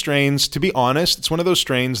one of those strains, to be honest, it's one of those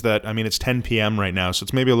strains that, I mean, it's 10 p.m. right now, so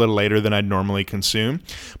it's maybe a little later than I'd normally consume.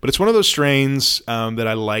 But it's one of those strains that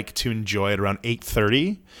I like to enjoy at around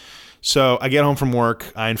 8:30. So I get home from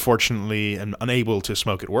work. I unfortunately am unable to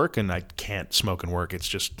smoke at work, and I can't smoke in work. It's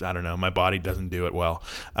just, I don't know, my body doesn't do it well.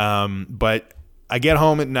 But I get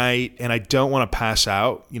home at night, and I don't want to pass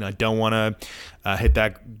out. You know, I don't want to hit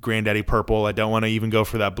that Granddaddy Purple. I don't want to even go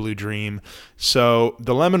for that Blue Dream. So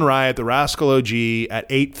the Lemon Riot, the Rascal OG at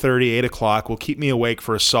 8:30, 8 o'clock will keep me awake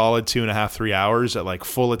for a solid 2.5, 3 hours at like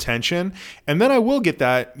full attention. And then I will get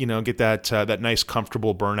that, that nice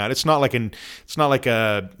comfortable burnout. It's not like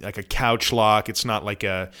a couch lock. It's not like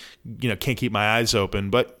can't keep my eyes open,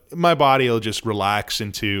 but my body will just relax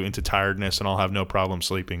into tiredness, and I'll have no problem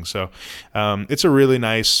sleeping. So it's a really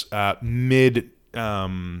nice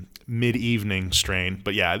mid-evening strain.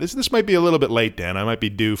 But yeah, this might be a little bit late, Dan. I might be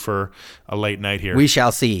due for a late night here. We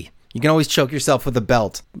shall see. You can always choke yourself with a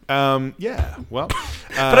belt. Yeah, well.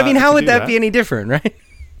 But I mean, how would that be any different, right?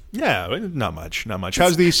 Yeah, not much.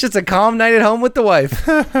 How's It's just a calm night at home with the wife.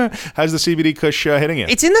 how's the CBD Kush hitting it?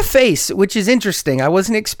 It's in the face, which is interesting. I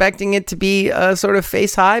wasn't expecting it to be sort of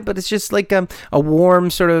face high, but it's just like a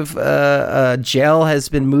warm sort of gel has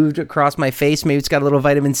been moved across my face. Maybe it's got a little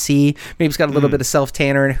vitamin C. Maybe it's got a little bit of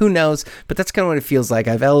self-tanner, and who knows? But that's kind of what it feels like.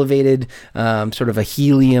 I've elevated sort of a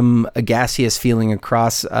gaseous feeling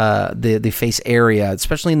across the face area,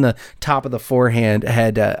 especially in the top of the forehead.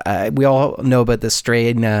 We all know about the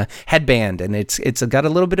Strain headband, and it's got a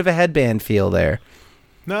little bit of a headband feel there.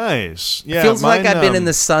 Nice. Yeah, feels like I've been in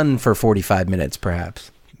the sun for 45 minutes, perhaps.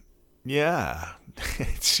 Yeah.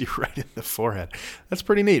 It's right in the forehead. That's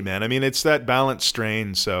pretty neat, man. I mean, it's that balanced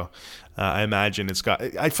strain, so I imagine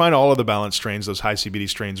I find all of the balanced strains, those high CBD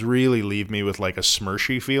strains, really leave me with like a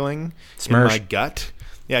smirchy feeling in my gut.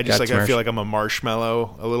 Yeah, just like I feel like I'm a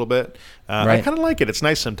marshmallow a little bit. Right. I kind of like it. It's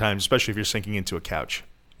nice sometimes, especially if you're sinking into a couch.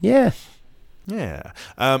 Yeah. Yeah.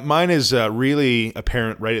 Mine is really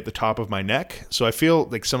apparent right at the top of my neck. So I feel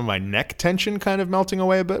like some of my neck tension kind of melting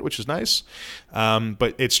away a bit, which is nice.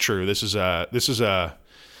 But it's true. This is a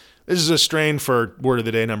strain for word of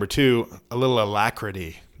the day number 2, a little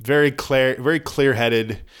alacrity. Very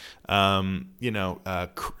clear-headed,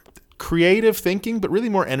 creative thinking, but really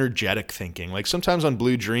more energetic thinking. Like sometimes on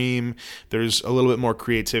Blue Dream, there's a little bit more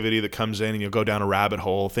creativity that comes in and you'll go down a rabbit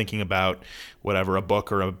hole thinking about whatever, a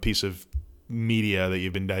book or a piece of media that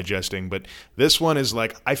you've been digesting. But this one is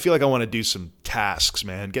like, I feel like I want to do some tasks,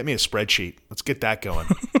 man. Get me a spreadsheet. Let's get that going.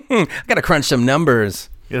 I got to crunch some numbers.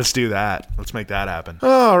 Yeah, let's do that. Let's make that happen.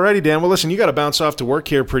 Alrighty, Dan. Well, listen, you got to bounce off to work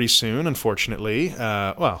here pretty soon, unfortunately.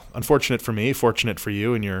 Unfortunate for me, fortunate for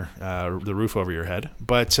you and your the roof over your head.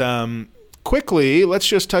 But quickly, let's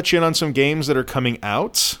just touch in on some games that are coming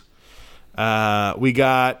out. We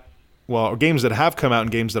got games that have come out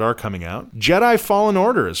and games that are coming out. Jedi Fallen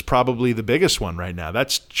Order is probably the biggest one right now.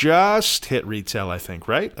 That's just hit retail, I think,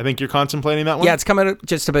 right? I think you're contemplating that one? Yeah, it's come out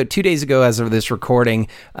just about 2 days ago as of this recording.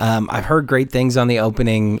 I've heard great things on the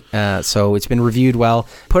opening, so it's been reviewed well.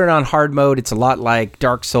 Put it on hard mode. It's a lot like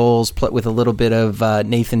Dark Souls, with a little bit of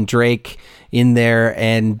Nathan Drake in there,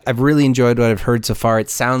 and I've really enjoyed what I've heard so far. It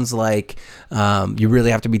sounds like you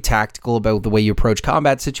really have to be tactical about the way you approach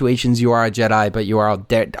combat situations. You are a Jedi, but you are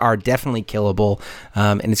definitely killable,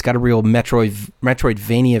 and it's got a real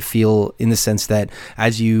Metroidvania feel in the sense that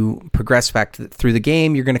as you progress back through the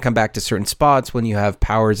game, you're going to come back to certain spots when you have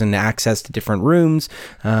powers and access to different rooms,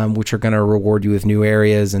 which are going to reward you with new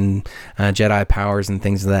areas and Jedi powers and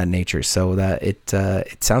things of that nature. So that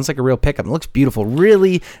it sounds like a real pickup. It looks beautiful.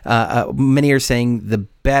 Really, many are saying the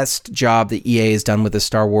best job that EA has done with the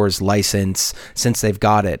Star Wars license since they've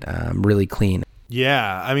got it. Really clean.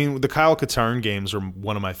 Yeah, I mean, the Kyle Katarn games are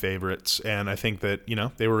one of my favorites, and I think that,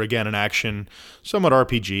 they were, again, an action, somewhat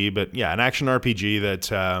RPG, but yeah, an action RPG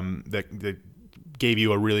that gave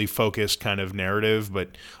you a really focused kind of narrative, but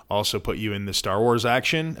also put you in the Star Wars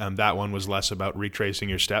action. That one was less about retracing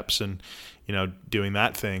your steps and, doing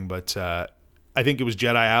that thing, but I think it was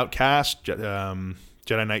Jedi Outcast,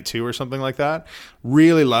 Jedi Knight 2 or something like that.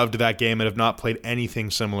 Really loved that game and have not played anything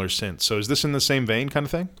similar since. So is this in the same vein kind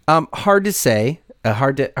of thing? Hard to say.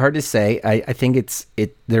 Hard to say. I think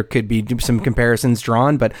there could be some comparisons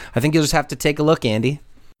drawn, but I think you'll just have to take a look, Andy.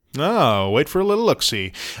 Oh, wait for a little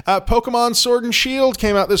look-see. Pokemon Sword and Shield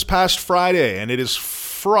came out this past Friday, and it is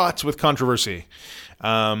fraught with controversy.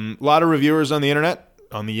 A lot of reviewers on the internet,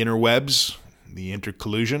 on the interwebs, the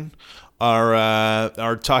intercollusion,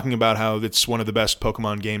 are talking about how it's one of the best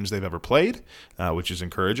Pokemon games they've ever played, which is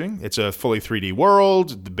encouraging. It's a fully 3D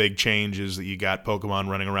world. The big change is that you got Pokemon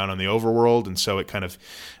running around on the overworld, and so it kind of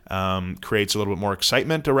creates a little bit more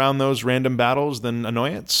excitement around those random battles than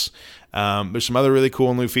annoyance. There's some other really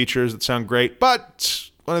cool new features that sound great, but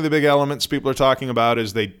one of the big elements people are talking about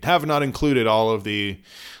is they have not included all of the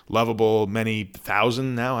lovable, many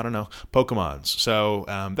thousand now, I don't know, Pokemons. So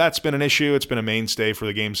that's been an issue. It's been a mainstay for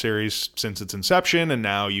the game series since its inception, and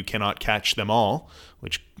now you cannot catch them all,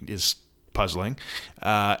 which is puzzling.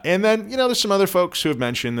 And then, there's some other folks who have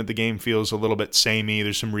mentioned that the game feels a little bit samey.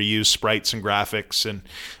 There's some reused sprites and graphics, and,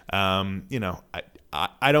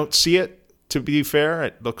 I don't see it. To be fair,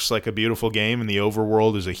 it looks like a beautiful game, and the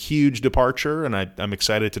overworld is a huge departure, and I'm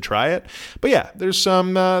excited to try it. But yeah,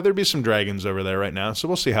 there'd be some dragons over there right now, so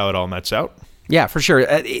we'll see how it all nets out. Yeah, for sure.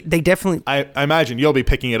 They definitely... I imagine you'll be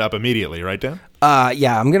picking it up immediately, right, Dan?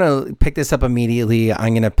 Yeah, I'm gonna pick this up immediately.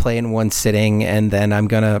 I'm gonna play in one sitting, and then I'm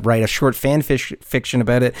gonna write a short fiction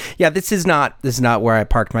about it. Yeah, this is not where I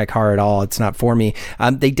parked my car at all. It's not for me.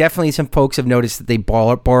 They definitely, some folks have noticed that they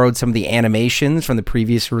borrowed some of the animations from the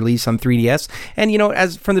previous release on 3DS, and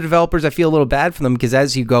as from the developers, I feel a little bad for them because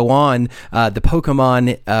as you go on, the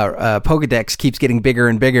Pokemon Pokedex keeps getting bigger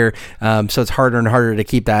and bigger, so it's harder and harder to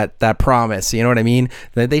keep that promise. You know what I mean?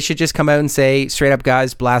 They should just come out and say straight up,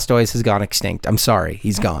 guys, Blastoise has gone extinct. I'm sorry,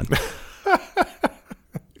 he's gone.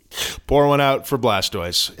 Pour one out for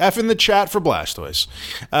Blastoise. F in the chat for Blastoise.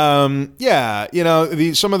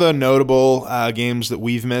 Some of the notable games that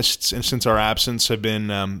we've missed since our absence have been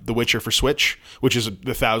The Witcher for Switch, which is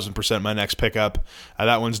 1,000% my next pickup.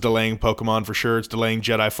 That one's delaying Pokemon for sure. It's delaying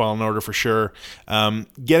Jedi Fallen Order for sure.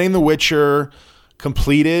 Getting The Witcher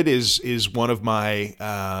completed is one of my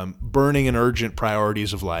burning and urgent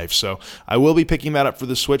priorities of life. So I will be picking that up for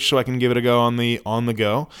the Switch so I can give it a go on the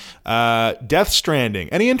go. Death Stranding.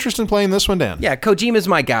 Any interest in playing this one, Dan? Yeah, Kojima's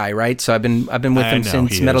my guy, right? So I've been with him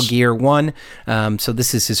since Metal Gear 1. So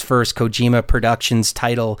this is his first Kojima Productions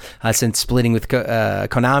title since splitting with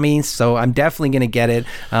Konami. So I'm definitely going to get it.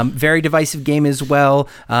 Very divisive game as well.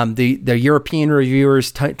 The European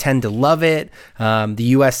reviewers tend to love it. The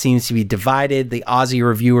US seems to be divided. The Aussie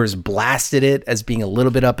reviewers blasted it as being a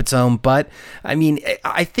little bit up its own, but I mean,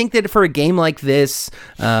 I think that for a game like this,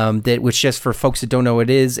 which just for folks that don't know what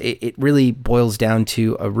it is, it really boils down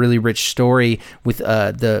to a really rich story with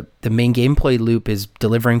the main gameplay loop is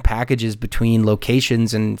delivering packages between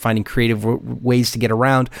locations and finding creative ways to get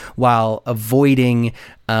around while avoiding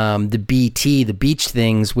the beach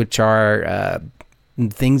things, which are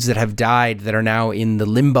things that have died that are now in the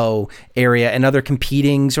limbo area and other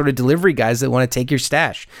competing sort of delivery guys that want to take your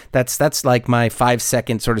stash. That's like my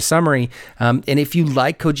 5-second sort of summary. And if you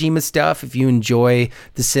like Kojima stuff, if you enjoy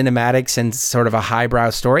the cinematics and sort of a highbrow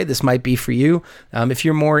story, this might be for you. If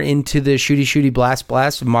you're more into the shooty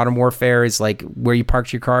blast, Modern Warfare is like where you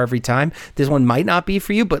parked your car every time, this one might not be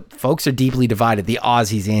for you, but folks are deeply divided. The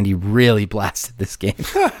Aussies, Andy, really blasted this game.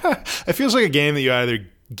 It feels like a game that you either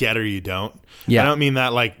get or you don't. Yeah. I don't mean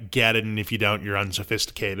that like get it and if you don't, you're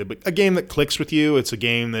unsophisticated, but a game that clicks with you. It's a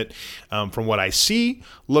game that, from what I see,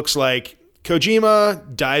 looks like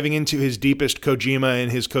Kojima diving into his deepest Kojima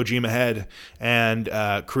in his Kojima head and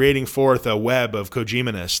creating forth a web of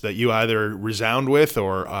Kojima-ness that you either resound with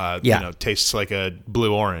or tastes like a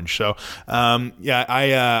blue orange. So I'm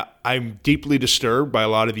deeply disturbed by a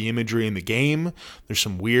lot of the imagery in the game. There's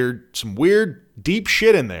some weird deep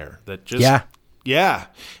shit in there that just Yeah.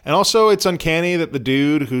 And also it's uncanny that the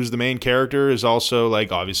dude who's the main character is also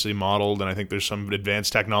like obviously modeled, and I think there's some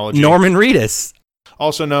advanced technology. Norman Reedus.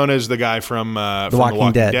 Also known as the guy from The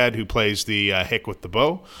Walking Dead who plays the hick with the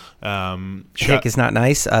bow. Hick is not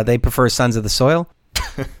nice. They prefer Sons of the Soil.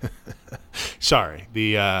 Sorry,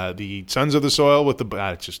 the Sons of the Soil with the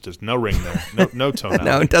it just does no ring there, no tone.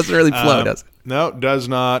 No, it doesn't really flow, does it? No, it does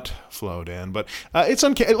not flow, Dan. But it's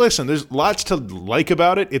uncanny. Listen, there's lots to like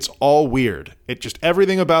about it. It's all weird.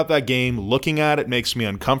 Everything about that game, looking at it, makes me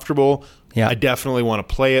uncomfortable. Yeah, I definitely want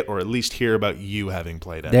to play it, or at least hear about you having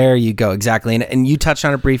played it. There you go, exactly. And you touched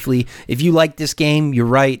on it briefly. If you like this game, you're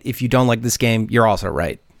right. If you don't like this game, you're also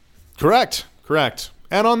right. Correct.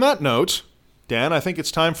 And on that note, Dan, I think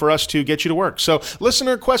it's time for us to get you to work. So,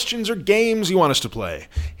 listener questions or games you want us to play,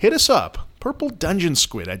 hit us up.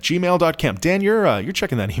 purpledungeonsquid@gmail.com. Dan, you're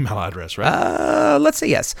checking that email address, right? Let's say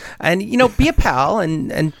yes. And, be a pal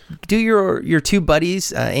and do your two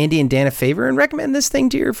buddies, Andy and Dan, a favor and recommend this thing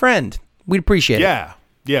to your friend. We'd appreciate it. Yeah.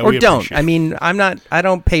 Or don't. I mean, I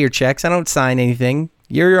don't pay your checks. I don't sign anything.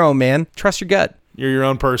 You're your own man. Trust your gut. You're your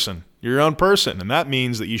own person. You're your own person. And that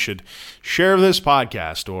means that you should share this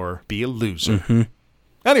podcast or be a loser. Mm-hmm.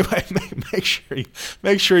 Anyway,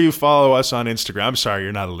 make sure you follow us on Instagram. I'm sorry,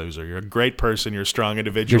 you're not a loser. You're a great person. You're a strong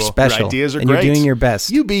individual. You're special. Your ideas are and great. You're doing your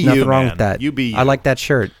best. You be Nothing you, wrong man. with that. You be you. I like that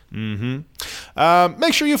shirt. Mm-hmm.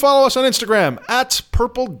 Make sure you follow us on Instagram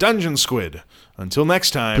 @PurpleDungeonSquid. Until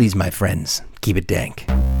next time. Please, my friends, keep it dank.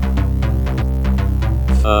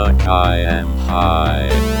 Fuck, I am high.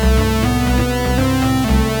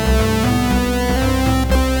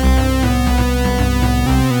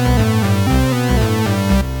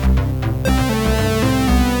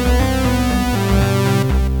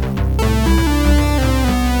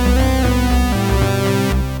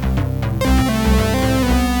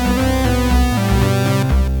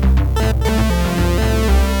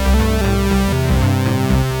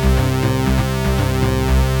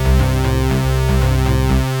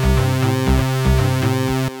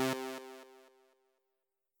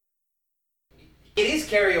 It is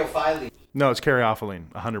Cariophile. No, it's caryophyllene,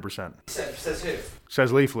 100%. Says who?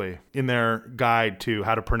 Says Leafly in their guide to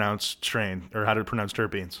how to pronounce strain or how to pronounce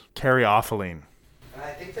terpenes. Caryophyllene.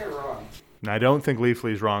 I think they're wrong. And I don't think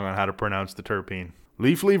Leafly's wrong on how to pronounce the terpene.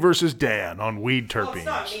 Leafly versus Dan on weed terpenes. It's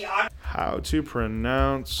not me. How to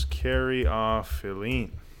pronounce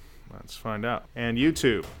caryophyllene. Let's find out. And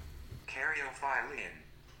YouTube.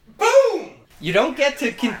 Caryophyllene. Boom! You don't get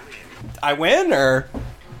to... I win, or...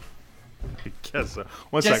 I guess so.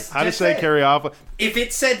 One Just- sec. How to just say say it. caryophyllene? If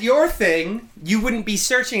it said your thing, you wouldn't be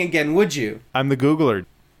searching again, would you? I'm the Googler.